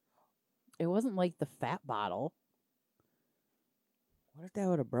 It wasn't like the fat bottle. What if that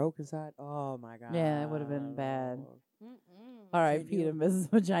would have broke inside? Oh my god. Yeah, it would've been bad. Mm-mm. All right, Did Peter, you? Mrs.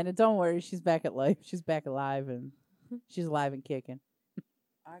 Vagina. Don't worry, she's back at life. She's back alive and she's alive and kicking.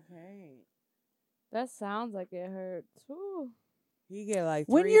 I can't. That sounds like it hurts. Whew. He get like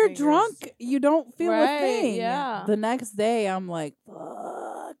When 3 you're fingers. drunk, you don't feel Right, a thing. yeah. The next day, I'm like,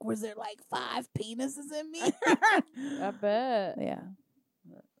 fuck. Was there like 5 penises in me? I bet. Yeah.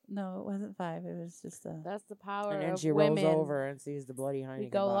 No, it wasn't 5. It was just a. That's the power And then of she women. rolls over and sees the bloody Heineken We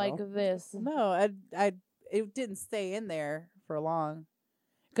go bottle. like this. No, it didn't stay in there for long,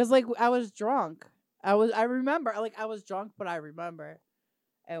 cause like I was drunk. I remember, like I was drunk, but I remember,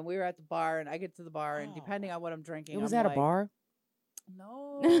 and we were at the bar, and I get to the bar, and Oh. depending on what I'm drinking, It was I'm at a like, bar.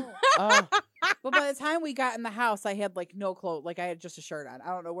 No, Oh. but by the time we got in the house, I had like no clothes, like I had just a shirt on.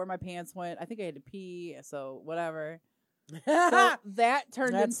 I don't know where my pants went. I think I had to pee, so whatever. So that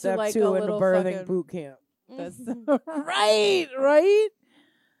turned That's into step like 2 a in the little birthing fucking, boot camp. That's right.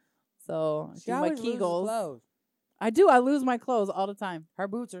 So She do my always loses Kegels. clothes. I do. I lose my clothes all the time. Her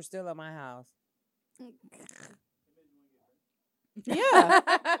boots are still at my house. Yeah.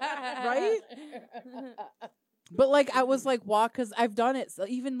 Right? But like I was like walk because I've done it. So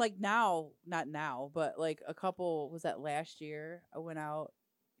even like now, not now, but like a couple was that last year. I went out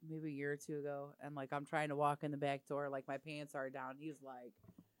maybe a year or 2 ago, and like I'm trying to walk in the back door, like my pants are down. He's like,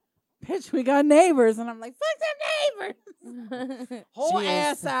 "Bitch, we got neighbors," and I'm like, "Fuck them neighbors!" Whole She is-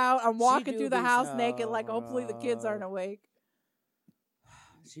 ass out. I'm walking do through the be house so- naked, like hopefully the kids aren't awake.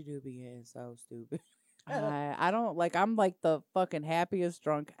 She do be getting so stupid. I don't like. I'm like the fucking happiest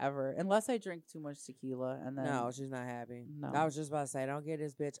drunk ever, unless I drink too much tequila, and then No, she's not happy. No. I was just about to say, don't get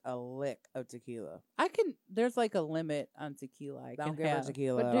this bitch a lick of tequila. I can. There's like a limit on tequila. I Don't can give her have.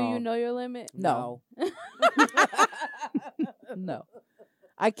 tequila. But at do you all. know your limit? No. No,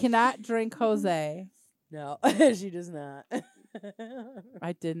 I cannot drink Jose. No, she does not.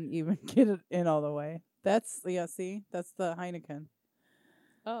 I didn't even get it in all the way. That's See, that's the Heineken.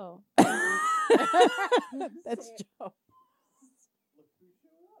 Oh. That's Joe.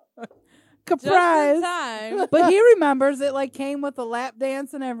 Just in Surprise! time. But he remembers it. Like came with a lap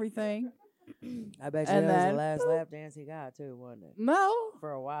dance and everything. I bet you And that was then- the last lap dance he got too, wasn't it? No.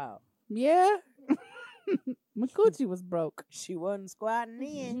 For a while. Yeah. My coochie was broke. She wasn't squatting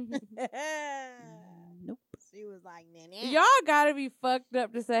in. Nope. She was like, nah. Y'all gotta be fucked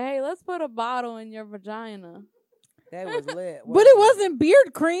up to say, hey, let's put a bottle in your vagina. That was lit. But it wasn't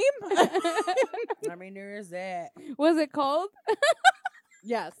beard cream. I mean, there is that. Was it cold?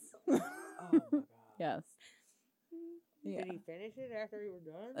 Yes. Oh my god. Yes. Yeah. Did he finish it after he was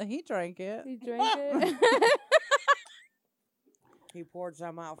done? He drank it. He drank it. He poured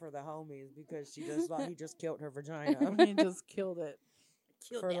some out for the homies because she just thought he just killed her vagina He just killed it.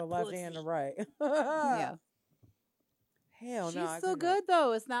 for the left and the right. Yeah. Hell She's no. I still could not. good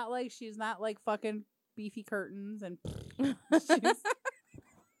though. It's not like she's not like fucking beefy curtains and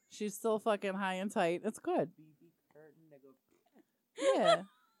she's still fucking high and tight. It's good. Yeah.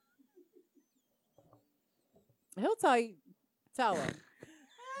 He'll tell him.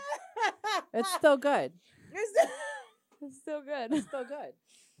 It's still good. It's still good. It's still good.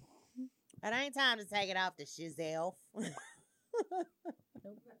 It ain't time to take it off the shizel.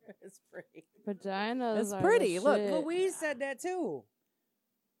 It's pretty. Vaginas It's are pretty. the Look, shit. Louise said that too.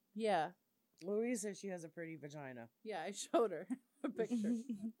 Yeah. Louise said she has a pretty vagina. Yeah, I showed her a picture.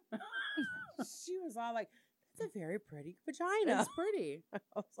 She was all like, "That's a very pretty vagina." It's pretty. I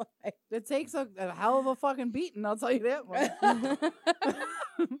was like, It takes a hell of a fucking beating, I'll tell you that much.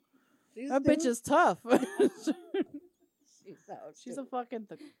 That bitch is tough. She's a fucking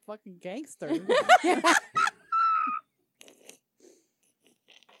gangster.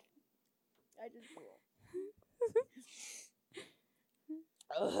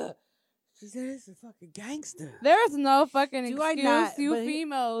 Ugh. She said it's a fucking gangster. There's no fucking Do I excuse, not? you But he-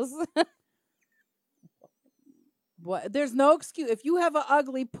 females. What? There's no excuse. If you have an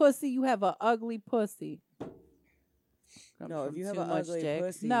ugly pussy, you have an ugly pussy. No, if From you have too an much ugly dick.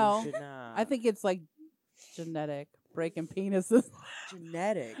 pussy, no, you should not. I think it's like genetic breaking penises.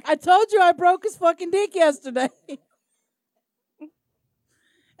 genetic. I told you I broke his fucking dick yesterday.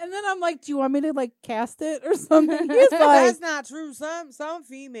 And then I'm like, do you want me to like cast it or something? He's like, That's not true. Some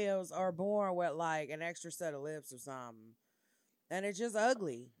females are born with like an extra set of lips or something, and it's just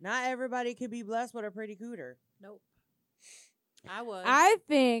ugly. Not everybody can be blessed with a pretty cooter. nope. I was. I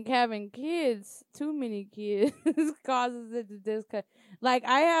think having kids, too many kids, causes it to discolor. Like,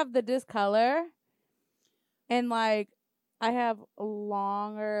 I have the discolor, and, like, I have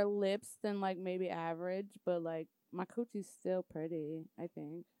longer lips than, like, maybe average, but, like, my coochie's still pretty, I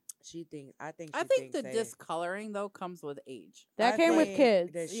think. I think the that discoloring though comes with age. That I came with think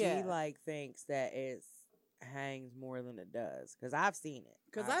kids. That she Yeah. like thinks that it hangs more than it does. Because I've seen it.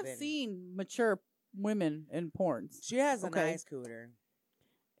 Because I've been- seen mature women in porns. She has a Okay. nice cooter.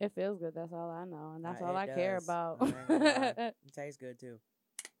 It feels good. That's all I know, and that's all It I care does. about. I ain't gonna lie. It tastes good too.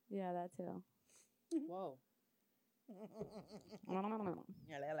 Yeah, that too. Whoa.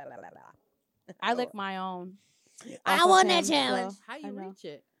 I lick my own. I off of want that him, so challenge. How I you know. reach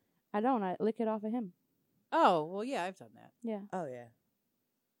it? I don't. I lick it off of him. Oh, well, yeah, I've done that. Yeah. Oh yeah.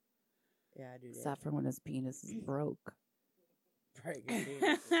 Yeah, I do that. Except for when his penis is broke. Breaking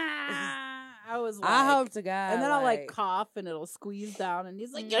penises. I was like, I hope to God. and then I'll like cough and it'll squeeze down, and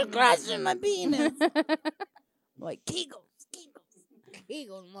he's like, "You're Mm. crushing my penis." I'm like, Kegels,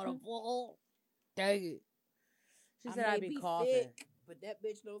 motherfucker. Dang it. She I said may I'd be coughing. thick, but that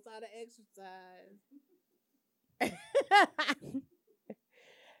bitch knows how to exercise.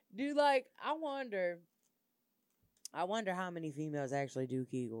 Dude, like, I wonder how many females actually do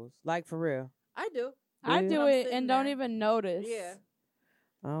Kegels. Like, for real. I do. I Yeah. do I'm it sitting and don't there. even notice. Yeah.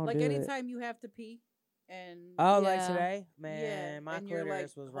 I don't Like do it. anytime you have to pee, and Oh, like Yeah. today? Man, my and you're,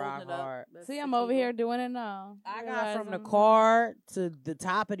 clitoris like, was holding rock it up, hard. that's See, the I'm over Kegel. here doing it now. I got from the Realizing- car to the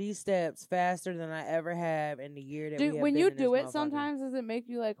top of these steps faster than I ever have in the year that we Do, have when been you in this do it, motherfucker. sometimes does it make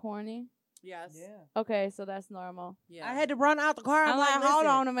you like horny? Yes. Yeah. Okay, so that's normal. Yeah. I had to run out the car. I'm like, hold "Listen."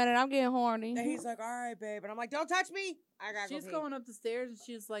 on a minute, I'm getting horny. And he's like, all right, babe. And I'm like, don't touch me. I got to She's go going up the stairs and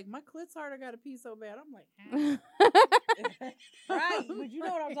she's like, "My clit's hard. I gotta pee so bad." I'm like, "Huh?" Right. But you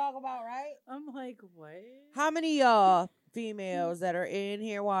know what I'm talking about, right? I'm like, "What?" How many of y'all females that are in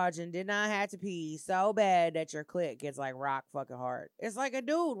here watching did not have to pee so bad that your clit gets like rock fucking hard? It's like a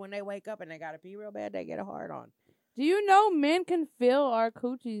dude when they wake up and they got to pee real bad, they get a hard on. Do you know men can feel our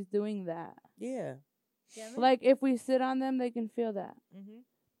coochies doing that? Yeah. Like, if we sit on them, they can feel that. Mm-hmm.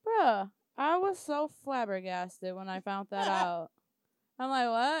 Bruh, I was so flabbergasted when I found that out. I'm like,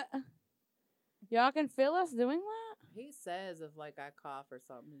 what? Y'all can feel us doing that? He says if like I cough or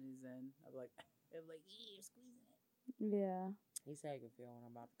something and he's in, I'm like, "Yeah, squeezing it." Yeah. He said he can feel when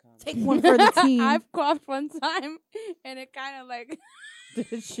I'm about to come. Take one for the team. I've coughed one time, and it kind of like...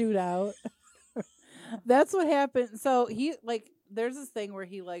 Did shoot out. That's what happened. So he like, there's this thing where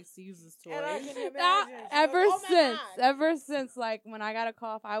he likes to use his toy. And I can imagine. Now, She ever goes, "Oh my God." since, like, when I got a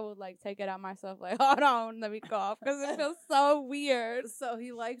cough, I would, like, take it out myself, like, hold on, let me cough, because it feels so weird. So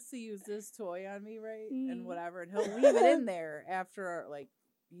he likes to use this toy on me, right? Mhm. And whatever, and he'll leave it in there after like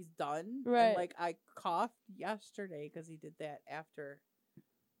he's done. Right. And, like I coughed yesterday because he did that after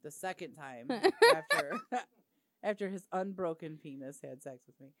the second time after his unbroken penis had sex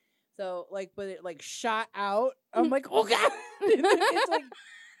with me. So like, but it like shot out. I'm like, oh god! It's like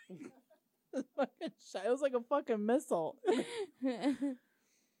it was like a fucking missile.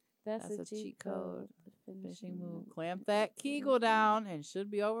 That's a a cheat cheat code. code. The Fishing move. Clamp that Kegel down and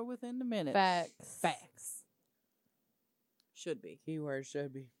should be over within a minute. Facts. Facts. Should be. Keyword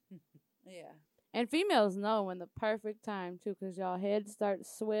should be. Yeah. And females know when the perfect time, too, because y'all head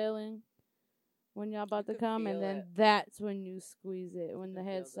starts swelling when y'all about to can come, and feel then it. that's when you squeeze it, when the can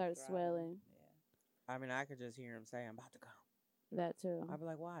head feel the starts throbbing. swelling. Yeah. I mean, I could just hear him say, I'm about to come. That, too. I'd be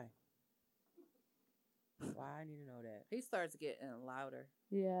like, why? Why I need to know that? He starts getting louder.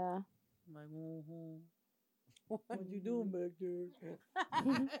 Yeah. I'm like, mm-hmm. What you doing back there?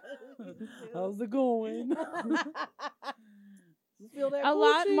 How's it going? You feel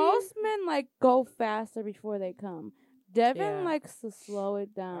that Most men like go faster before they come. Devin Yeah. likes to slow it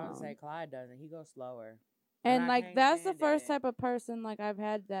I down. would say Clyde doesn't. He goes slower. And I like can't that's the stand first it. type of person like I've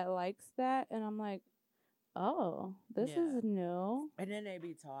had that likes that, and I'm like, oh, this Yeah. is new. And then they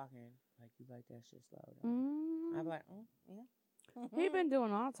be talking like you like that shit slow down. I'm Mm. like, oh yeah. He been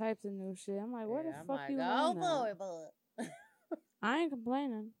doing all types of new shit. I'm like, where Yeah, the I'm fuck like, you go learn for that? it, bud. I ain't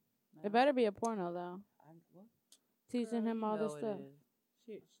complaining. No. It better be a porno though, What? teaching him all this No, it stuff. is.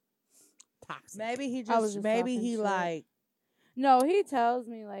 Shit. Toxic. Maybe he I was just just maybe talking he shit. like No, he tells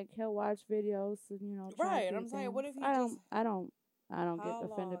me like he'll watch videos and try Right, to do I'm saying, what if he I just- I don't get how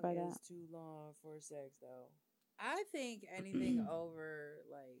offended by long that. is too long for sex though? I think anything over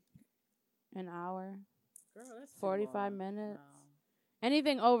like, An hour, girl, that's too 45 long. minutes. No.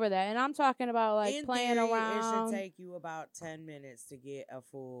 Anything over that, and I'm talking about like In playing theory, around. it should take you about 10 minutes to get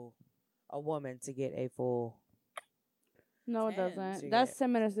a woman to get a full. No, it 10 doesn't. to That's get-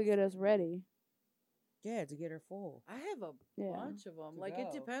 10 minutes to get us ready. Yeah, to get her full. I have a Yeah. bunch of them. To Like, go.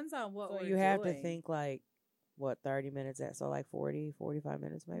 it depends on what So we're you have doing. to think like, what, 30 minutes at, so like 40, 45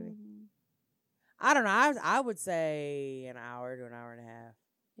 minutes maybe? Mhm. I don't know. I would say an hour to an hour and a half.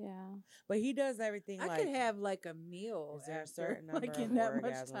 Yeah. But he does everything I like. could have like a meal. Is there a after, certain number like of in that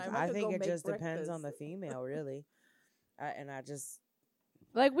much orgasms? time. I could think go it make just depends on the breakfast. female, really.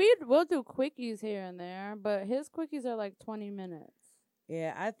 Like we'll do quickies here and there, but his quickies are like 20 minutes.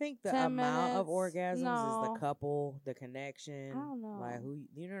 Yeah, I think the 10 amount of minutes? orgasms is No. the couple, the connection. I don't know. Like who,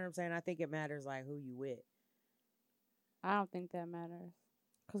 you know what I'm saying? I think it matters like who you with. I don't think that matters.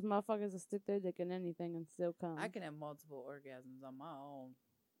 Cause motherfuckers will stick their dick in anything and still come. I can have multiple orgasms on my own.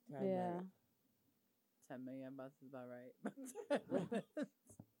 Yeah. 10 million bucks is about right.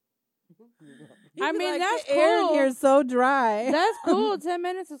 I mean, that's the air in cool. here is so dry. That's cool. 10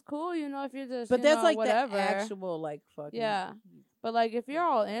 minutes is cool, you know, if you're just, but you that's know, like whatever. the actual like fucking. Yeah. But like if you're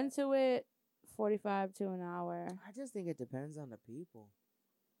all into it, 45 to an hour. I just think it depends on the people.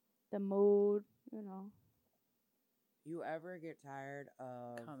 The mood, you know. You ever get tired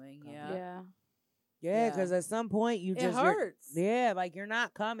of Coming, coming? yeah. Yeah. Yeah, Yeah. because at some point you It just hurts. Yeah, like you're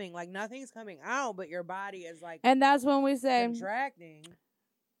not coming, like nothing's coming out, but your body is like And that's when we say, contracting.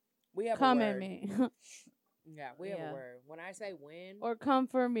 We have come a at word. me. Yeah, we have Yeah. a word. When I say when, Or come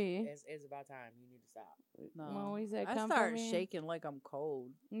for me. it's about time. You need to stop. No. When we say I come for start me. shaking like I'm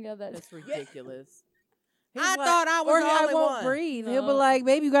cold. Yeah, That's ridiculous. I He's like- thought I was or the I only won't one. breathe. No. He'll be like,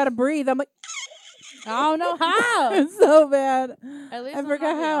 "Baby, you gotta breathe." I'm like, I don't know how. it's so bad. At least I I'm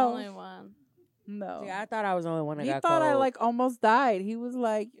forgot not the how. only one. No. See, I thought I was the only one that He got thought I cold. like almost died. He was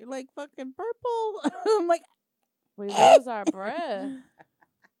like, "You're like fucking purple." I'm like, We lose our breath.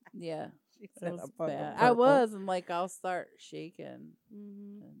 yeah. She It said was I'm fucking bad. I purple. was, and like I'll start shaking.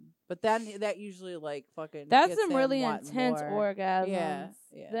 Hmm. But that usually like fucking. That's gets some him really wanting intense more. orgasms. Yeah,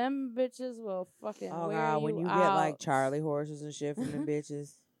 yeah. Them bitches will fucking Oh wear god, when you get out. like Charlie horses and shit from them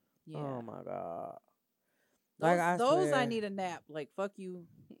bitches. Yeah. Oh my god. Those, Like, I those I swear. need a nap. Like fuck you.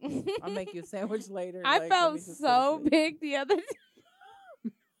 I'll make you a sandwich later. I like, let felt me just go to so sleep. big the other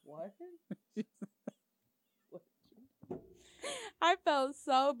day. What? I felt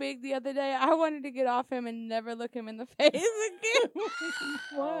so big the other day. I wanted to get off him and never look him in the face again.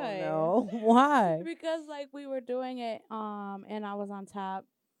 Why? Oh, no. Why? Because like we were doing it, and I was on top.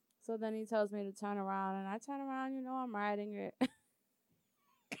 So then he tells me to turn around, and I turn around. You know, I'm riding it.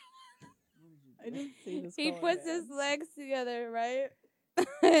 I didn't see this. He going puts down. his legs together, right?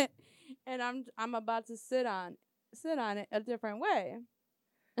 And I'm about to sit on it a different way.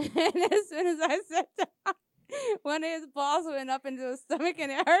 And as soon as I sat down, one of his balls went up into his stomach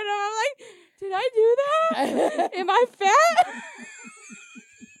and it hurt him. I'm like, did I do that? Am I fat?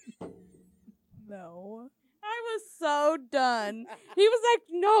 No. I was so done. He was like,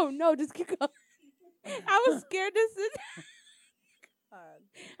 no, just keep going. I was scared to sit down.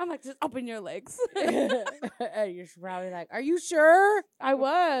 I'm like, just open your legs. And you're probably like, are you sure? I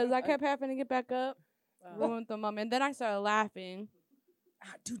was. I kept having to get back up. Wow. Ruined the moment. And then I started laughing.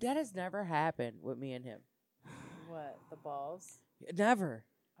 Dude, that has never happened with me and him. What? The balls? Never.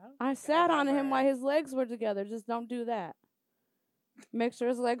 don't I think sat I've on him ever- while his legs were together. Just don't do that. Make sure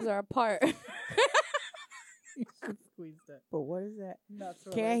his legs are apart. Squeeze that. But what is that? Nuts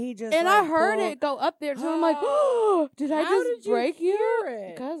Can't he just And like, I heard pull- it go up there too. I'm like, oh, did I How just did you break you? hear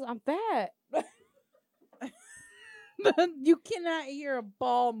it? Because I'm fat. You cannot hear a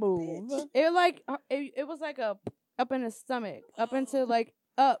ball move. It like it was like a up in his stomach, up into like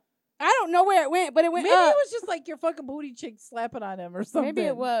up. I don't know where it went, but it went Maybe up. it was just like your fucking booty cheek slapping on him or something. Maybe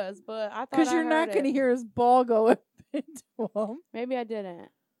it was, but I thought Because I you're not heard going to it. hear his ball go up into him. Maybe I didn't,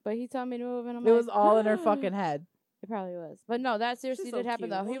 but he told me to move, and I'm It like, was all in her fucking head. It probably was, but no, that seriously so did happen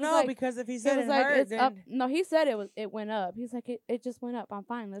cute. though. He Well, was no, like, because if he he said was it like, hurt, it's then, up. No, he said it went up. He's like, it just went up. I'm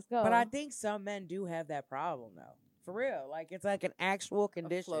fine. Let's go. But I think some men do have that problem though. For real, like it's like an actual A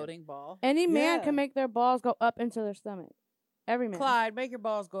condition. floating ball. any man Yeah. can make their balls go up into their stomach. Every man. Clyde, make your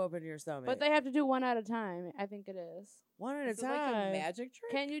balls go up into your stomach. But they have to do one at a time. I think it is. one at a Is it like a time. magic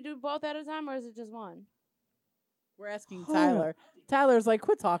trick? Can you do both at a time, or is it just one? We're asking Huh. Tyler. Tyler's like,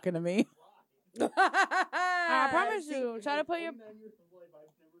 quit talking to me. I promise you. Try to put your.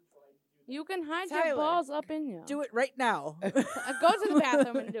 You can hide your Tyler, balls up in you. Do it right now. Go to the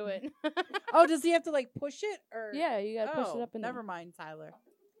bathroom and do it. Oh, does he have to like push it or? Yeah, you gotta push it up in Never there. mind, Tyler.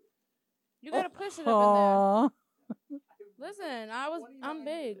 You gotta push it up Aw. in there. Listen, I'm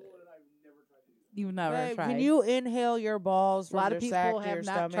big. You've never Babe, tried. can you inhale your balls A from lot your of sack people to your have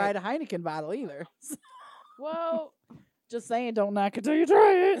not stomach? tried a Heineken bottle either. Well, Just saying, don't knock it till you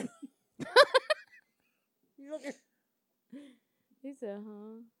try it. he said,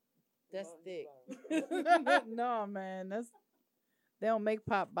 huh? That's thick. No, man, they don't make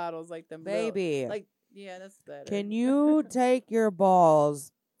pop bottles like them, Baby, Like, yeah, that's better. can you take your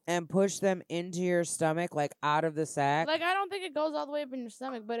balls and push them into your stomach, like out of the sack? Like, I don't think it goes all the way up in your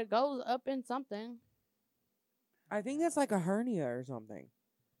stomach, but it goes up in something. I think that's like a hernia or something.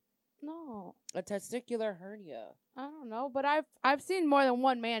 No, A testicular hernia. I don't know, but I've seen more than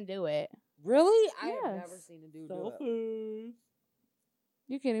one man do it. Really? I have Yes. never seen a dude do it.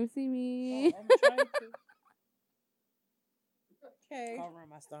 You can't even see me. I'm trying to. Okay. Covering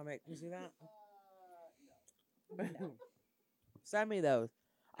my stomach. You see that? Send me those.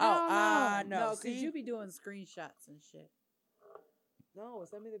 I don't know. No. No, because See? you be doing screenshots and shit. No,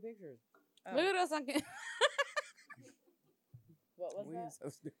 send me the pictures. Oh. Look at us on camera. What was We that? so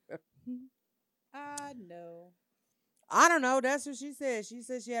stupid. No. I don't know. That's what she said. She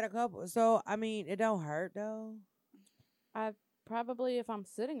said she had a couple. So, I mean, it don't hurt, though. Probably if I'm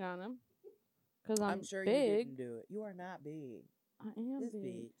sitting on him, because I'm sure you big. didn't do it. You are not big. I am This big,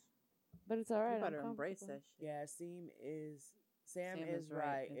 big. but it's all right. You better I'm embrace comfortable. that shit. Yeah, Sam Sam is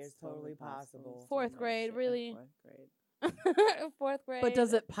right. It's totally possible. Fourth grade, really? Fourth grade. Fourth grade. But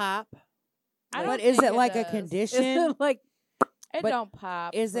does it pop? I But don't is think it like a does. condition? Is it like It but don't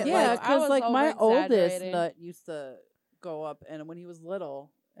pop. is it but yeah? like- I Because was like my oldest over-exaggerating. nut used to go up, and when he was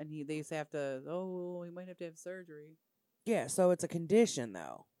little, and they used to have to. Oh, he might have to have surgery. Yeah, so it's a condition,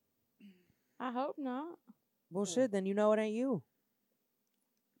 though. I hope not. Well, shit, then you know it ain't you.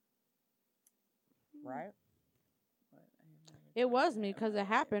 Right? It was me because it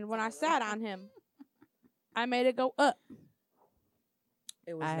happened when I sat on him. I made it go up.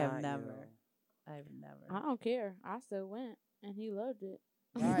 It was I have not never. you. I've I never. don't care. I still went, and he loved it.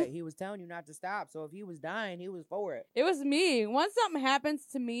 Right, he was telling you not to stop. So if he was dying, he was for it. It was me. Once something happens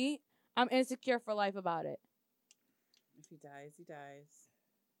to me, I'm insecure for life about it. If he dies, he dies.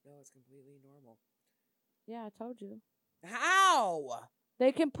 No, it's completely normal. Yeah, I told you. How?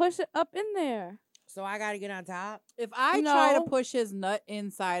 They can push it up in there. So I got to get on top? If I try to No. push his nut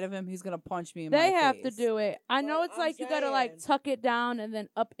inside of him, he's gonna punch me in my They face. have to do it. I know Well, it's I'm like you gotta like saying- tuck it down and then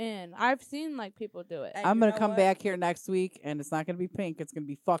up in. I've seen like people do it. Hey, I'm you gonna know come what? back here next week, and it's not gonna be pink. It's gonna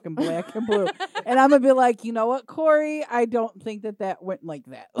be fucking black and blue. And I'm gonna be like, you know what, Corey? I don't think that went like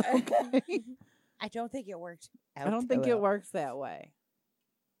that. Okay? I don't think it worked. I don't think it works that way.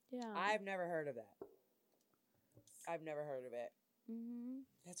 Yeah. I've never heard of that. I've never heard of it. hmm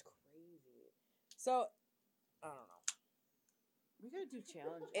That's crazy. So, I don't know. We gotta do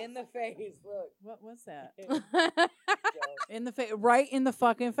challenges. In the face, look. What was that? Joe. In the face, right in the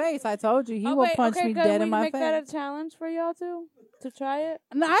fucking face. I told you he Oh, will wait, punch okay, me good. dead We in my make that a face. challenge for y'all too to try it.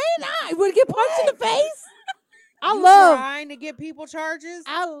 No, I would get punched in the face. I You love, trying to get people charges?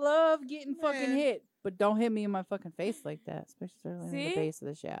 I love getting fucking Man. hit, but don't hit me in my fucking face like that, especially in the See? base of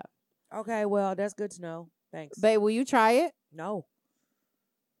the shaft. Okay, well, that's good to know. Thanks. Babe, will you try it? No.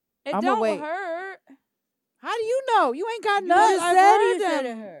 It I'ma don't wait. hurt. How do you know? You ain't got You nuts. just I've said heard you said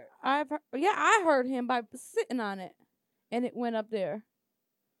them. it hurt. I heard him by sitting on it, and it went up there.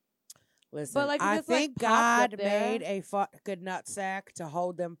 Listen, like, if I it's, like, think popped up God there- made a fucking nutsack to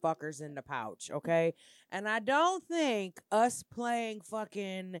hold them fuckers in the pouch, okay? And I don't think us playing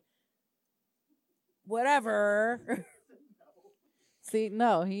fucking whatever. See,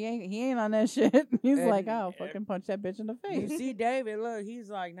 no, he ain't on that shit. He's And- like, I'll fucking punch that bitch in the You face. see David, look, he's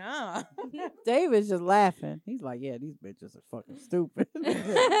like, nah. David's just laughing. He's like, yeah, these bitches are fucking stupid.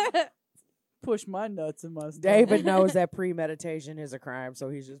 push my nuts in my stomach. David knows that premeditation is a crime, so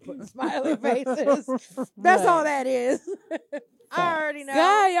he's just putting smiley faces. That's all that is. I already know.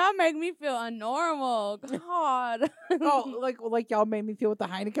 God, y'all make me feel unnormal. God. Oh, like y'all made me feel with the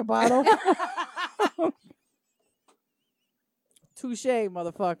Heineken bottle. Touche,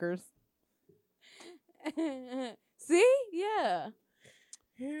 motherfuckers. See? Yeah.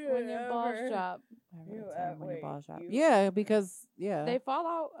 When your balls drop, Yeah, because they fall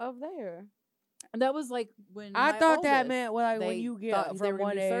out of there. and that was like when I my thought that oldest, meant like when they you thought get they from were gonna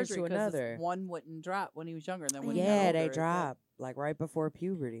one do age surgery to 'cause another. one wouldn't drop when he was younger, and then when he got Yeah, older, they it drop like right before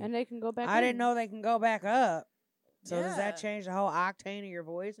puberty. And they can go back I in. didn't know they can go back up. So does Yeah. that change the whole octane of your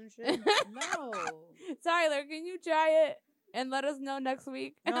voice and shit? No, Tyler, can you try it and let us know next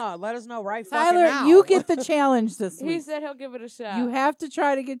week? No, let us know right fucking Tyler, now. you get the challenge this He week. said he'll give it a shot. You have to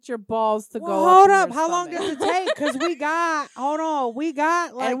try to get your balls to Well, go. hold in up. your How long stomach. does it take? Because we got, hold on, we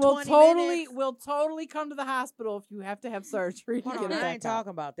got like and we'll 20 minutes. we'll totally come to the hospital if you have to have surgery to Hold get on, it I back ain't out.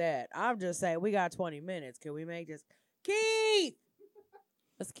 talking about that. I'm just saying we got 20 minutes. Can we make this? Keith!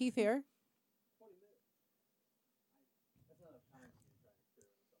 Is Keith here?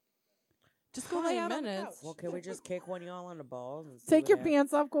 Just go 20 lay out on the minutes. couch. Well, can we just kick one of y'all on the balls? And see Take what your happens?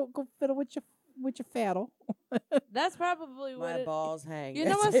 pants off. Go fiddle with your faddle. That's probably what My it, balls hang. You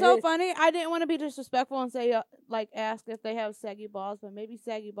know That's what's so it. funny? I didn't want to be disrespectful and say like ask if they have saggy balls, but maybe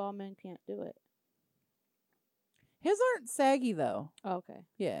saggy ball men can't do it. His aren't saggy though. Okay.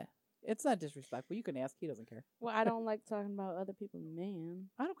 Yeah, it's not disrespectful. You can ask. He doesn't care. Well, I don't like talking about other people's man.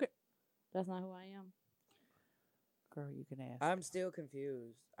 I don't care. That's not who I am. Girl, you can ask. I'm still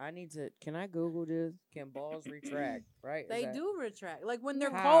confused. I need to. Can I Google this? Can balls retract? Right? Is They that- do retract. Like when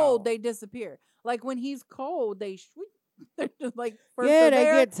they're How? cold, they disappear. Like when he's cold, they they're just like first Yeah, they're they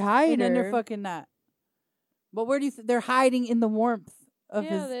there, get tighter. and then they're fucking not. But where do you? They're hiding in the warmth of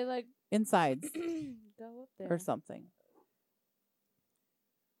Yeah, his they like insides go up there. or something.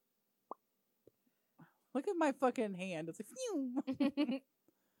 Look at my fucking hand. It's like phew.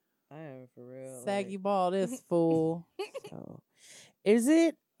 I am for real. Saggy ball, this fool. So, is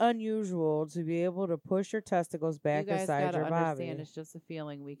it unusual to be able to push your testicles back You guys inside gotta your understand, body? it's just a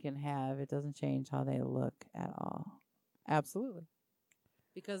feeling we can have. It doesn't change how they look at all. Absolutely,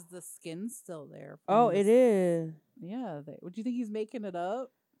 because the skin's still there. from Oh, the it is. Yeah. Would you think he's making it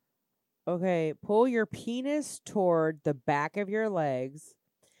up? Okay, pull your penis toward the back of your legs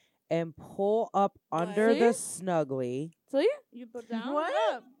and pull up under the snuggly. See? You put down What?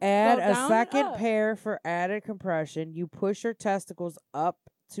 and up. Add Go a down and second up. pair for added compression. You push your testicles up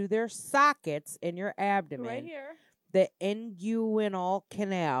to their sockets in your abdomen, Right here. the inguinal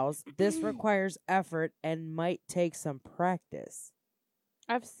canals. This requires effort and might take some practice.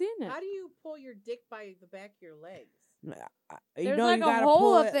 I've seen it. How do you pull your dick by the back of your legs? You There's know like you a gotta hole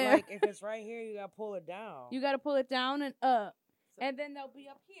pull up it. there. Like if it's right here, you gotta pull it down. You got to pull it down and up. And then they'll be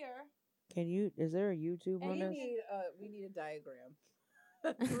up here. Can you? Is there a YouTube on this? We need a diagram.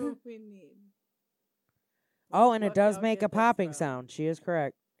 That's what we need. Oh, and it Fuck does y'all make get a this popping from? sound. She is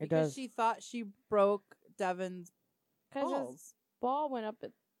correct. It Because does. she thought she broke Devin's Because his balls. ball went up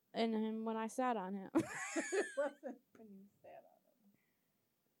in him when I sat on him. It wasn't when you sat on him.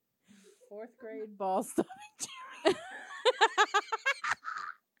 Fourth grade ball stuffing.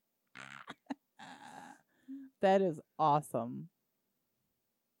 That is awesome.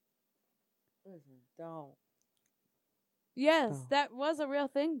 Don't. Yes, Oh. that was a real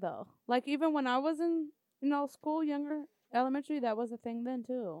thing though. Like even when I was in school, younger elementary, that was a thing then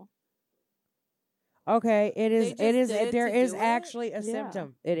too. Okay, it is. just It is. did it There to is do it? actually a Yeah.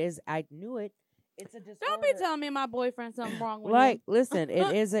 symptom. It is. I knew it. It's a disorder. Don't be telling me my boyfriend something wrong with Like, him. listen,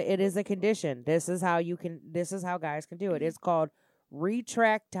 it is a condition. This is how you can. This is how guys can do it. It's called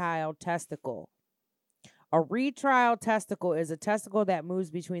retractile testicle. A retractile testicle is a testicle that moves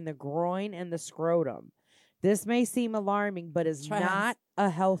between the groin and the scrotum. This may seem alarming, but is Try not a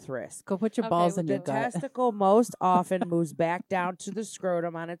health risk. Go put your Okay, balls we'll in do your The it. gut. testicle most often moves back down to the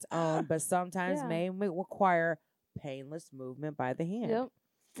scrotum on its own, but sometimes Yeah. may require painless movement by the hand. Yep.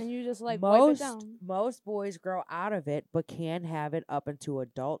 And you just like wipe it down. Most boys grow out of it, but can have it up into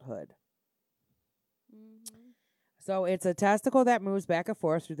adulthood. Mhm. So it's a testicle that moves back and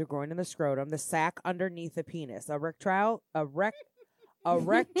forth through the groin and the scrotum, the sac underneath the penis. A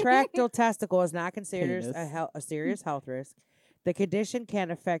retractile testicle is not considered Penis. a serious health risk. The condition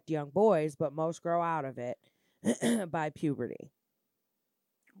can affect young boys, but most grow out of it by puberty.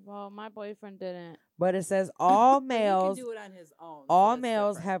 Well, my boyfriend didn't. But it says all He males can do it on his own. all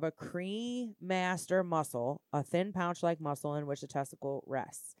males have a cremaster muscle, a thin pouch-like muscle in which the testicle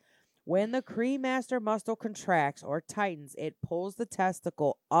rests. When the cremaster muscle contracts or tightens, it pulls the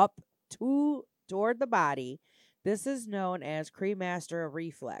testicle up toward the body. This is known as cremaster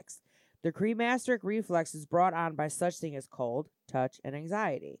reflex. The cremaster reflex is brought on by such thing as cold, touch, and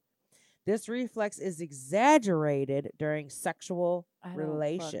anxiety. This reflex is exaggerated during sexual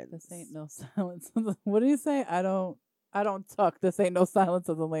relations. Fuck, this ain't no silence. What do you say? I don't tuck. This ain't no silence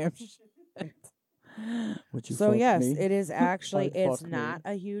of the lambs. Shit. Would you So fuck yes, me? it is actually I'd it's fuck me. not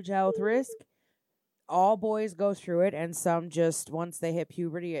a huge health risk. All boys go through it, and some just once they hit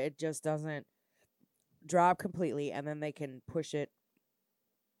puberty, it just doesn't drop completely, and then they can push it.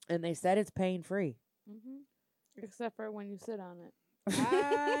 And they said it's pain free. Except for when you sit on it.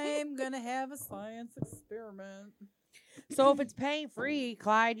 I'm gonna have a science experiment. So if it's pain free,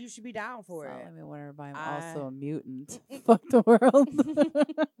 Clyde, you should be down for So it. let me wonder if I'm I- also a mutant. Fuck the world.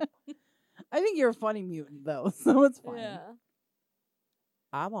 I think you're a funny mutant though, so it's fine. Yeah.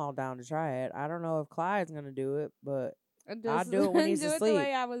 I'm all down to try it. I don't know if Clyde's gonna do it, but And I'll just do it when he's do it asleep. the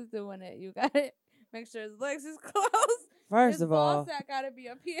way I was doing it. You got it. Make sure his legs is closed. first his of all, ball sack gotta be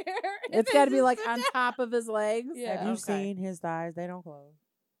up here. It's got to be Just like sit on down. top of his legs. Yeah. have you Okay. seen his thighs? They don't close.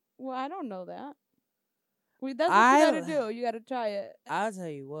 Well, I don't know that. That's what I- you gotta do. You gotta try it. I'll tell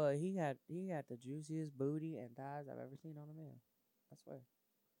you what, he got the juiciest booty and thighs I've ever seen on a man. I swear.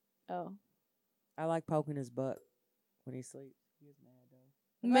 Oh. I like poking his butt when he sleeps. He was mad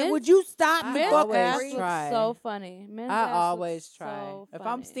though. Men's- would you stop? I Men's always ass try. looks so funny. Men's I ass always looks try. so If I'm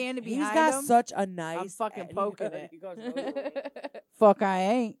funny. standing He's behind got him, such a nice. I'm fucking he poking goes- it. he goes, fuck, I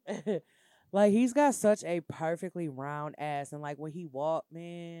ain't. like he's got such a perfectly round ass, and like when he walk,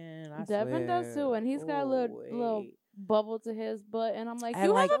 man, I Devin does swear. too, and he's got a little Ooh-wee. bubble to his butt, and I'm like, And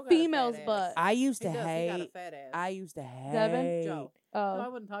you like- have a female's butt. I used to He got a hate. fat ass. I used to hate. Devin? Joe. No, I Oh.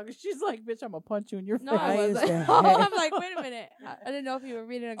 wasn't talking. She's like, bitch, I'm gonna punch you in your No, face. I I used wasn't. to Oh, hate- I'm like, wait a minute. I didn't know if you were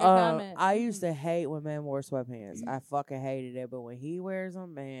reading a good comment. I used to hate when men wore sweatpants. I fucking hated it. But when he wears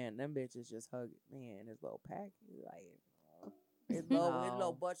them, man, them bitches just hug it. Man, his little package, like his little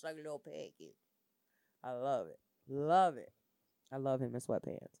No. butt's like a little package. I love it. Love it. I love him in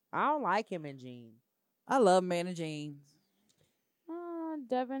sweatpants. I don't like him in jeans. I love man of jeans.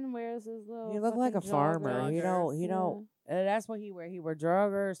 Devin wears his little. He look like a fucking farmer. He joggers. don't. That's what he wear. He wear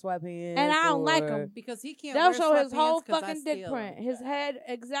joggers, sweatpants. And I don't like or- 'em. Because he can't. They'll wear show his sweatpants whole 'cause I fucking dick steal print. them. His head,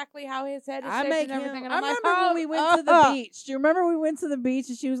 exactly how his head is I shaped make and everything. him- And I I'm like, remember when we went to the "Ugh." beach. Do you remember we went to the beach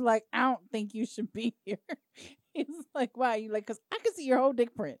and she was like, "I don't think you should be here." He's like, "Why?" You like, "Cause I can see your whole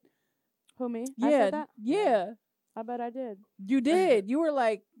dick print." Who, me? I Yeah, said that? yeah, I bet I did. you did. You were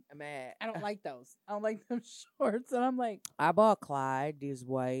like, I'm mad. "I don't like those. I don't like them shorts." And I'm like, I bought Clyde these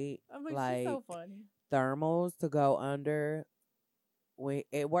white she's so funny. thermals to go under.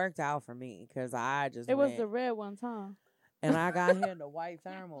 It worked out for me because I just It was went, the red ones, huh? and I got him the white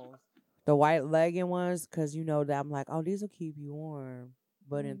thermals, the white legging ones, because you know that I'm like, oh, these will keep you warm.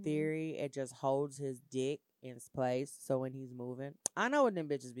 But in Mhm. theory, it just holds his dick in its place. So when he's moving, I know what them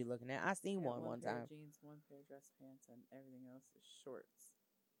bitches be looking at. I seen one pair time. of jeans, one pair of dress pants, and everything else is shorts.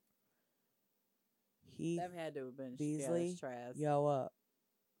 Heath Them had to have been Beasley, trash. yo up.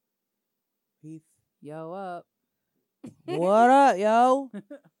 Heath, Yo up. what up, yo?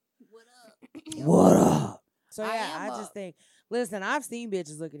 What up? What up? So I yeah, am I just up. think. Listen, I've seen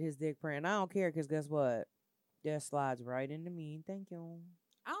bitches look at his dick print. And I don't care because guess what? That slides right into me. Thank you.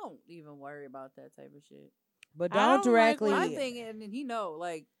 I don't even worry about that type of shit. But I don't don't like directly, My thing, and he know,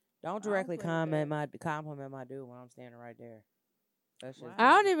 like, don't don't directly play with compliment my dude when I'm standing right there. That's just Wow.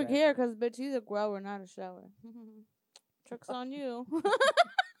 I don't even care disrespectful. because, bitch, he's a grower, not a shower. Tricks on you.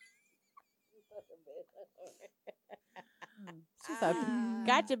 she's like,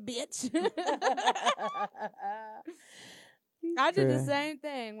 Gotcha, bitch. I did the same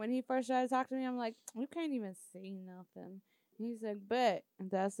thing. When he first tried to talk to me, I'm like, you can't even see nothing. He said, bet. And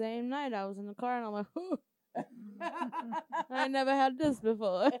that same night, I was in the car, and I'm like, whew. I ain't never had this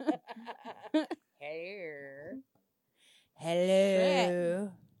before. Hello.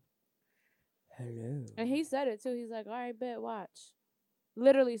 Hello. Hello. And he said it, too. He's like, all right, bet, watch.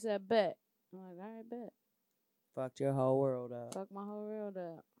 Literally said, bet. I'm like, all right, bet. Fucked your whole world up. Fuck my whole world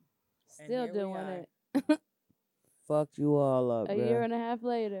up. And Still here we doing are. it. Fucked you all up, A bruh. year and a half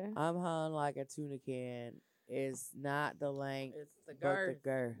later. I'm hung like a tuna can. It's not the length, it's the but the girth.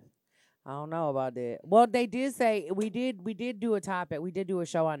 girth. I don't know about that. Well, they did say we did do a topic. We did do a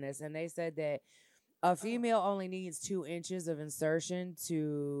show on this, and they said that a female only needs 2 inches of insertion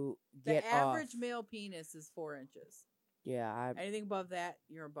to get The average off. male penis is 4 inches. Yeah, Anything above that,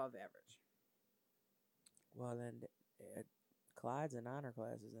 you're above average. well then, Clyde's in honor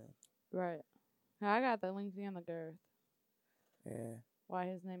classes then. Right. I got the lengthy and the girth. Yeah, Why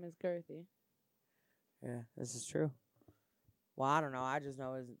his name is Girthy. yeah, this is true. Well, I don't know. I just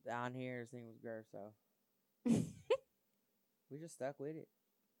know it's down here. His name was Gurr, so we just stuck with it.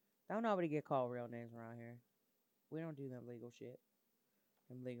 Don't nobody get called real names around here. We don't do them legal shit.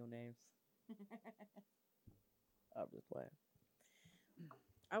 Them legal names. I'm just playing.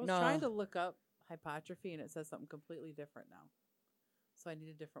 I was No. trying to look up hypotrophy, and it says something completely different now. So I need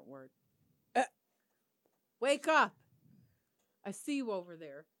a different word. Wake up! I see you over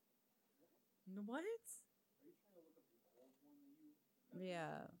there. What?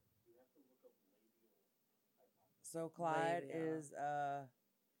 Yeah. So Clyde Labia. is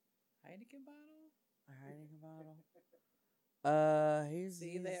Heineken bottle? a Heineken bottle. He's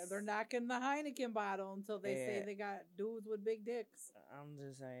See, they're knocking the Heineken bottle until they say Yeah. they got dudes with big dicks. I'm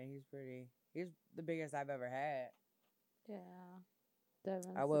just saying he's the biggest I've ever had. Yeah. Devin's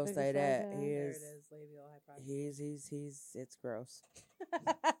I the will biggest say I've that had. he There is. it is, labial hypotrophy. He's it's gross.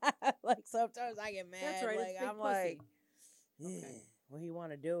 Like sometimes I get mad. That's right, Like it's big I'm pussy. like, Okay. when he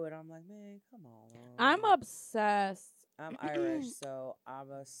want to do it, I'm like, man, come on. I'm obsessed. I'm Irish, so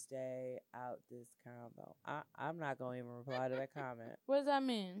I'ma stay out this combo. I'm not gonna even reply to that comment. What does that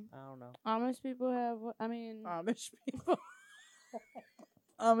mean? I don't know. Amish people have. I mean, Amish people.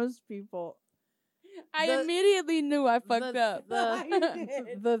 Amish people. I the- immediately knew I fucked up.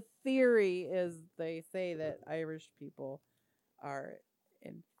 The theory is they say that Irish people are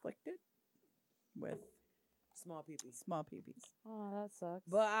inflicted with Small peepees. small peepees. Oh, that sucks.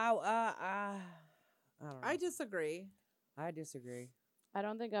 But I don't know. I disagree. I disagree. I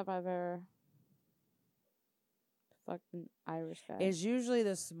don't think I've ever fucked an Irish guy. It's usually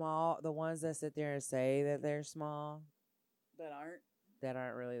the ones that sit there and say that they're small, That aren't. that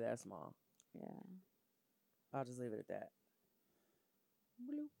aren't really that small. Yeah. I'll just leave it at that.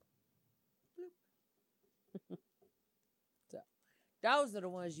 Bloop. So, those are the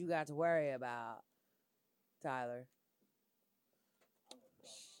ones you got to worry about, Tyler.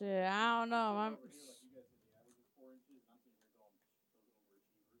 Shit, I don't know. I'm.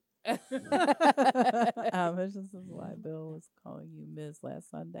 This is why Bill was calling you Ms. last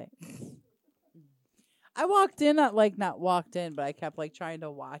Sunday. I walked in, not walked in, but I kept like trying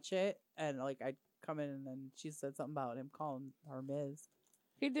to watch it, and like I'd come in, and then she said something about him calling her Ms.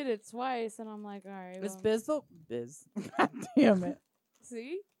 He did it twice, and I'm like, all right. Is well, Biz? God damn it!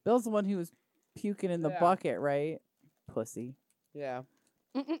 See? Bill's the one who was puking in the Yeah. bucket, right? Pussy. Yeah.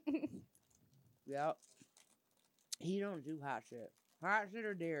 Yep. He don't do hot shit. Hot shit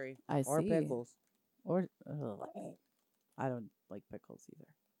or dairy. I Or see. pickles. Or I don't like pickles either.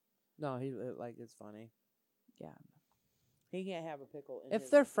 No, he like it's funny. Yeah. He can't have a pickle. In If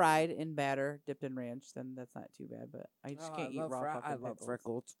his- they're fried in batter, dipped in ranch, then that's not too bad. But I just Oh, can't eat love raw fri- fucking I love pickles.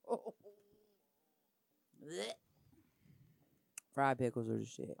 freckles. Fried pickles are the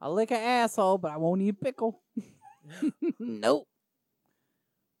shit. I'll lick an asshole, but I won't eat pickle. Nope.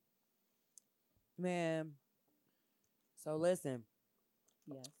 Man. So listen.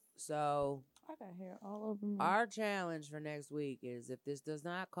 Yes. So I got hair all over me. our challenge for next week is if this does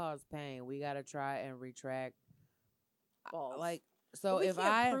not cause pain, we gotta try and retract. Balls. Like so, But we if can't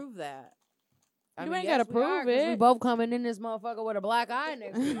I prove that. I You mean, ain't yes, gotta we are, prove 'cause We it. both coming in this motherfucker with a black eye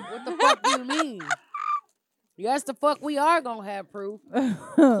next week. What the fuck do you mean? Yes, the fuck we are gonna have proof.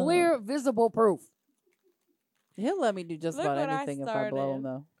 Clear, visible proof. He'll let me do just Look about what I anything if I blow him, started.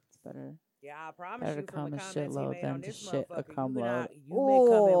 though. It's better. Yeah, I promise Better you to from come the a comments he shitload made than on to this shit a motherfucker, cum you load. may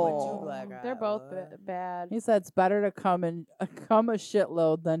come in with two Oh. black eyes. They're both boy. bad. He said it's better to come a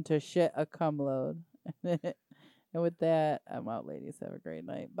shitload than to shit a cum load. And with that, I'm out, ladies. Have a great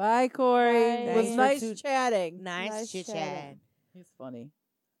night. Bye, Corey. Bye. It was Thanks nice for chatting. Nice chit-chat. He's funny.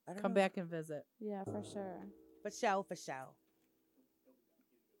 I don't Come know. back and visit. Yeah, for sure. For sure, for sure.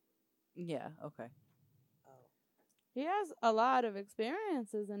 Yeah, okay. He has a lot of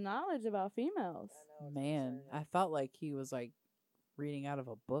experiences and knowledge about females. Man, I felt like he was like reading out of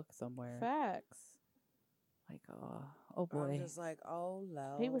a book somewhere. Facts. Like, oh I'm boy. just like, oh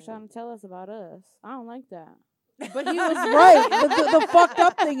Lord. He was trying to tell us about us. I don't like that. But he was right. The fucked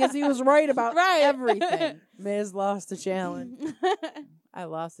up thing is he was right about Right. everything. Miz lost the challenge. I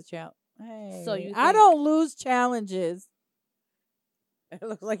lost the challenge. Hey, So you I think- don't lose challenges. It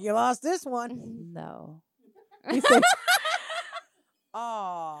looks like you lost this one. No. He said,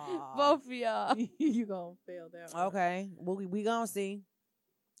 Oh. Both of y'all. you gonna fail that one. Okay. Well, we gonna see.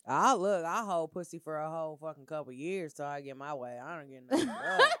 I'll hold pussy for a whole fucking couple years till I get my way. I don't get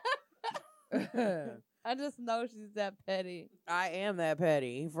nothing. I just know she's that petty. I am that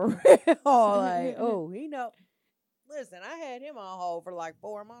petty for real. Like, oh, he know. Listen, I had him on hold for like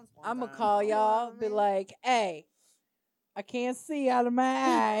 4 months. I'm gonna time. call You know y'all, what I be mean? like, hey, I can't see out of my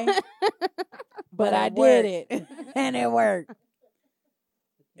eye, but But I it did worked. it. And it worked.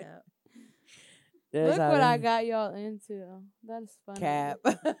 Look how what I they- got y'all into. That is funny. Cap.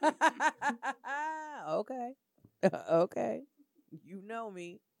 Okay. Okay. You know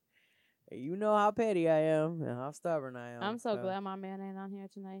me. You know how petty I am and how stubborn I am. I'm so glad my man ain't on here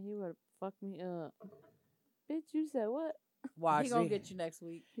tonight. He would have fucked me up. Bitch, you said what? Watch He gonna it. get you next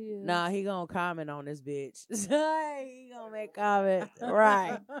week. Yeah. Nah, he gonna comment on this bitch. He gonna make comments.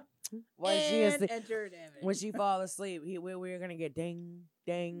 Right. When she is when she fall asleep, we're gonna get ding,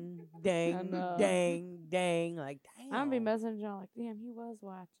 ding, ding, know. ding, ding. Like damn. I'm gonna be messaging y'all like, damn, he was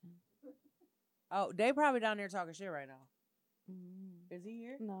watching. Oh, they probably down there talking shit right now. Mm. Is he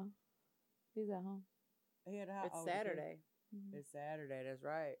here? No, he's at home. He at the house. It's Oh, okay. Saturday. Mhm. It's Saturday. That's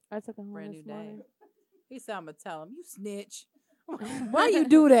right. I took him home Brand new this day. morning. He said, "I'm gonna tell him you snitch. Why you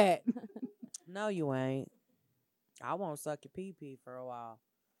do that?" No, you ain't. I won't suck your pee pee for a while.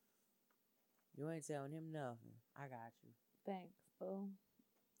 You ain't telling him nothing. I got you. Thanks, boo.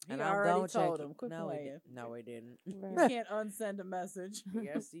 He And I'm already gonna check told it. him. Quit No, playing. no, he didn't. You Right. can't unsend a message.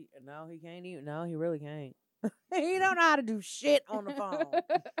 Yes, no, he can't even. No, he really can't. He don't know how to do shit on the phone.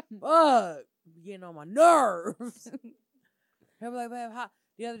 Fuck, getting on my nerves. He'll be like, babe,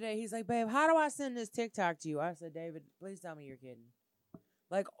 the other day he's like, babe, how do I send this TikTok to you? I said, David, please tell me you're kidding.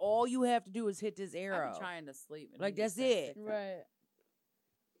 Like all you have to do is hit this arrow. I'm trying to sleep. and Like, he just that's said it. TikTok. Right.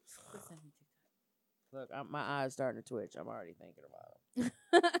 Just send me Look, my eyes starting to twitch. I'm already thinking about it.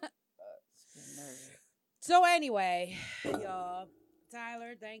 TikTok. Just getting nervous. So anyway, y'all,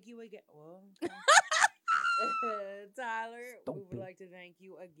 Tyler, thank you again. Well, Tyler, we would like to thank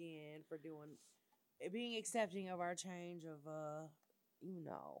you again for being accepting of our change of I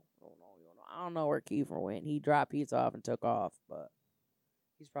don't know where Kiefer went. He dropped pizza off and took off, but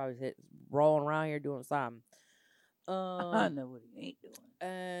he's probably rolling around here doing something. I know what he ain't doing.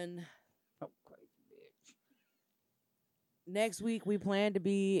 And Oh, crazy bitch. next week we plan to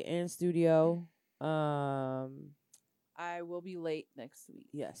be in studio. I will be late next week.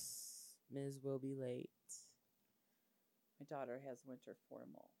 Yes, Ms. will be late. My daughter has winter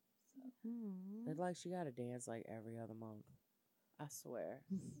formal. So Mm. It's like she got to dance like every other month. I swear.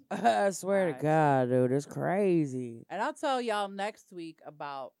 I swear to Right. God, dude, it's crazy. And I'll tell y'all next week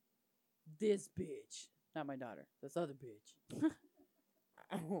about this bitch. Not my daughter. This other bitch.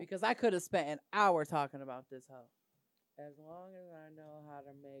 Because I could have spent an hour talking about this hoe. As long as I know how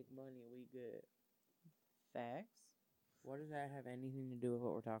to make money, we good. Facts. What does that have anything to do with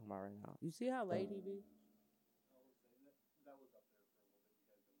what we're talking about right now? You see how late he be?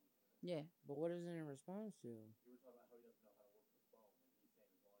 Yeah. But what is it in response to?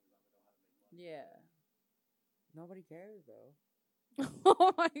 Yeah. Nobody cares though.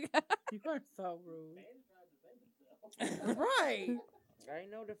 Oh my god. You are so rude. Right. There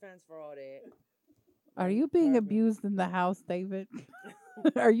ain't no defense for all that. Are you being Perfect. abused in the house, David?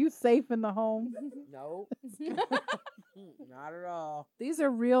 Are you safe in the home? Nope. Not at all. These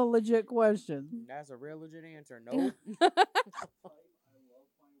are real legit questions. That's a real legit answer. Nope.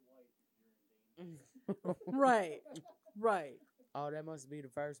 Right. Right. Oh, that must be the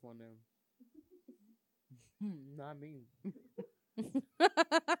first one then. Not me.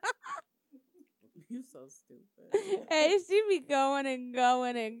 You so stupid. Hey, she be going and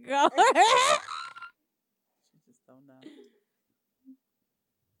going and going. She just don't know.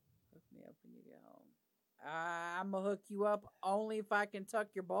 Hook me up when you get home. I'm gonna hook you up only if I can tuck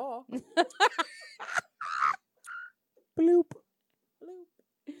your ball. Bloop. Bloop.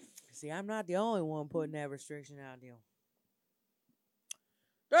 See, I'm not the only one putting that restriction out there.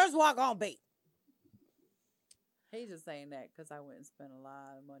 There's what gonna be. He's just saying that because I went and spent a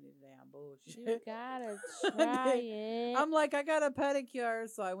lot of money today on You bullshit. gotta try it. I'm like, I got a pedicure,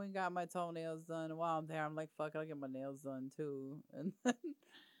 so I went and got my toenails done. And while I'm there, I'm like, fuck, I'll get my nails done too. And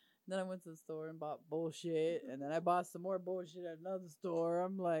then I went to the store and bought bullshit. And then I bought some more bullshit at another store.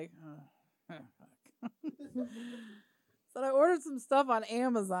 I'm like, fuck. So I ordered some stuff on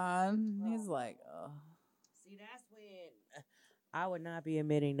Amazon. He's like, oh. See, that's when I would not be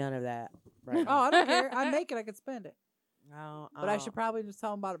admitting none of that. Right Oh, I don't care. I make it. I could spend it. now. But I should probably just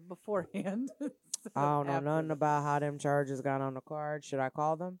tell him about it beforehand. instead I of don't know after. nothing about how them charges got on the card. Should I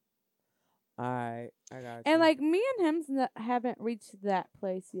call them? All right, I got you. And like me and him haven't reached that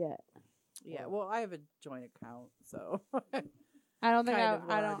place yet. Yeah, well, I have a joint account, so. I don't think Kind of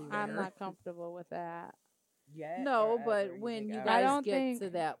I'm already there. not comfortable with that. yeah, No, but when you guys don't get think- to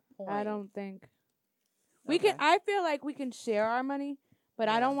that point. I don't think we can. Okay. I feel like we can share our money, but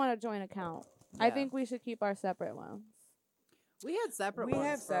I Yeah. don't want a joint account. I Yeah. think we should keep our separate ones. We had separate We ones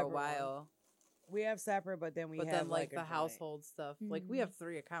have for separate a while. we have separate, but then we But have then, like, a the joint. household stuff. Like, we Mhm. have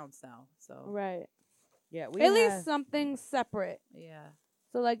 3 accounts now, so. Right. Yeah, we At have, least something separate. Yeah.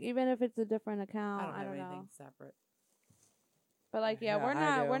 So like even if it's a different account, I don't have know. anything separate. But like yeah, Yeah, we're I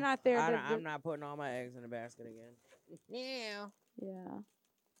not do. we're not there. I'm not putting all my eggs in the basket again. Yeah. Yeah.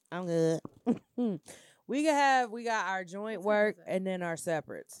 I'm good. We got our joint What time work is it? and then our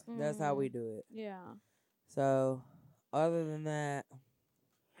separates. That's how we Mhm. do it. Yeah. So other than that,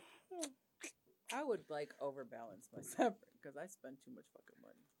 I would like overbalance my separate because I spend too much fucking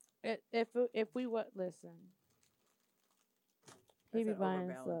money. If we would listen, I he be said buying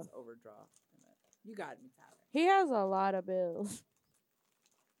overbalance, stuff. overdraw. You got me, Tyler. He has a lot of bills.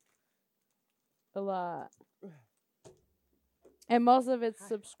 A lot. And most of it's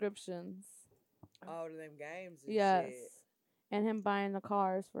subscriptions. all of them games and Yes. shit. And him buying the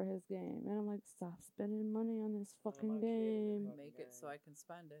cars for his game. And I'm like, stop spending money on this my fucking kid is game. fucking Make it so I can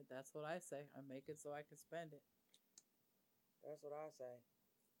spend it. That's what I say. I make it so I can spend it. That's what I say.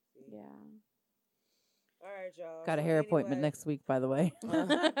 See? Yeah. All right, y'all. Got a So hair appointment anyway- next week, by the way.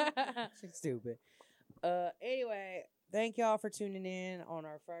 She's stupid. Anyway, thank y'all for tuning in on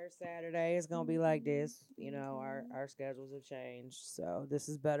our first Saturday. It's gonna be like this. You know, our schedules have changed, so this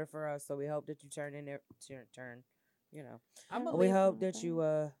is better for us. So we hope that you turn in there, turn. You know, I'm gonna we leave, hope that you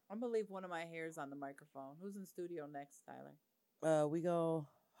I'm gonna leave one of my hairs on the microphone. Who's in studio next, Tyler? we gonna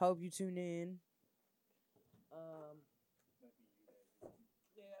hope you tune in.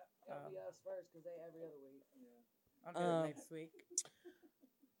 Yeah, it'll be us first because they every other week. I'll do it next week.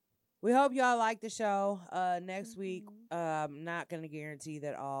 We hope y'all like the show. Next week, I'm not gonna guarantee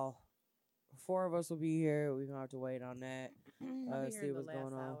that all 4 of us will be here. We're gonna have to wait on that. I'll be here See in the what's last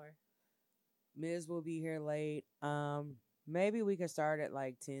going on. hour. Miz will be here late. Maybe we can start at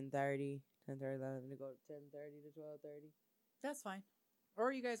like 10:30, 11 to go 10:30 to 12:30. That's fine.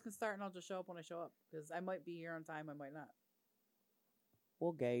 Or you guys can start and I'll just show up when I show up because I might be here on time. I might not.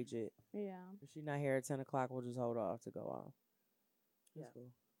 We'll gauge it. Yeah. If she's not here at 10 o'clock, we'll just hold off to go off. That's Yeah.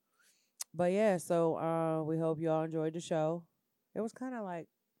 cool. But yeah, so we hope y'all enjoyed the show. It was kind of like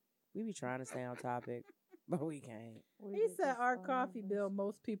we be trying to stay on topic, but we can't. He said our coffee bill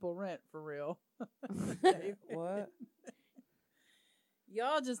most people rent for real. What?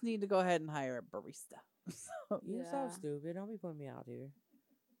 Y'all just need to go ahead and hire a barista. So, You're Yeah. so stupid. Don't be putting me out here.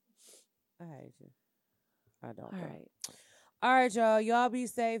 I hate you. I don't. all though. right. All right, y'all. Y'all be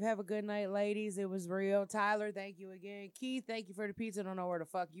safe. Have a good night, ladies. It was real. Tyler, thank you again. Keith, thank you for the pizza. Don't know where the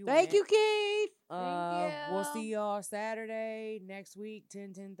fuck you Thank went. you, Keith. Thank We'll you. see y'all Saturday next week,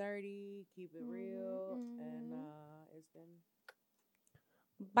 10:30. Keep it real. And it's been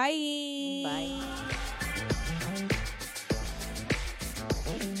Bye. Bye.